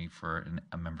opportunity for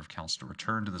a member of council to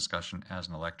return to discussion as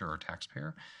an elector or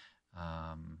taxpayer,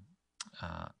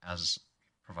 as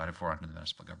provided for under the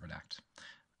Municipal Government Act.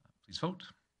 Please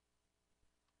vote.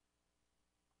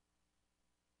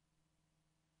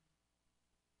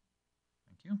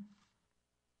 Thank you.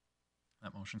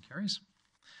 That motion carries.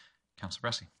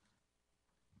 Councillor Bressie.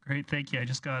 Great, thank you. I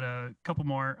just got a couple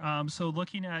more. So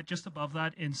looking at just above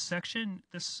that in section,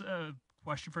 this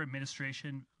question for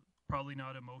administration, probably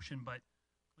not a motion, but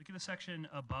look at the section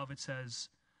above. It says,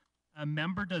 a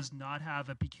member does not have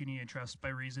a pecuniary interest by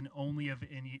reason only of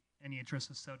any interest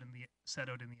as set out in the Act.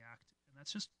 And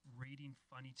that's just reading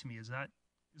funny to me. Is that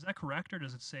correct, or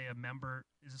does it say a member,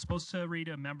 is it supposed to read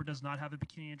a member does not have a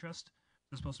pecuniary interest?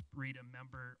 Is it supposed to read a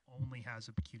member only has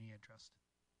a pecuniary interest?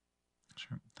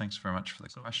 Sure. Thanks very much for the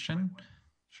question.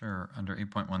 Sure. Under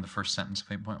 8.1, the first sentence of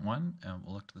 8.1,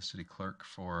 we'll look to the city clerk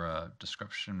for a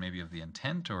description maybe of the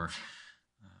intent or...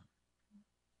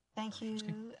 Thank you.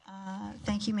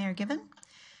 Thank you, Mayor Given.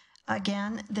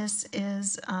 Again, this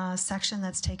is a section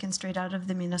that's taken straight out of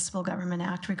the Municipal Government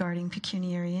Act regarding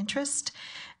pecuniary interest.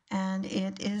 And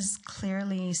it is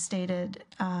clearly stated,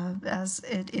 as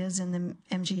it is in the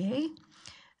MGA,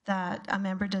 that a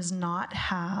member does not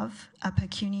have a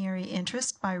pecuniary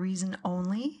interest by reason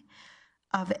only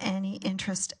of any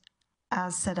interest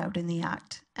as set out in the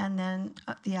Act. And then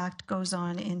the Act goes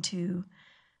on into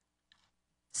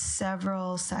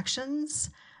several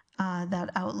sections that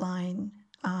outline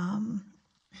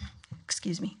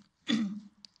excuse me,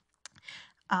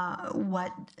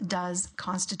 what does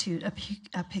constitute a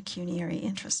pecuniary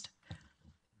interest.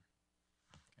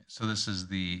 So this is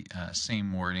the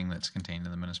same wording that's contained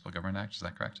in the Municipal Government Act, is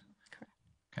that correct?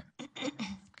 Correct. Okay.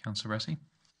 Councillor Ressi?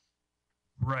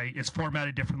 Right. It's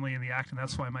formatted differently in the Act, and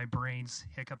that's why my brain's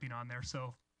hiccuping on there.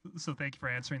 So thank you for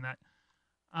answering that.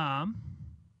 I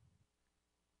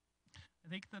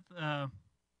think that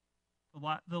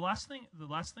the last thing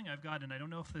I've got, and I don't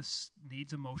know if this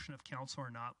needs a motion of council or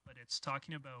not, but it's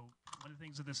talking about one of the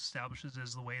things that this establishes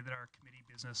is the way that our committee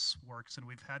business works, and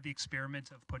we've had the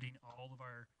experiment of putting all of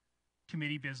our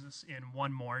committee business in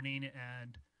one morning,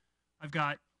 and I've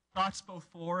got thoughts both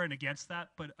for and against that,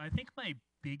 but I think my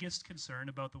biggest concern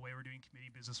about the way we're doing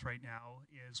committee business right now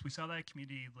is we saw that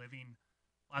community living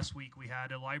last week. We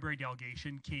had a library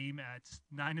delegation came at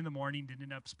 9 in the morning, didn't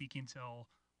end up speaking till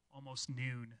almost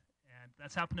noon. And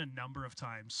that's happened a number of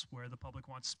times where the public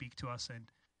wants to speak to us and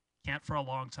can't for a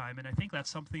long time. And I think that's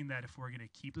something that if we're going to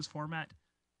keep this format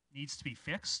needs to be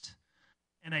fixed.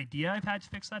 An idea I've had to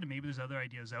fix that, and maybe there's other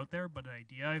ideas out there, but an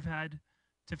idea I've had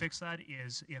to fix that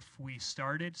is if we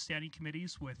started standing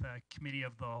committees with a committee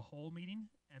of the whole meeting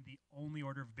and the only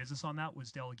order of business on that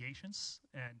was delegations,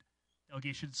 and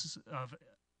delegations of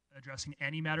addressing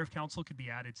any matter of council could be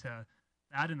added to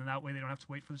that, and then that way they don't have to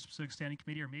wait for the specific standing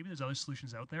committee, or maybe there's other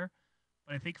solutions out there.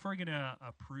 But I think if we're going to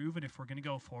approve and if we're going to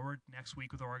go forward next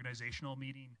week with our organizational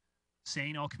meeting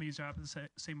saying all committees are up at the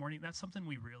same morning, that's something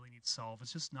we really need to solve.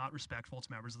 It's just not respectful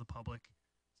to members of the public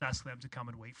to ask them to come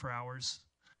and wait for hours,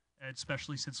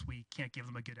 especially since we can't give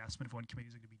them a good estimate of when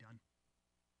committees are going to be done.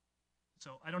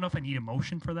 So I don't know if I need a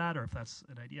motion for that or if that's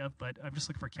an idea, but I'm just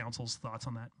looking for council's thoughts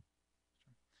on that.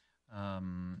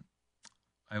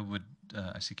 I would,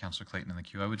 I see Councillor Clayton in the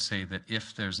queue. I would say that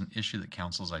if there's an issue that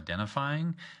council's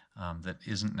identifying that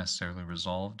isn't necessarily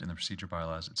resolved in the procedure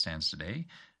bylaw as it stands today,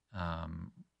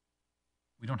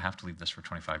 we don't have to leave this for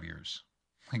 25 years.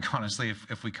 Like honestly,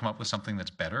 if we come up with something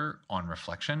that's better on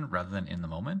reflection rather than in the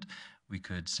moment, we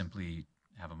could simply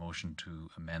have a motion to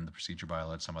amend the procedure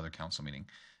bylaw at some other council meeting.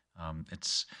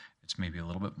 It's maybe a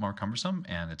little bit more cumbersome,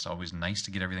 and it's always nice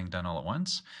to get everything done all at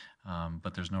once,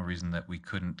 but there's no reason that we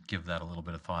couldn't give that a little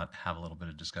bit of thought, have a little bit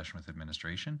of discussion with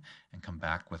administration, and come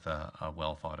back with a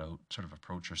well thought out sort of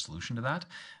approach or solution to that.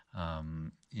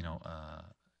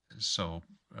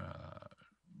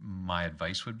 My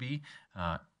advice would be,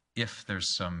 if there's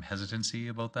some hesitancy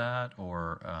about that,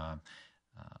 or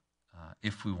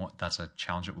if we want, that's a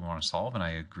challenge that we want to solve, and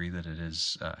I agree that it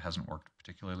is hasn't worked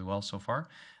particularly well so far,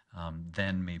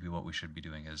 then maybe what we should be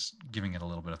doing is giving it a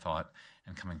little bit of thought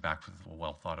and coming back with a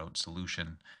well thought out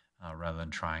solution, rather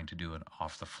than trying to do an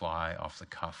off the fly, off the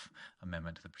cuff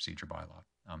amendment to the procedure bylaw.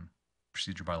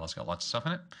 Procedure bylaw's got lots of stuff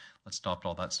in it. Let's adopt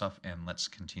all that stuff and let's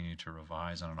continue to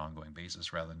revise on an ongoing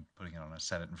basis rather than putting it on a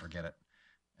set it and forget it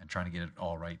and trying to get it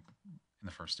all right in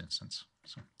the first instance.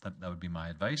 So that would be my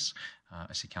advice.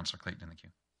 I see Councillor Clayton in the queue.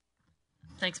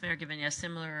 Thanks, Mayor Given. Yeah,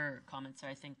 similar comments.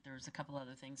 I think there's a couple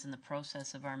other things in the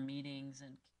process of our meetings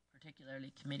and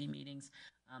particularly committee meetings.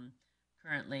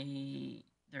 Currently,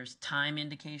 there's time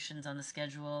indications on the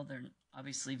schedule. They're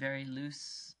obviously very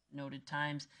loose noted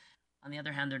times. On the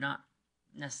other hand, they're not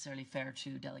necessarily fair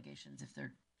to delegations if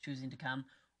they're choosing to come,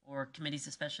 or committees,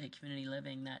 especially at community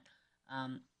living, that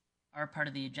are part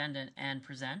of the agenda and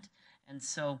present. And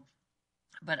so,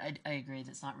 but I agree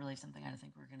that's not really something I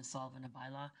think we're going to solve in a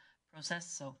bylaw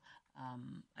process. So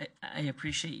I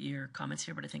appreciate your comments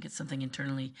here, but I think it's something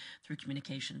internally through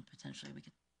communication potentially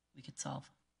we could solve.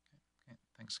 Okay.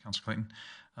 Thanks, Councillor Clayton.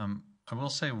 I will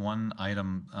say one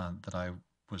item that I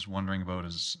was wondering about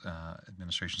is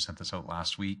administration sent this out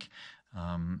last week,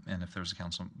 and if there's a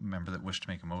council member that wished to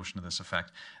make a motion to this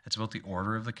effect, it's about the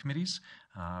order of the committees.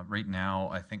 Right now,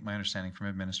 I think my understanding from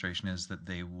administration is that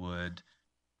they would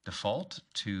default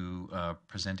to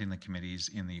presenting the committees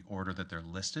in the order that they're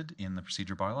listed in the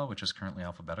procedure bylaw, which is currently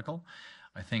alphabetical.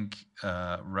 I think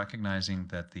recognizing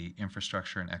that the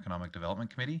Infrastructure and Economic Development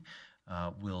Committee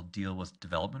will deal with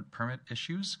development permit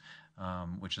issues,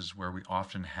 which is where we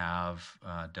often have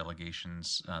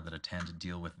delegations that attend to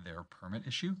deal with their permit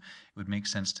issue. It would make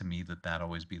sense to me that that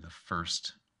always be the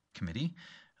first committee.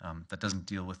 That doesn't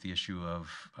deal with the issue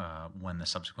of when the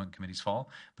subsequent committees fall,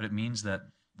 but it means that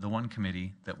the one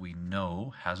committee that we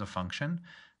know has a function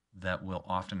that will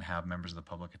often have members of the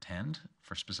public attend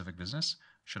for specific business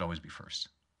should always be first.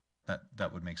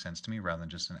 That would make sense to me rather than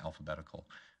just an alphabetical,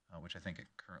 which I think it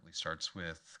currently starts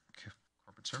with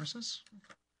corporate services.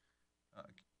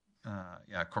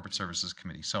 Corporate Services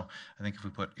Committee. So I think if we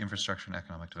put Infrastructure and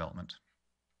Economic Development,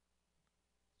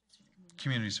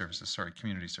 Community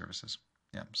Services.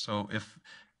 Yeah. So if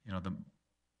you know,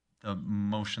 the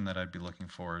motion that I'd be looking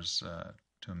for is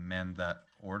to amend that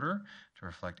order to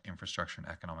reflect infrastructure and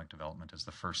economic development as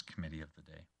the first committee of the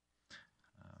day.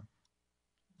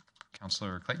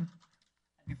 Councillor Clayton?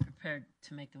 I'd be prepared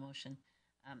to make the motion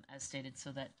as stated,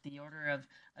 so that the order of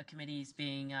committees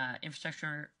being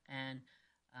infrastructure and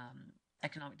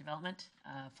economic development,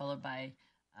 followed by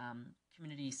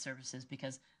community services,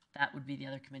 because that would be the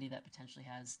other committee that potentially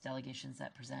has delegations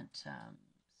that present.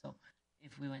 So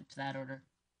if we went to that order,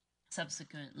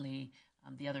 subsequently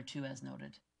the other two as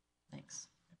noted. Thanks.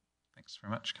 Thanks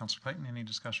very much. Councillor Clayton, any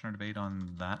discussion or debate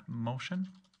on that motion?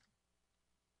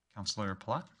 Councillor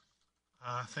Palat?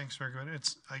 Thanks, Mayor Goodwin.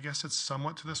 I guess it's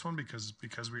somewhat to this one because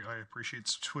I appreciate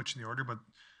switching the order, but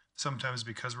sometimes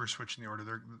because we're switching the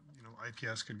order,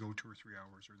 IPS could go 2 or 3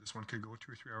 hours, or this one could go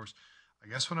 2 or 3 hours. I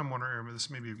guess what I'm wondering, this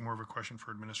may be more of a question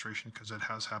for administration because it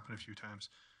has happened a few times.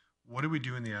 What do we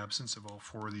do in the absence of all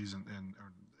 4 of these,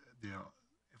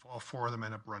 if all 4 of them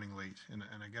end up running late? And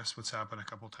I guess what's happened a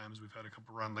couple of times, we've had a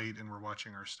couple run late, and we're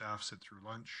watching our staff sit through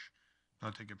lunch,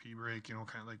 not take a pee break. Kind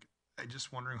of like, I'm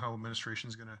just wondering how administration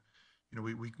is going to.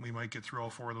 We might get through all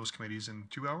 4 of those committees in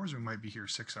 2 hours. We might be here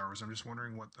 6 hours. I'm just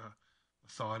wondering what the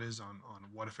thought is on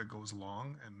what if it goes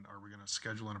long, and are we going to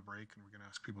schedule in a break and we're going to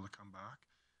ask people to come back?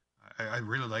 I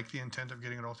really like the intent of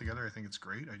getting it all together. I think it's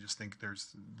great. I just think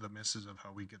there's the misses of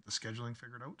how we get the scheduling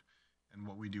figured out and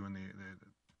what we do in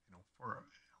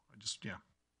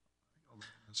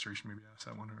administration maybe ask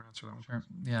that one or answer that one. Sure.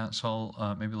 Yeah, so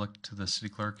I'll maybe look to the city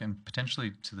clerk and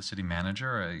potentially to the city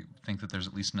manager. I think that there's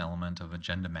at least an element of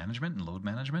agenda management and load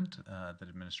management that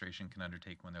administration can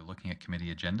undertake when they're looking at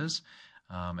committee agendas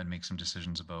and make some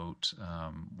decisions about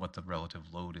what the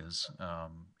relative load is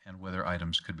and whether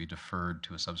items could be deferred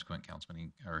to a subsequent council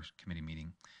meeting or committee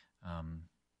meeting. I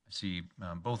see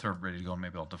both are ready to go, and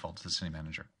maybe I'll default to the city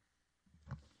manager.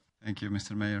 Thank you,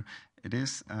 Mr. Mayor. It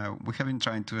is, we have been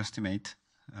trying to estimate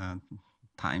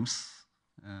times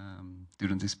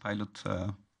during this pilot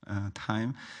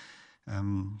time,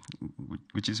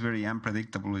 which is very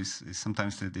unpredictable, is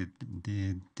sometimes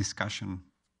the discussion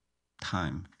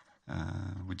time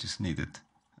which is needed,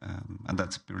 and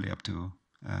that's purely up to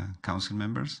council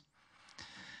members.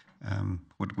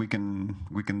 What we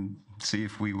can see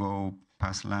if we go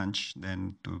past lunch,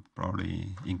 then to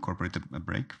probably incorporate a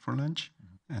break for lunch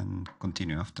and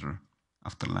continue after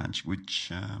lunch,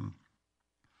 which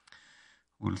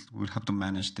we'll have to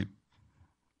manage the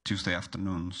Tuesday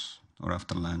afternoons or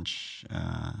after lunch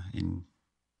in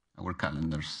our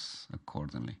calendars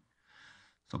accordingly.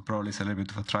 So probably it's a little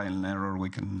bit of a trial and error.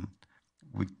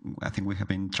 I think we have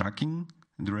been tracking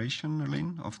the duration,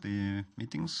 Arlene, of the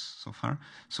meetings so far,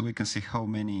 so we can see how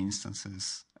many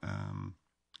instances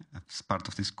as part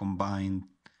of this combined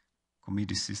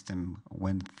committee system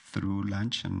went through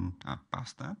lunch and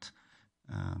past that,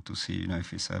 to see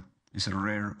if it's a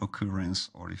rare occurrence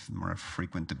or if more a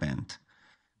frequent event.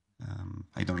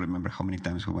 I don't remember how many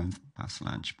times we went past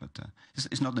lunch, but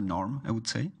it's not the norm, I would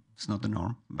say. It's not the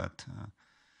norm, but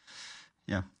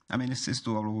yeah, I mean, it's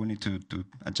doable. We need to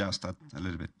adjust that a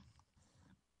little bit.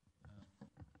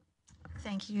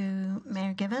 Thank you,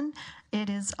 Mayor Given. It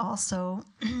is also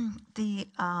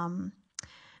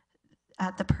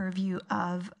at the purview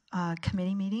of a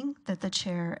committee meeting that the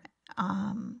chair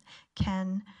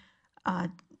can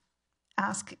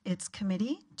ask its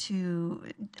committee to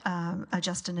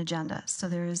adjust an agenda. So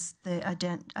there is the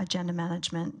agenda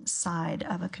management side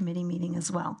of a committee meeting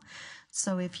as well.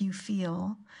 So if you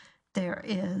feel there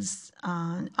is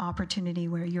an opportunity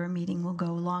where your meeting will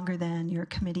go longer than your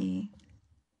committee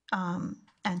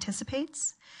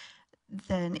anticipates,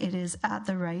 then it is at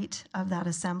the right of that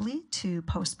assembly to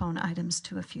postpone items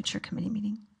to a future committee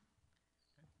meeting.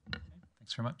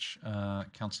 Thanks very much,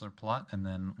 Councillor Palat, and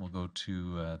then we'll go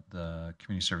to the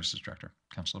Community Services Director,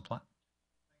 Councillor Palat.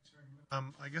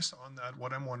 I guess on that,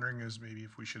 what I'm wondering is maybe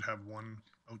if we should have one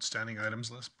outstanding items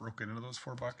list broken into those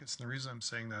 4 buckets. And the reason I'm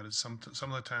saying that is some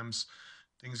of the times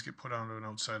things get put onto an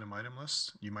outside item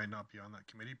list. You might not be on that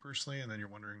committee personally, and then you're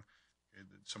wondering, okay,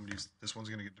 this one's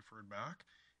going to get deferred back.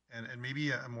 And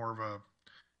maybe a more of a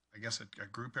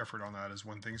group effort on that is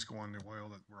when things go on the oil,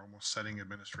 that we're almost setting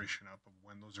administration up of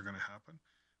when those are going to happen.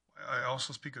 I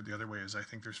also speak of the other way is I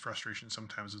think there's frustration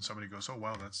sometimes when somebody goes, oh,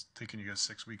 wow, that's taking you guys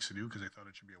 6 weeks to do because I thought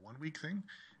it should be a 1 week thing.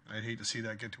 And I'd hate to see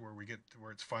that get to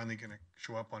where it's finally going to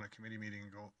show up on a committee meeting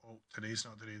and go, oh, today's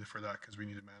not the day for that because we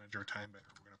need to manage our time better.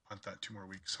 We're going to punt that 2 more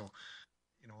weeks. So,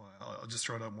 I'll just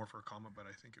throw it out more for a comment, but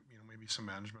I think, maybe some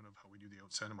management of how we do the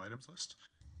outstanding items list.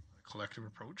 A collective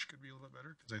approach could be a little bit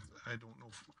better because I don't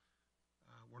know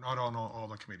we're not on all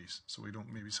the committees, so we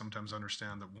don't maybe sometimes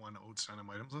understand that one outstanding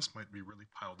items list might be really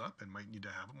piled up and might need to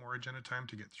have more agenda time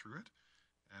to get through it,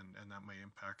 and that may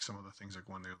impact some of the things that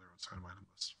go on the other outstanding item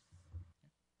list.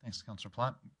 Thanks, Councillor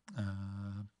Platt.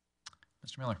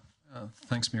 Mr. Miller.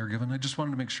 Thanks, Mayor Given. I just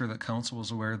wanted to make sure that council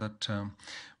was aware that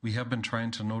we have been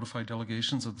trying to notify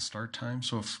delegations of the start time.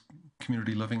 So if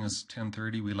community living is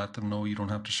 10:30, we let them know you don't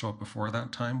have to show up before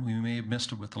that time. We may have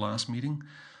missed it with the last meeting.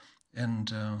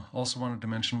 And also wanted to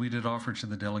mention, we did offer to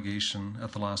the delegation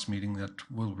at the last meeting that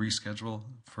we'll reschedule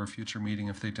for a future meeting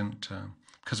if they didn't,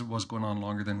 because it was going on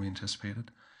longer than we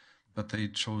anticipated. But they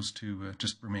chose to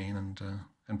just remain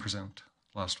and present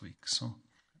last week. So.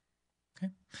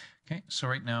 Okay. So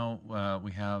right now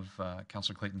we have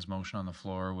Councillor Clayton's motion on the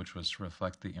floor, which was to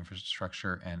reflect the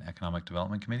Infrastructure and Economic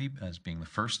Development Committee as being the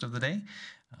first of the day.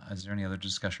 Is there any other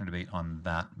discussion or debate on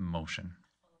that motion?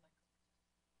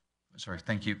 Sorry.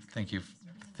 Thank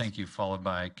you. Followed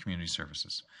by Community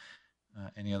Services.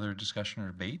 Any other discussion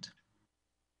or debate?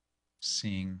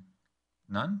 Seeing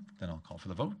none, then I'll call for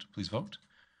the vote. Please vote.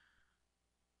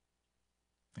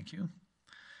 Thank you.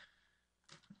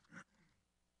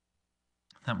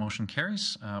 That motion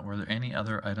carries. Were there any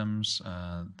other items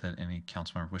that any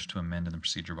council member wished to amend in the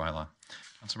procedure bylaw?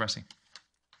 Councillor Bressie.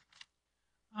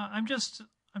 I'm just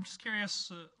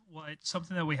curious. What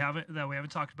something that we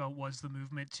haven't talked about was the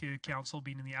movement to council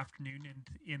being in the afternoon and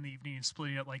in the evening and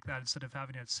splitting it like that instead of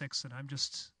having it at 6. And I'm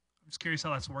just curious how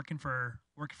that's working for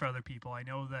other people. I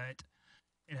know that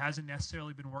it hasn't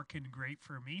necessarily been working great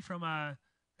for me from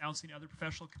balancing other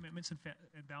professional commitments and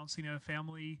balancing a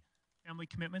family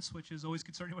commitments, which is always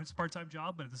concerning when it's a part-time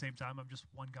job, but at the same time, I'm just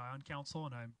one guy on council,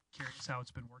 and I'm curious how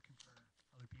it's been working for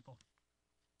other people.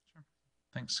 Sure.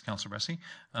 Thanks, Councillor Bressie.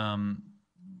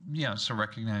 Yeah, so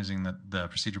recognizing that the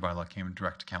procedure bylaw came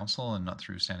direct to council and not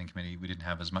through standing committee, we didn't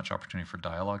have as much opportunity for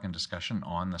dialogue and discussion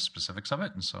on the specifics of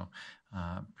it, and so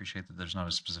appreciate that there's not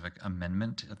a specific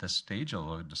amendment at this stage,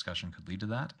 although a discussion could lead to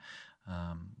that.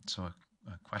 So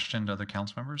a question to other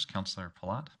council members. Councillor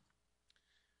Palat.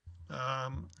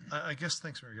 I guess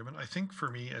thanks, Mayor Gibbon. I think for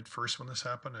me at first when this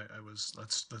happened, I was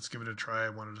let's give it a try. I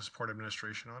wanted to support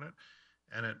administration on it,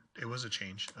 and it was a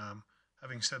change.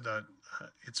 Having said that,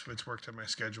 it's worked in my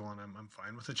schedule, and I'm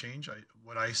fine with the change.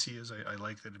 What I see is I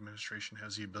like that administration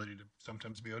has the ability to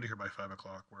sometimes be out of here by 5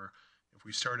 o'clock. Where if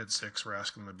we start at 6, we're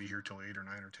asking them to be here till 8 or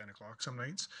 9 or 10 o'clock some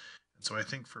nights. And so I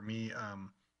think for me,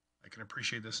 I can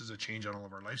appreciate this as a change on all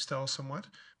of our lifestyles somewhat.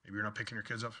 Maybe you're not picking your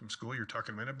kids up from school, you're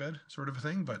tucking them in a bed sort of a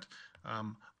thing. But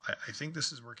I think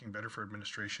this is working better for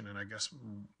administration. And I guess,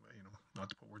 not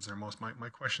to put words in their mouth, my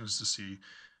question is to see,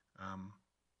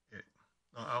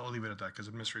 I'll leave it at that because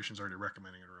administration's already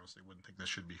recommending it or else they wouldn't think this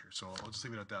should be here. So I'll just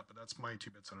leave it at that. But that's my 2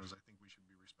 bits on it. Is I think we should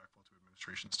be respectful to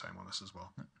administration's time on this as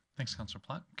well. Thanks, Councillor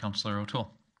Platt. Councillor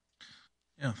O'Toole.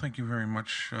 Yeah, thank you very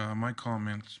much. My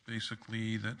comments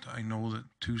basically that I know that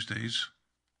Tuesdays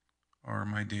are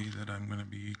my day that I'm going to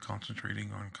be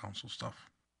concentrating on council stuff.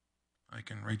 I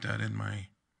can write that in my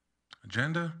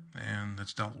agenda and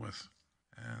it's dealt with.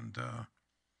 And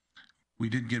we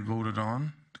did get voted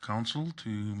on the council to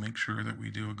make sure that we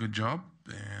do a good job,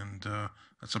 and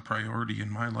that's a priority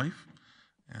in my life.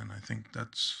 And I think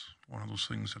that's one of those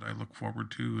things that I look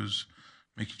forward to is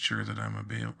making sure that I'm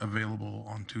available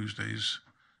on Tuesdays.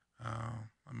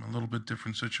 I'm a little bit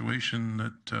different situation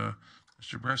that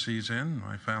Mr. Bressie's in.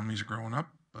 My family's growing up,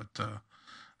 but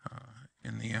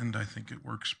in the end, I think it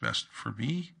works best for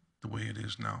me the way it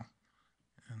is now.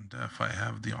 And if I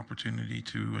have the opportunity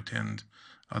to attend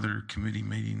other committee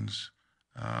meetings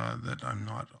that I'm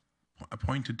not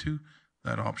appointed to,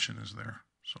 that option is there.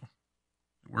 So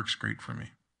it works great for me.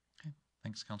 Okay.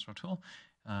 Thanks, Councillor O'Toole.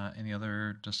 Any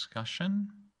other discussion?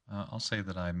 I'll say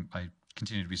that I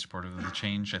continue to be supportive of the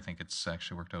change. I think it's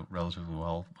actually worked out relatively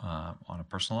well on a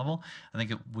personal level. I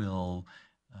think it will,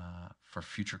 for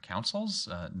future councils,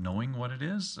 knowing what it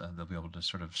is, they'll be able to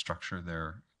sort of structure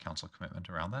their council commitment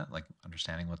around that, like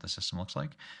understanding what the system looks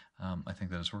like. I think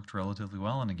that has worked relatively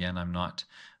well. And again, I'm not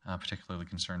particularly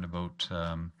concerned about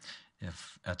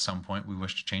if at some point we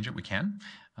wish to change it, we can.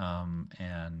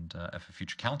 And if a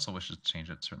future council wishes to change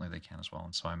it, certainly they can as well.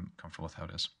 And so I'm comfortable with how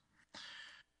it is.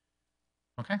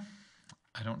 Okay.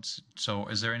 So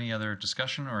is there any other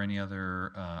discussion or any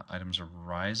other items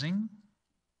arising?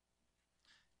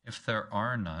 If there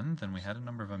are none, then we had a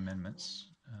number of amendments.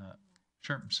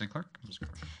 Sure, City Clerk.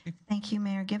 Thank you,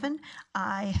 Mayor Given.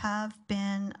 I have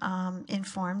been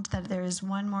informed that there is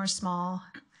one more small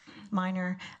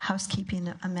minor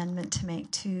housekeeping amendment to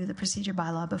make to the procedure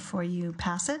bylaw before you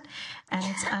pass it. And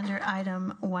it's under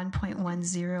item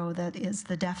 1.10, that is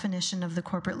the definition of the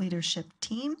corporate leadership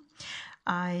team.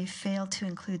 I failed to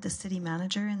include the city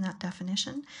manager in that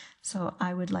definition, so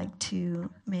I would like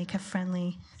to make a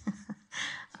friendly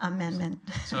amendment.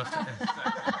 So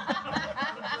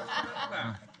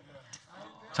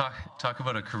talk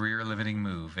about a career-limiting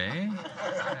move, eh?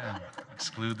 Yeah.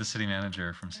 Exclude the city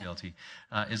manager from CLT.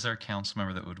 Is there a council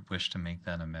member that would wish to make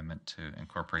that amendment to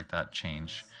incorporate that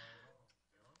change?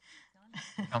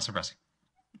 Councillor Bressie.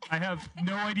 I have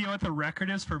no idea what the record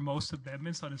is for most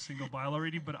amendments on a single bylaw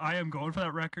reading, but I am going for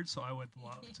that record, so I would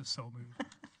love to so move.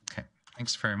 Okay,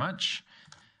 thanks very much.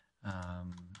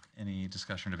 Any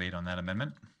discussion or debate on that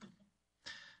amendment?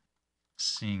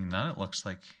 Seeing none, it looks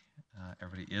like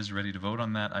everybody is ready to vote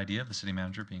on that idea of the city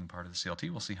manager being part of the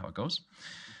CLT. We'll see how it goes.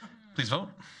 Please vote.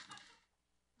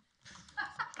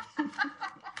 Good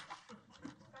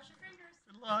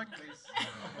luck.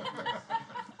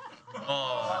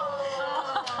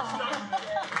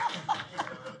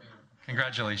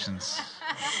 Congratulations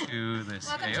to this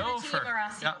AO for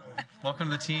welcome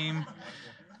to the team.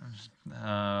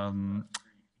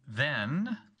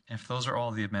 Then, if those are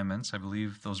all the amendments, I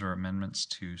believe those are amendments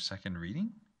to second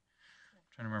reading.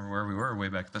 I'm trying to remember where we were way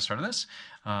back at the start of this.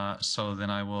 So then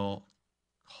I will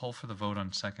call for the vote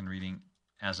on second reading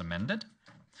as amended.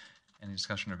 Any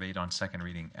discussion or debate on second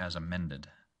reading as amended?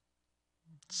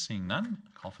 Seeing none,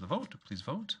 call for the vote. Please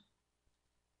vote.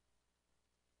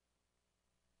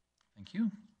 Thank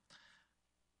you.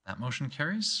 That motion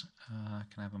carries. Can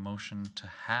I have a motion to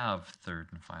have third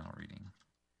and final reading?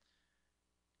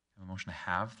 Have a motion to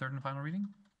have third and final reading?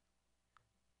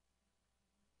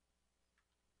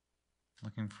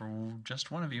 Looking for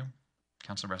just one of you.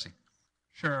 Councillor Bressie.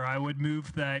 Sure, I would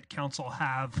move that council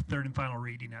have third and final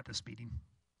reading at this meeting.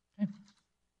 Okay.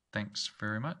 Thanks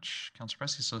very much, Councillor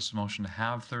Bressie. So this is a motion to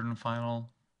have third and final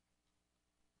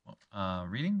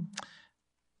reading.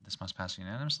 This must pass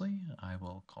unanimously. I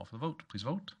will call for the vote. Please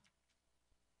vote.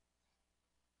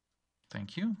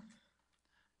 Thank you.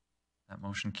 That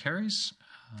motion carries.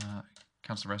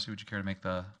 Councillor Bressie, would you care to make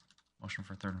the motion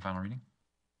for third and final reading?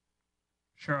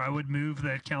 Sure, I would move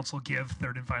that council give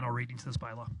third and final reading to this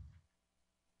bylaw.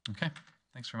 Okay.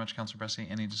 Thanks very much, Councillor Bressie.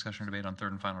 Any discussion or debate on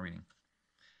third and final reading?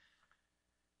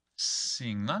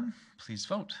 Seeing none, please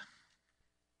vote.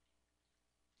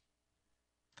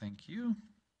 Thank you.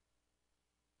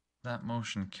 That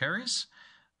motion carries.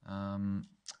 And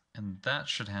that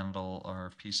should handle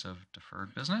our piece of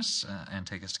deferred business and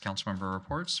take us to council member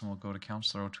reports. And we'll go to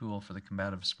Councillor O'Toole for the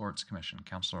Combative Sports Commission.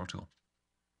 Councillor O'Toole.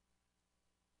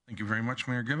 Thank you very much,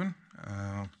 Mayor Given.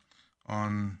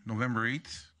 On November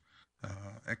 8th,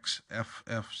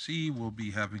 XFFC will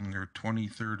be having their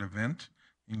 23rd event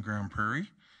in Grande Prairie,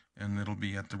 and it'll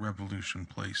be at the Revolution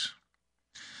Place.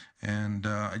 And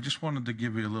I just wanted to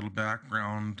give you a little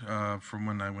background from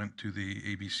when I went to the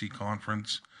ABC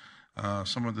conference,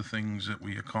 some of the things that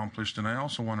we accomplished, and I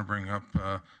also want to bring up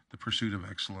the pursuit of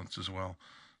excellence as well.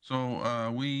 So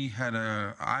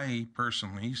I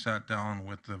personally sat down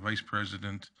with the Vice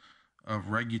President of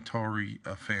Regulatory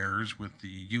Affairs with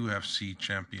the UFC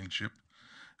Championship.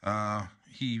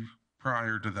 He,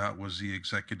 prior to that, was the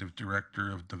Executive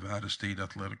Director of Nevada State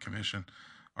Athletic Commission.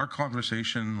 Our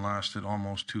conversation lasted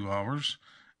almost 2 hours,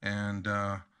 and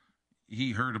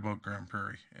he heard about Grande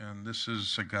Prairie. And this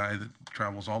is a guy that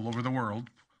travels all over the world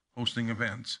hosting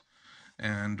events.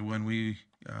 And when we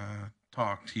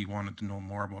talked, he wanted to know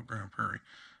more about Grande Prairie.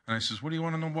 And I says, what do you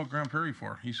want to know about Grande Prairie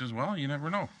for? He says, well, you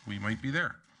never know. We might be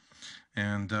there.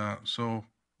 And so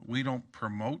we don't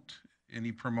promote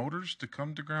any promoters to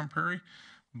come to Grande Prairie,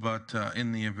 but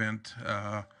in the event,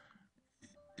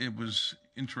 it was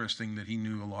interesting that he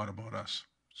knew a lot about us.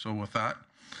 So with that,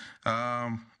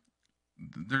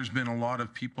 there's been a lot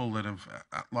of people that have,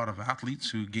 a lot of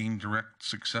athletes who gained direct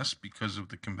success because of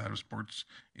the combative sports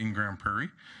in Grande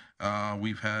Prairie.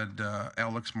 We've had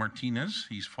Alex Martinez.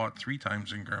 He's fought 3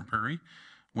 times in Grande Prairie,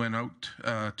 went out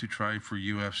to try for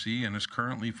UFC and is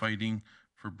currently fighting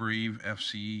for Brave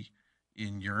FC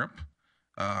in Europe.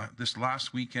 This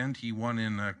last weekend, he won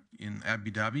in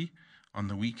Abu Dhabi on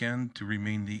the weekend to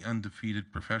remain the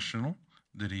undefeated professional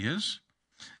that he is.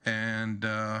 And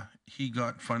he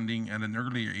got funding at an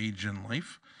earlier age in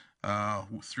life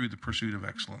through the Pursuit of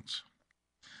Excellence.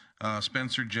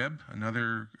 Spencer Jebb,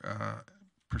 another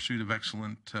Pursuit of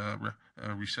Excellence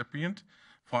recipient,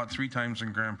 fought 3 times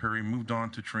in Grande Prairie, moved on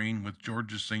to train with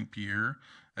Georges St. Pierre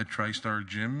at TriStar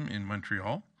Gym in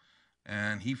Montreal.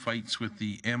 And he fights with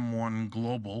the M1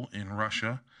 Global in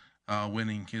Russia,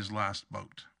 winning his last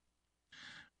bout.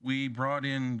 We brought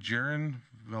in Jaron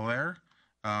Valaire,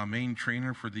 main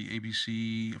trainer for the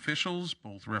ABC officials,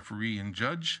 both referee and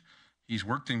judge. He's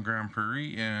worked in Grande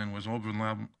Prairie and was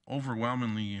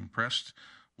overwhelmingly impressed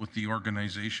with the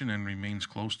organization and remains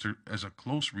as a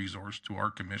close resource to our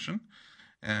commission.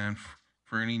 And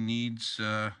for any needs,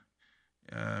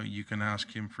 you can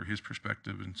ask him for his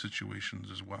perspective in situations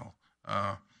as well.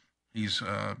 He's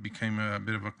became a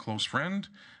bit of a close friend,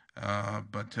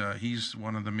 but he's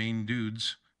one of the main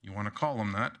dudes, you want to call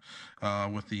him that,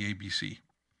 with the ABC.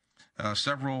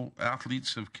 Several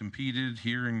athletes have competed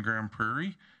here in Grande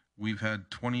Prairie. We've had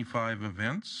 25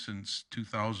 events since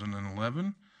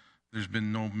 2011. There's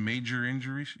been no major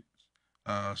injuries,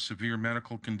 severe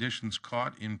medical conditions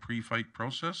caught in pre-fight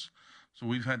process. So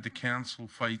we've had to cancel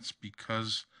fights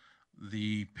because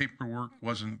the paperwork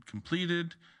wasn't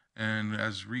completed. And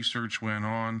as research went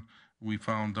on, we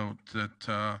found out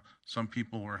that some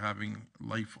people were having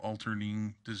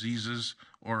life-altering diseases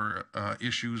or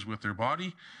issues with their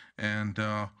body. And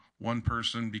one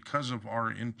person, because of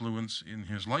our influence in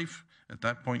his life at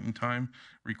that point in time,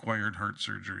 required heart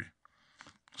surgery.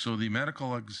 So the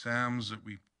medical exams that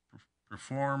we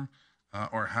perform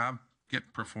or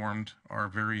get performed are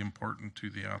very important to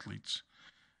the athletes.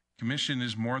 Commission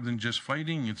is more than just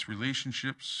fighting, it's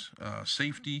relationships,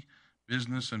 safety,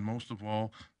 business, and most of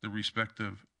all, the respect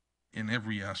in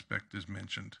every aspect is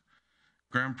mentioned.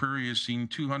 Grande Prairie has seen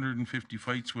 250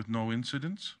 fights with no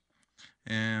incidents.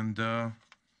 And yeah,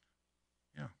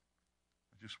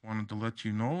 I just wanted to let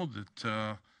you know that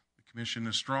the commission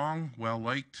is strong,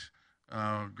 well-liked,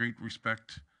 great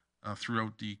respect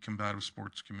throughout the combative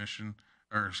sports commission,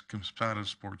 or combative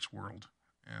sports world.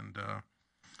 And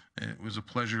it was a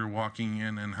pleasure walking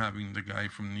in and having the guy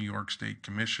from New York State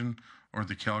Commission or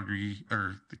the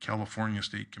California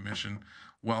State Commission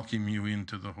welcome you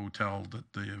into the hotel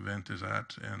that the event is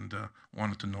at, and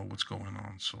wanted to know what's going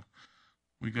on. So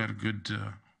we got good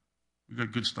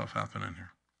stuff happening here.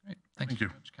 Great. Thank you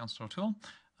very much, Councillor O'Toole.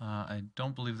 I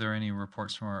don't believe there are any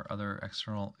reports from our other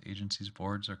external agencies,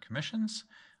 boards, or commissions,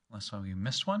 unless we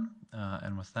missed one.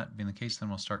 And with that being the case, then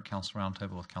we'll start Council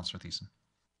Roundtable with Councillor Thiessen.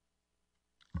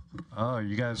 Oh,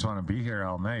 you guys want to be here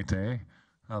all night, eh?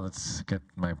 Oh, let's get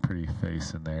my pretty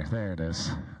face in there. There it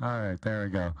is. All right, there we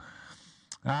go.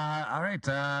 All right,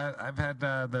 I've had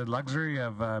the luxury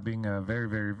of being very,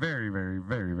 very, very, very,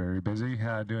 very, very busy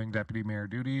doing deputy mayor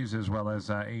duties as well as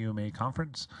AUMA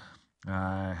conference.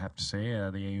 I have to say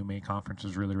the AUMA conference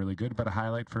was really, really good, but a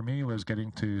highlight for me was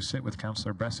getting to sit with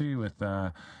Councillor Bressie, with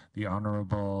the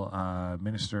Honourable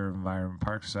Minister of Environment and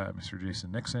Parks, Mr.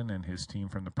 Jason Nixon, and his team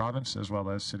from the province, as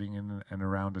well as sitting in and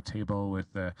around a table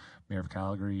with the Mayor of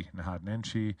Calgary, Nahad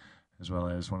Nenshi, as well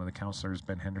as one of the councillors,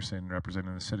 Ben Henderson,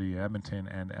 representing the City of Edmonton,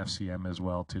 and FCM as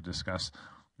well, to discuss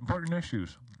important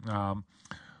issues.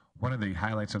 One of the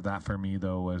highlights of that for me,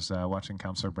 though, was watching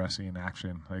Councillor Bressie in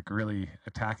action, like really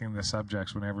attacking the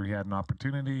subjects whenever he had an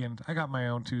opportunity. And I got my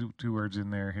own two words in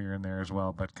there, here and there as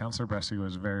well. But Councillor Bressie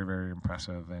was very, very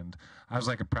impressive. And I was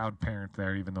like a proud parent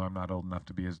there, even though I'm not old enough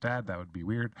to be his dad. That would be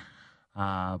weird.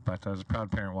 But I was a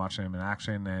proud parent watching him in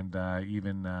action, and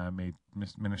even made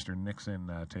Minister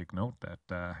Nixon take note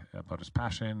that about his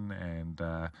passion and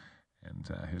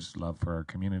his love for our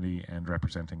community and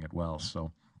representing it well.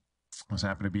 So I was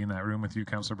happy to be in that room with you,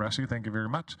 Councillor Bressie. Thank you very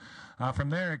much. From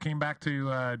there, I came back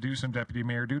to do some deputy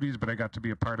mayor duties, but I got to be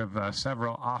a part of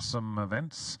several awesome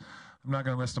events. I'm not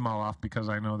going to list them all off because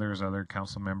I know there's other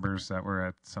council members that were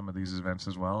at some of these events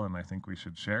as well, and I think we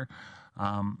should share.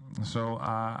 So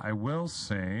I will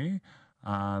say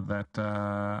that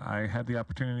I had the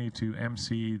opportunity to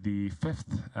MC the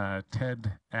 5th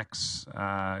TEDx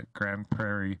Grande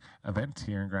Prairie event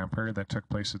here in Grande Prairie that took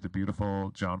place at the beautiful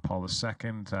John Paul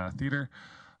II Theatre.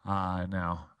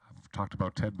 Now, I've talked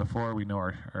about TED before. We know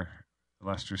our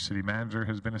illustrious city manager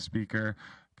has been a speaker.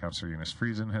 Councillor Eunice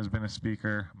Friesen has been a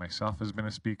speaker. Myself has been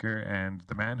a speaker. And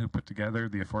the man who put together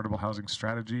the affordable housing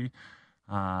strategy,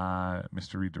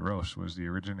 Mr. Reed DeRoche, was the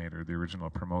originator, the original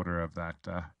promoter of that,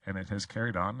 and it has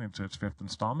carried on into its 5th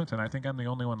installment, and I think I'm the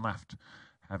only one left,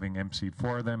 having emceed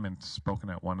 4 of them and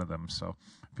spoken at one of them, so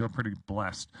I feel pretty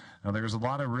blessed. Now, there's a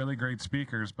lot of really great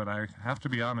speakers, but I have to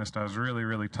be honest, I was really,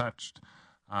 really touched.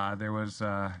 There was,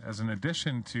 as an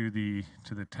addition to the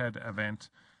TED event,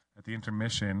 at the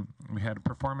intermission, we had a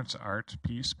performance art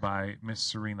piece by Miss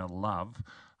Serena Love,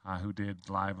 who did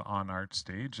live on art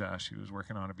stage. She was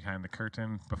working on it behind the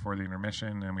curtain before the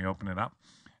intermission, and we opened it up.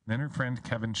 And then her friend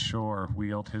Kevin Shore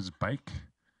wheeled his bike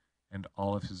and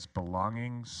all of his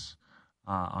belongings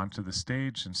onto the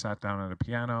stage and sat down at a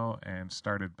piano and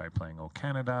started by playing O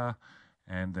Canada,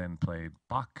 and then played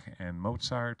Bach and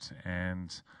Mozart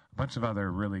and a bunch of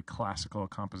other really classical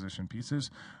composition pieces,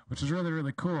 which is really,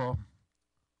 really cool.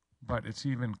 But it's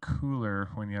even cooler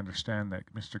when you understand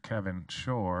that Mr. Kevin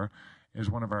Shore is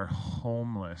one of our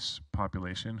homeless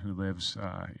population who lives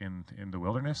in the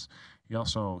wilderness. He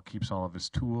also keeps all of his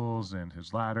tools and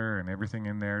his ladder and everything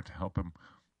in there to help him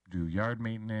do yard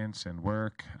maintenance and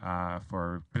work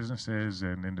for businesses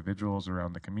and individuals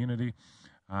around the community.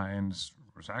 And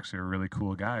was actually a really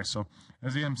cool guy. So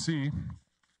as the MC,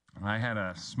 I had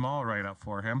a small write-up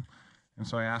for him. And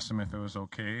so I asked him if it was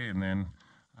okay. And then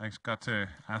I got to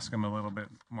ask him a little bit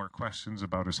more questions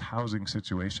about his housing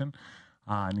situation.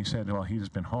 And he said, well, he's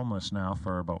been homeless now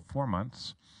for about 4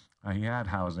 months. He had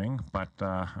housing, but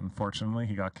unfortunately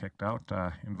he got kicked out,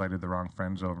 invited the wrong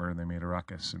friends over, and they made a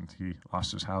ruckus, and he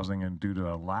lost his housing. And due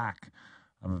to a lack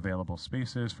of available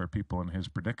spaces for people in his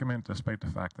predicament, despite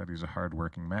the fact that he's a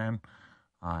hard-working man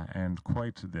and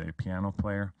quite the piano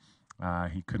player,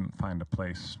 he couldn't find a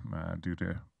place due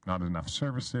to not enough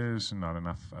services, not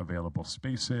enough available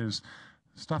spaces,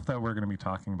 stuff that we're going to be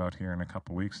talking about here in a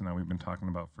couple weeks and that we've been talking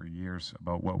about for years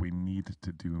about what we need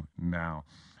to do now.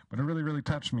 But it really, really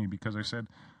touched me because I said,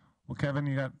 well, Kevin,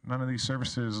 you got none of these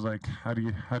services. Like, how do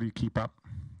you keep up?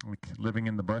 Like living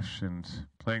in the bush and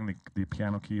playing the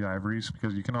piano key ivories,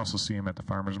 because you can also see him at the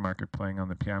farmer's market playing on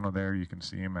the piano there. You can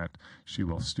see him at She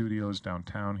Wolf Studios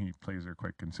downtown. He plays there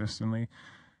quite consistently.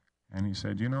 And he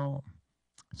said, you know,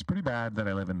 it's pretty bad that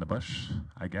I live in the bush,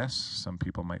 I guess, some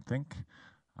people might think.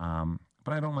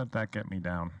 But I don't let that get me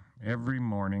down. Every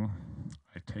morning,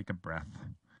 I take a breath,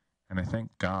 and I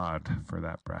thank God for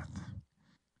that breath,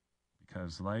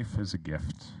 because life is a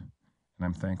gift, and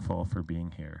I'm thankful for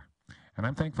being here. And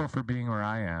I'm thankful for being where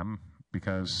I am,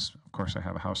 because, of course, I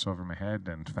have a house over my head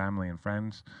and family and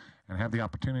friends, and I have the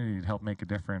opportunity to help make a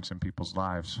difference in people's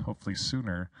lives, hopefully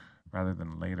sooner rather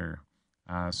than later.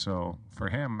 So for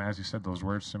him, as he said those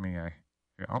words to me, I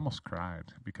almost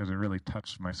cried because it really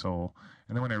touched my soul.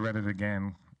 And then when I read it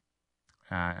again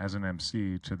as an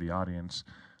MC to the audience,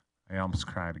 I almost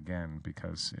cried again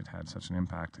because it had such an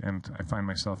impact. And I find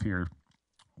myself here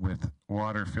with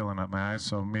water filling up my eyes,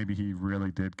 so maybe he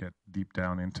really did get deep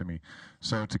down into me.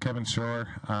 So to Kevin Shore,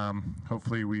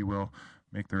 hopefully we will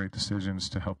make the right decisions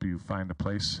to help you find a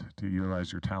place to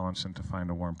utilize your talents and to find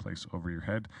a warm place over your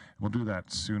head. We'll do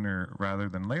that sooner rather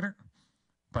than later.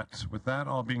 But with that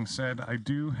all being said, I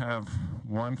do have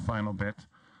one final bit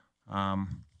to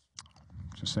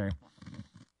say.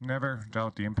 Never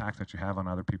doubt the impact that you have on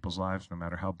other people's lives, no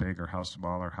matter how big or how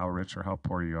small or how rich or how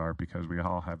poor you are, because we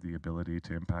all have the ability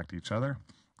to impact each other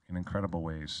in incredible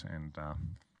ways. And that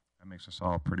makes us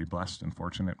all pretty blessed and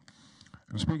fortunate.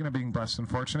 And speaking of being blessed and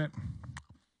fortunate,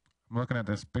 I'm looking at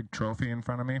this big trophy in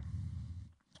front of me.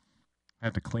 I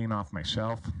had to clean off my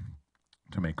shelf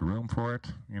to make room for it.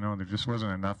 You know, there just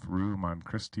wasn't enough room on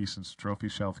Chris Thiessen's trophy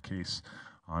shelf case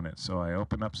on it. So I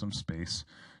opened up some space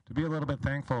to be a little bit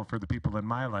thankful for the people in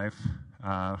my life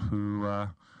who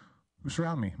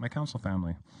surround me, my council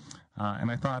family. And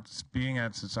I thought, being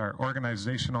as it's our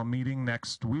organizational meeting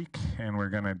next week, and we're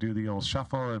going to do the old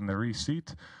shuffle and the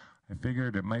reseat, I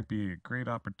figured it might be a great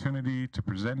opportunity to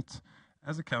present,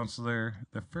 as a councillor,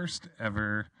 the first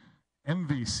ever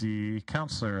MVC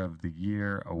Councillor of the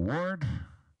Year award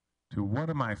to one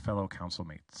of my fellow council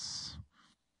mates.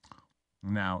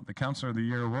 Now, the Councillor of the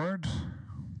Year award.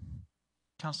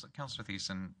 Councillor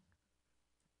Thiessen,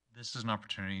 this is an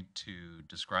opportunity to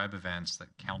describe events that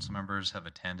council members have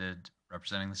attended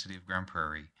representing the city of Grande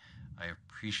Prairie. I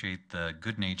appreciate the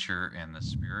good nature and the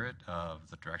spirit of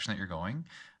the direction that you're going.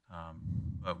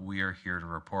 But we are here to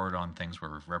report on things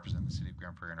where we represent the city of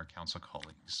Grande Prairie and our council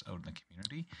colleagues out in the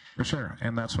community. For sure,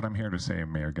 and that's what I'm here to say,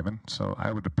 Mayor Given. So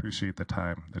I would appreciate the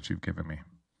time that you've given me.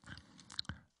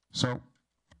 So,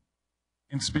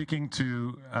 in speaking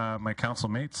to my council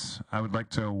mates, I would like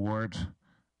to award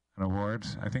an award.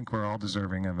 I think we're all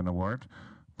deserving of an award.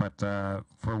 But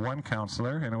for one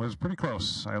councillor, and it was pretty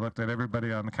close. I looked at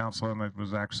everybody on the council, and it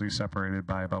was actually separated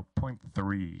by about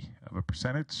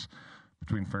 0.3%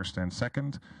 between first and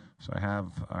second. So I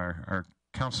have our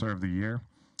Councillor of the Year.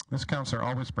 This councillor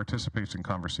always participates in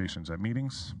conversations at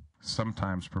meetings,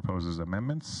 sometimes proposes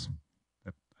amendments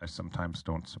that I sometimes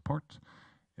don't support,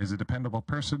 is a dependable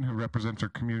person who represents our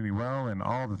community well in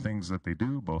all the things that they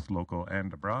do, both local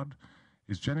and abroad,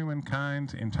 is genuine,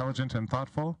 kind, intelligent, and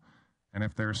thoughtful. And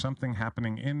if there's something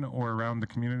happening in or around the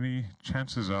community,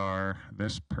 chances are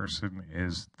this person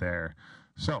is there.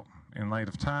 So, in light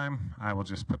of time, I will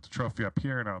just put the trophy up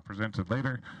here and I'll present it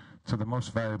later to the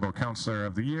most valuable councillor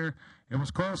of the year. It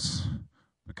was close,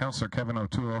 but Councillor Kevin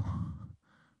O'Toole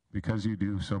because you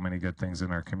do so many good things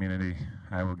in our community,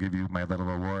 I will give you my little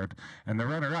award. And the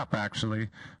runner-up, actually,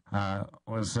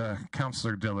 was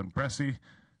Councillor Dylan Bressy.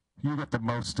 You get the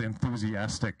most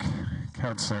enthusiastic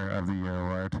Councillor of the Year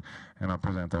award, and I'll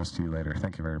present those to you later.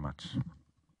 Thank you very much.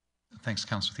 Thanks,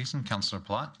 Councillor Thiessen. Councillor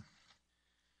Plott.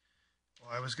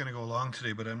 Well, I was going to go long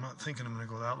today, but I'm not thinking I'm going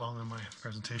to go that long in my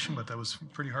presentation, but that was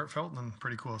pretty heartfelt and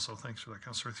pretty cool, so thanks for that,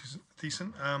 Councillor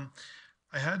Thiessen.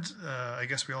 I had, I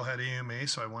guess we all had AMA,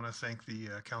 so I want to thank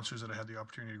the councillors that I had the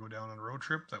opportunity to go down on a road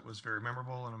trip. That was very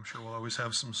memorable, and I'm sure we'll always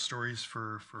have some stories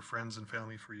for friends and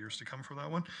family for years to come from that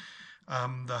one.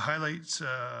 The highlights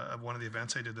of one of the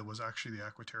events I did that was actually the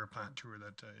Aquaterra plant tour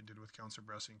that I did with Councillor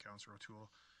Bressy and Councillor O'Toole.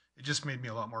 It just made me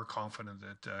a lot more confident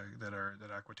that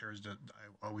Aquaterra's did.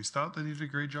 I always thought that they did a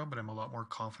great job, but I'm a lot more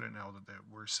confident now that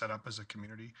we're set up as a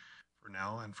community for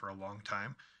now and for a long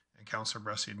time. And Councillor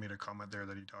Bressy had made a comment there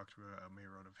that he talked to a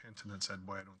mayor out of Hinton and said,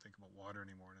 boy, I don't think about water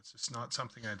anymore. And it's just not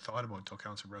something I'd thought about until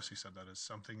Councillor Bressy said that. As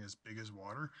something as big as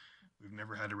water, we've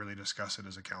never had to really discuss it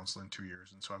as a council in 2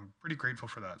 years. And so I'm pretty grateful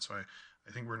for that. So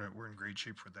I think we're in great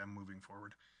shape for them moving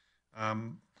forward.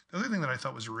 The other thing that I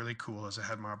thought was really cool is I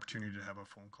had my opportunity to have a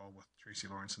phone call with Tracy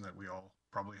Lawrenson that we all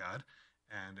probably had.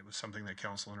 And it was something that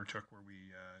council undertook where we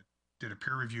did a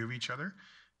peer review of each other.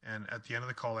 And at the end of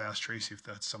the call, I asked Tracy if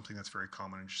that's something that's very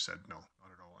common, and she said, no,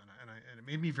 not at all. And it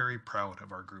made me very proud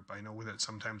of our group. I know that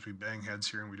sometimes we bang heads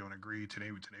here and we don't agree.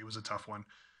 Today was a tough one.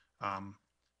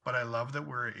 But I love that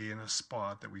we're in a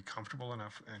spot that we're comfortable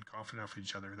enough and confident enough with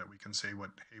each other that we can say what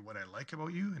I like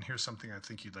about you, and here's something I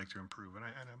think you'd like to improve. And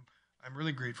I'm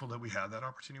really grateful that we had that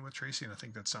opportunity with Tracy, and I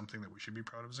think that's something that we should be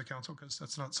proud of as a council, because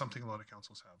that's not something a lot of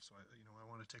councils have. So I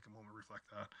want to take a moment to reflect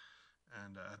that.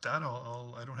 And at that,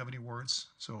 I don't have any words,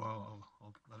 so I'll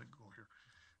let it go here.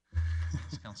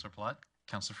 Thanks, Councillor Plott.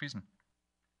 Councillor Friesen.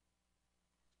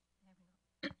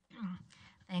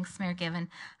 Thanks, Mayor Given.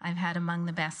 I've had among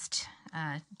the best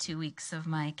 2 weeks of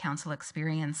my council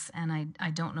experience, and I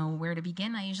don't know where to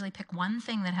begin. I usually pick one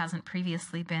thing that hasn't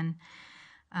previously been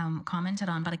commented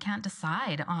on, but I can't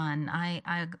decide on.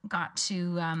 I got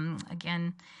to,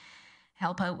 again,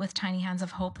 help out with Tiny Hands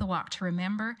of Hope, the Walk to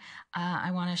Remember.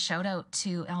 I want to shout out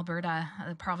to Alberta,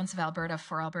 the province of Alberta,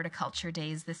 for Alberta Culture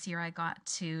Days. This year I got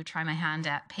to try my hand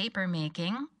at paper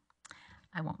making.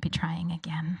 I won't be trying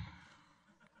again.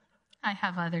 I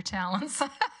have other talents.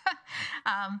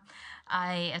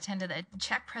 I attended a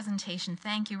check presentation.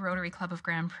 Thank you, Rotary Club of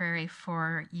Grande Prairie,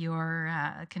 for your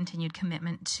continued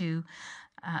commitment to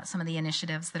some of the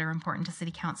initiatives that are important to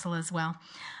City Council as well.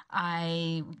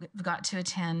 I got to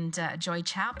attend Joy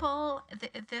Chapel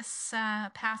this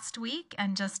past week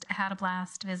and just had a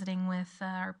blast visiting with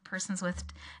our persons with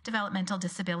developmental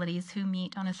disabilities who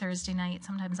meet on a Thursday night,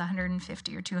 sometimes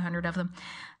 150 or 200 of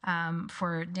them,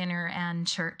 for dinner and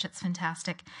church. It's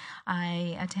fantastic.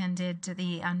 I attended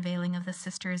the unveiling of the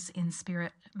Sisters in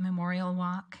Spirit Memorial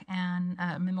Walk and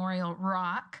Memorial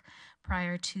Rock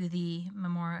prior to the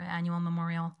annual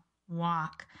Memorial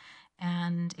Walk.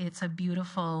 And it's a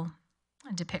beautiful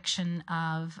depiction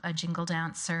of a jingle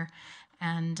dancer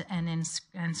and an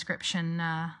inscription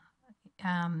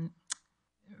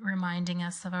reminding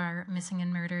us of our missing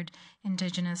and murdered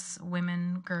Indigenous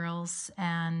women, girls,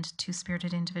 and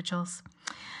two-spirited individuals.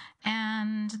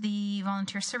 And the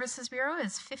Volunteer Services Bureau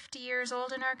is 50 years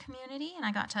old in our community, and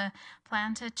I got to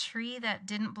plant a tree that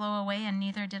didn't blow away, and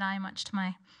neither did I, much to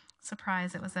my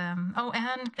surprise. It was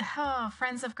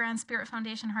Friends of Grand Spirit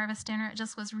Foundation Harvest Dinner. It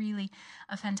just was really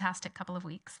a fantastic couple of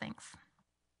weeks. Thanks.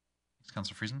 Thanks,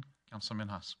 Councillor Friesen. Councillor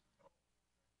Minhas.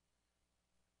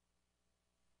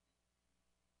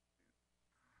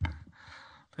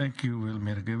 Thank you, Will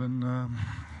Mayor Given.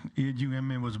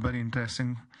 AGUMA was very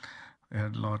interesting. I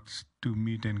had lots to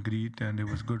meet and greet, and it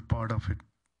was a good part of it.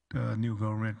 New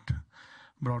government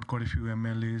brought quite a few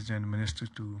MLAs and ministers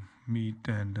to meet,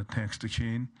 and thanks to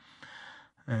Shane.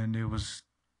 And it was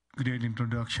great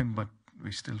introduction, but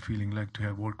we're still feeling like to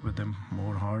have worked with them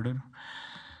more harder.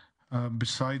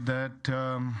 Beside that,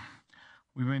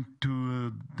 we went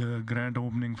to the grand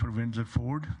opening for Windsor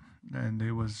Ford, and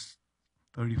there was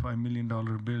 $35 million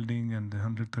building and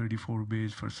 134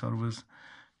 bays for service.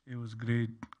 It was a great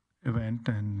event,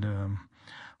 and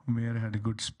Mayor had a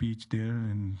good speech there,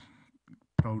 and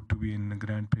proud to be in the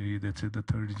Grande Prairie. That's the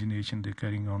third generation they're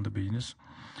carrying on the business.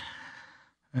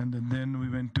 And then we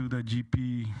went to the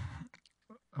GP,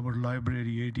 our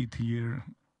library 80th year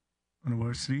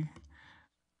anniversary.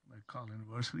 I call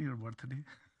anniversary or birthday?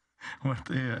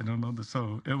 Birthday, I don't know.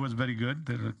 So it was very good.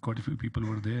 There were quite a few people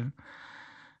were there.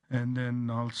 And then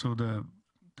also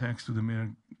thanks to the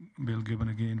Mayor Bill Gibbon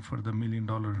again for the $1 million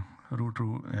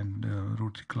Rotary and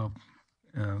Rotary Club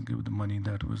give the money.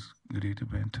 That was a great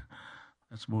event.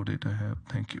 That's about it I have.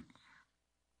 Thank you.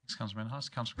 Thanks, Councilor Mendenhall.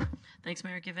 Councilor. Thanks,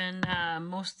 Mayor Given.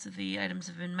 Most of the items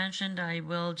have been mentioned. I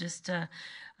will just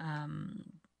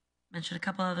mention a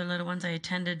couple other little ones. I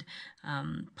attended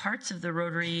parts of the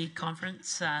Rotary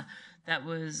Conference that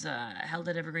was held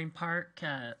at Evergreen Park.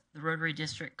 The Rotary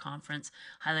District Conference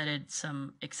highlighted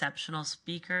some exceptional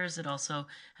speakers. It also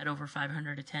had over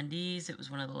 500 attendees. It was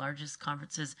one of the largest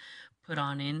conferences put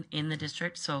on in the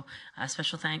district. So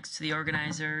special thanks to the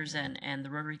organizers and the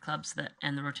Rotary clubs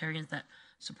and the Rotarians that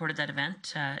supported that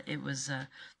event. It was the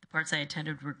parts I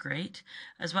attended were great.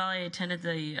 As well, I attended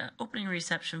the opening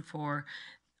reception for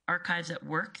Archives at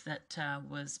Work that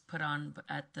was put on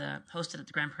hosted at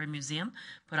the Grande Prairie Museum,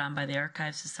 put on by the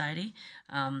Archives Society.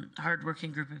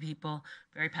 Hardworking group of people,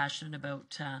 very passionate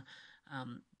about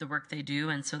the work they do,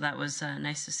 and so that was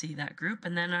nice to see that group.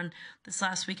 And then on this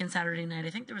last weekend, Saturday night, I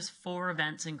think there was 4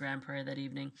 events in Grande Prairie that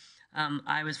evening.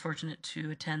 I was fortunate to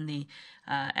attend the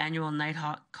annual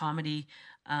Nighthawk Comedy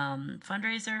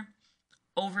fundraiser.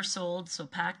 Oversold, so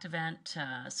packed event.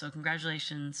 So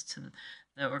congratulations to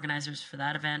the organizers for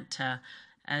that event.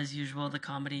 As usual, the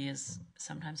comedy is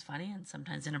sometimes funny and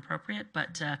sometimes inappropriate,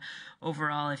 but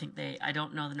overall, I think I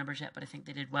don't know the numbers yet, but I think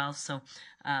they did well. So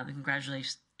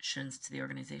congratulations to the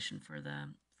organization for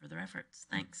their efforts.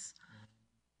 Thanks.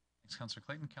 Thanks, Councillor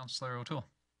Clayton. Councillor O'Toole.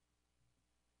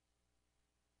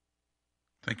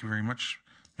 Thank you very much,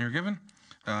 Mayor Given.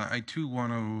 I too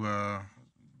want to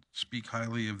speak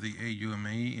highly of the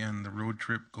AUMA and the road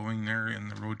trip going there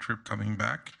and the road trip coming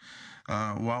back.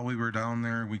 While we were down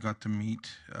there, we got to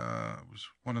meet. It was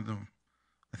one of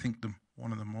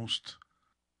the most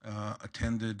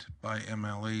attended by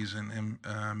MLAs and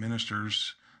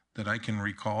ministers that I can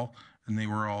recall, and they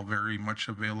were all very much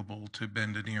available to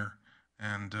bend an ear,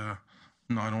 and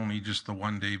not only just the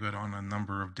one day, but on a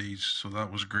number of days. So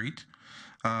that was great.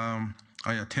 I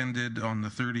attended on the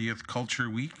 30th Culture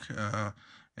Week.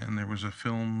 And there was a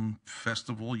film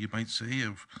festival, you might say,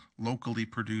 of locally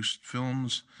produced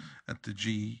films at the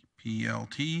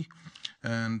GPLT.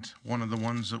 And one of the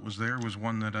ones that was there was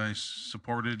one that I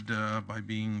supported by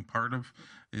being part of,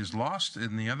 is Lost.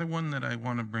 And the other one that I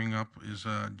want to bring up is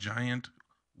Giant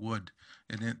Wood.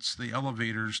 And it's the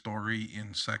elevator story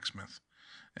in Sexsmith.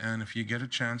 And if you get a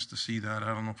chance to see that,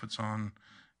 I don't know if it's on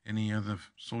any of the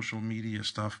social media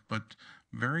stuff, but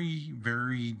very,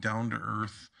 very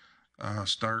down-to-earth.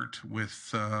 Start with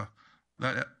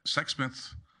that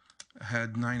Sexsmith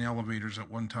had 9 elevators at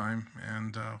one time,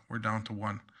 and we're down to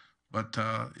 1. But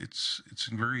it's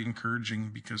very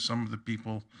encouraging because some of the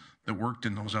people that worked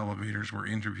in those elevators were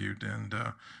interviewed, and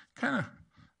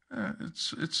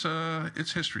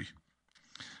it's history.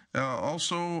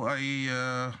 Also,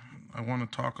 I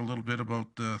want to talk a little bit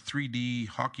about the 3D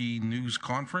Hockey News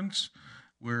Conference,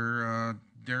 where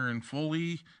Darren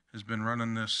Foley has been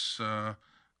running this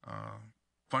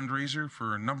fundraiser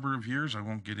for a number of years. I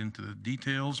won't get into the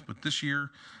details, but this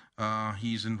year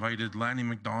he's invited Lanny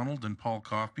McDonald and Paul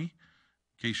Coffey.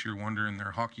 In case you're wondering,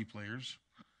 they're hockey players,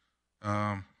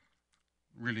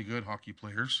 really good hockey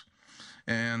players,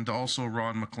 and also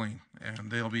Ron McLean,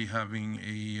 and they'll be having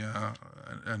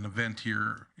an event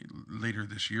here later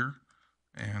this year.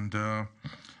 And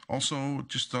also,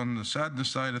 just on the sadness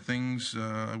side of things,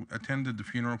 attended the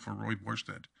funeral for Roy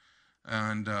Borstead.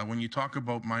 And when you talk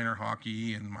about minor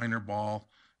hockey and minor ball,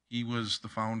 he was the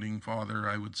founding father,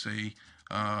 I would say,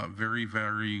 very,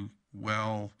 very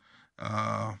well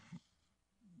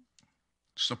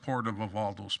supportive of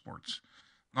all those sports.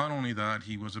 Not only that,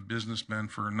 he was a businessman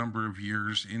for a number of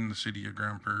years in the city of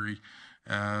Grande Prairie.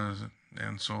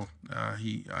 And so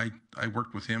I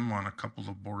worked with him on a couple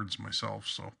of boards myself.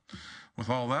 So with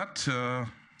all that,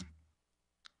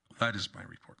 that is my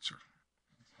report, sir.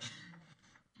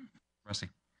 Rusty.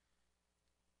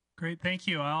 Great, thank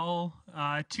you.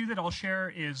 Two that I'll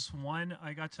share is one,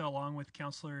 I got to, along with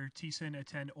Councillor Thiessen,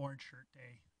 attend Orange Shirt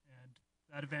Day. And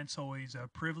that event's always a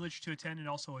privilege to attend and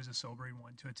also always a sobering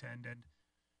one to attend. And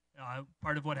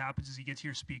part of what happens is you get to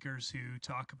hear speakers who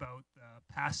talk about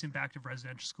the past impact of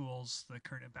residential schools, the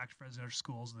current impact of residential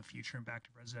schools, and the future impact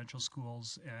of residential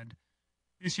schools. And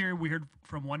this year we heard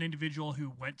from one individual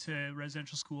who went to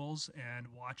residential schools and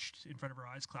watched in front of her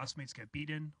eyes classmates get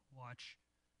beaten,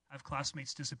 have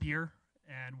classmates disappear,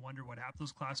 and wonder what happened to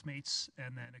those classmates.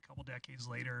 And then a couple decades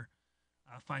later,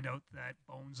 find out that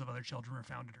bones of other children were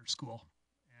found at her school.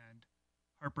 And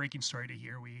heartbreaking story to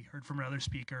hear. We heard from another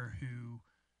speaker who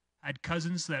had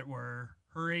cousins that were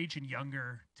her age and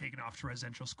younger taken off to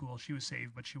residential school. She was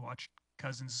saved, but she watched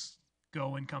cousins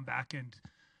go and come back and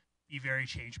be very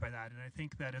changed by that. And I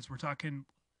think that as we're talking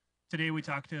today we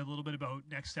talked a little bit about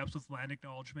next steps with land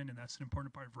acknowledgement, and that's an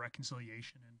important part of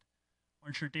reconciliation. And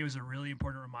Orange Shirt Day was a really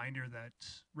important reminder that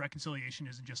reconciliation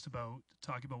isn't just about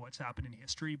talking about what's happened in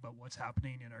history, but what's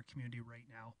happening in our community right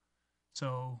now.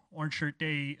 So Orange Shirt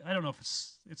Day, I don't know if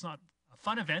it's not a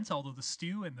fun event, although the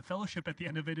stew and the fellowship at the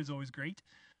end of it is always great.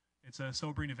 It's a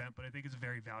sobering event, but I think it's a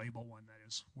very valuable one that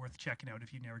is worth checking out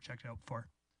if you've never checked it out before.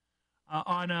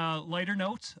 On a lighter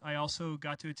note, I also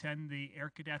got to attend the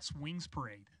Air Cadets Wings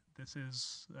Parade. This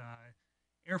is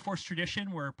Air Force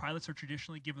tradition where pilots are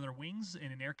traditionally given their wings,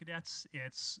 and in Air Cadets,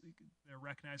 they're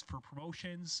recognized for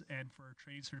promotions and for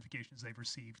training certifications they've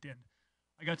received. And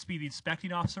I got to be the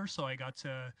inspecting officer, so I got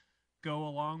to go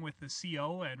along with the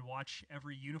CO and watch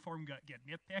every uniform get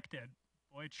nitpicked, and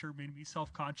boy, it sure made me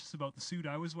self-conscious about the suit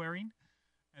I was wearing.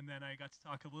 And then I got to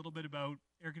talk a little bit about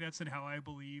Air Cadets and how I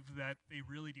believe that they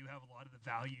really do have a lot of the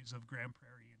values of Grande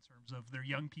Prairie in terms of their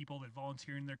young people that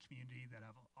volunteer in their community, that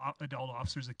have adult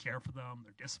officers that care for them,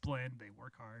 they're disciplined, they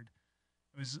work hard.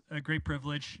 It was a great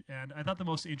privilege, and I thought the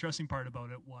most interesting part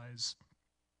about it was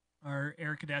our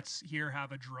Air Cadets here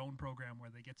have a drone program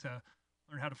where they get to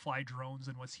learn how to fly drones,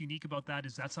 and what's unique about that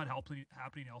is that's not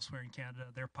happening elsewhere in Canada.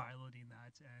 They're piloting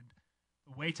that, and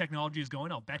the way technology is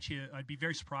going, I'll bet you, I'd be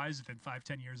very surprised if in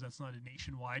 5-10 years that's not a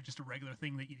nationwide, just a regular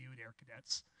thing that you do at Air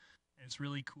Cadets. And it's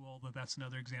really cool that that's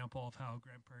another example of how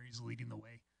Grande Prairie is leading the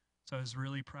way. So I was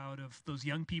really proud of those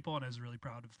young people, and I was really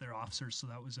proud of their officers. So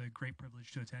that was a great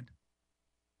privilege to attend.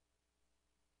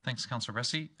 Thanks, Councillor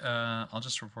Bressie. I'll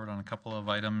just report on a couple of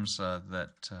items that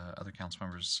other council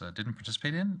members didn't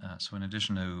participate in. So in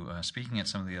addition to speaking at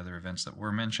some of the other events that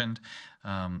were mentioned,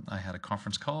 I had a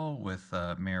conference call with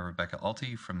Mayor Rebecca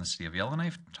Alty from the City of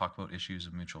Yellowknife to talk about issues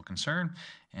of mutual concern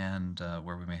and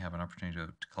where we may have an opportunity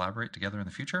to collaborate together in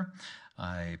the future.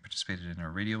 I participated in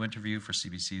a radio interview for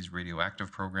CBC's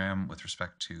Radioactive program with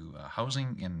respect to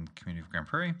housing in the community of Grande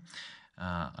Prairie.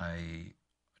 I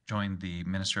joined the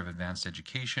Minister of Advanced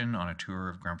Education on a tour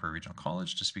of Grande Prairie Regional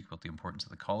College to speak about the importance of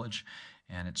the college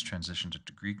and its transition to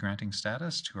degree granting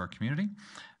status to our community.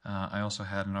 I also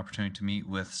had an opportunity to meet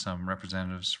with some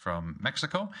representatives from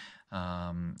Mexico,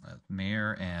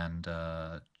 mayor and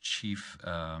chief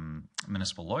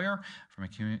municipal lawyer from a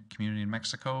community in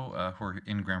Mexico who are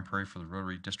in Grande Prairie for the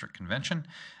Rotary District Convention.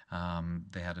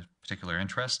 They had a particular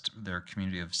interest. Their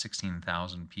community of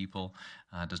 16,000 people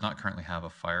does not currently have a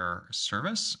fire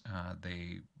service.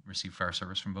 They receive fire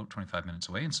service from about 25 minutes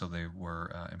away, and so they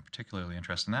were particularly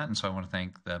interested in that. And so I want to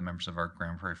thank the members of our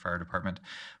Grande Prairie Fire Department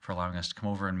for allowing us to come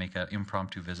over and make an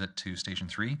impromptu visit to Station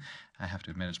 3. I have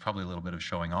to admit it's probably a little bit of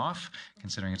showing off,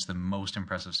 considering it's the most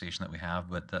impressive station that we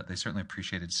have, but they certainly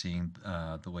appreciated seeing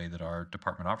the way that our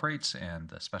department operates and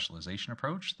the specialization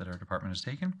approach that our department has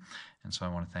taken. And so I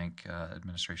want to thank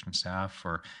administration and staff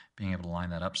for being able to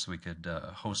line that up so we could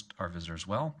host our visitors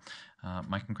well.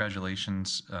 My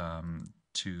congratulations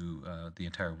to the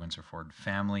entire Windsor Ford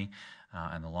family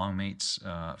and the Longmates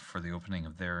for the opening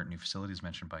of their new facilities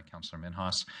mentioned by Councillor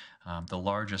Minhas, the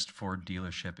largest Ford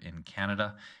dealership in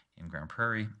Canada in Grande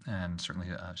Prairie, and certainly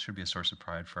should be a source of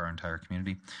pride for our entire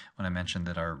community. When I mentioned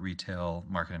that our retail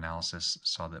market analysis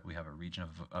saw that we have a region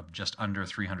of just under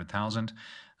 300,000,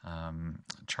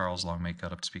 Charles Longmate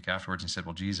got up to speak afterwards and he said,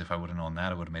 well, geez, if I would have known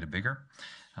that, I would have made it bigger.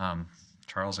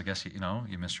 Charles, I guess,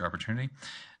 you missed your opportunity.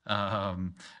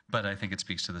 But I think it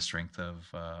speaks to the strength of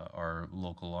our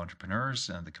local entrepreneurs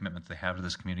and the commitment they have to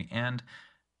this community and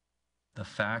the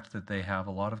fact that they have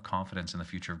a lot of confidence in the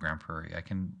future of Grande Prairie. I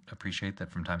can appreciate that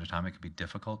from time to time it can be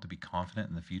difficult to be confident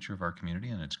in the future of our community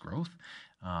and its growth.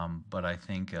 But I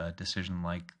think a decision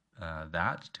like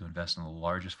that to invest in the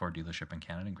largest Ford dealership in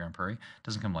Canada in Grande Prairie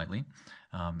doesn't come lightly.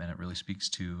 And it really speaks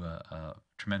to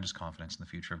tremendous confidence in the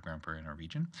future of Grande Prairie and our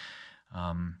region.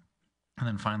 And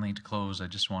then finally, to close, I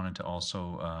just wanted to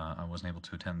also, I wasn't able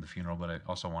to attend the funeral, but I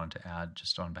also wanted to add,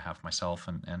 just on behalf of myself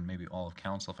and maybe all of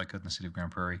council, if I could, in the City of Grande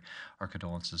Prairie, our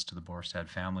condolences to the Borstad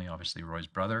family. Obviously, Roy's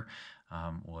brother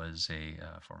was a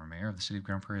former mayor of the City of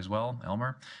Grande Prairie as well,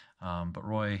 Elmer. But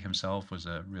Roy himself was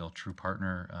a real true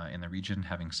partner in the region,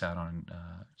 having sat on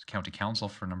county council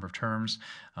for a number of terms.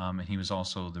 And he was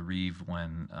also the reeve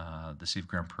when the City of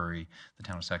Grande Prairie, the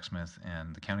town of Sexsmith,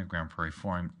 and the county of Grande Prairie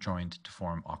joined to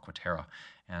form Aquaterra.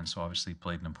 And so obviously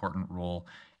played an important role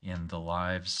in the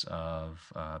lives of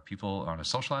people on a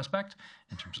social aspect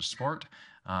in terms of sport,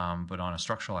 but on a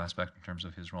structural aspect in terms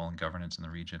of his role in governance in the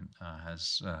region.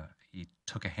 He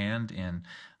took a hand in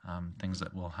things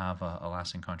that will have a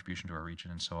lasting contribution to our region.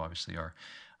 And so obviously our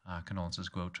condolences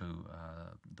go out to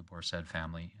the Borstad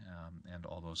family and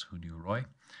all those who knew Roy.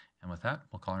 And with that,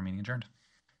 we'll call our meeting adjourned.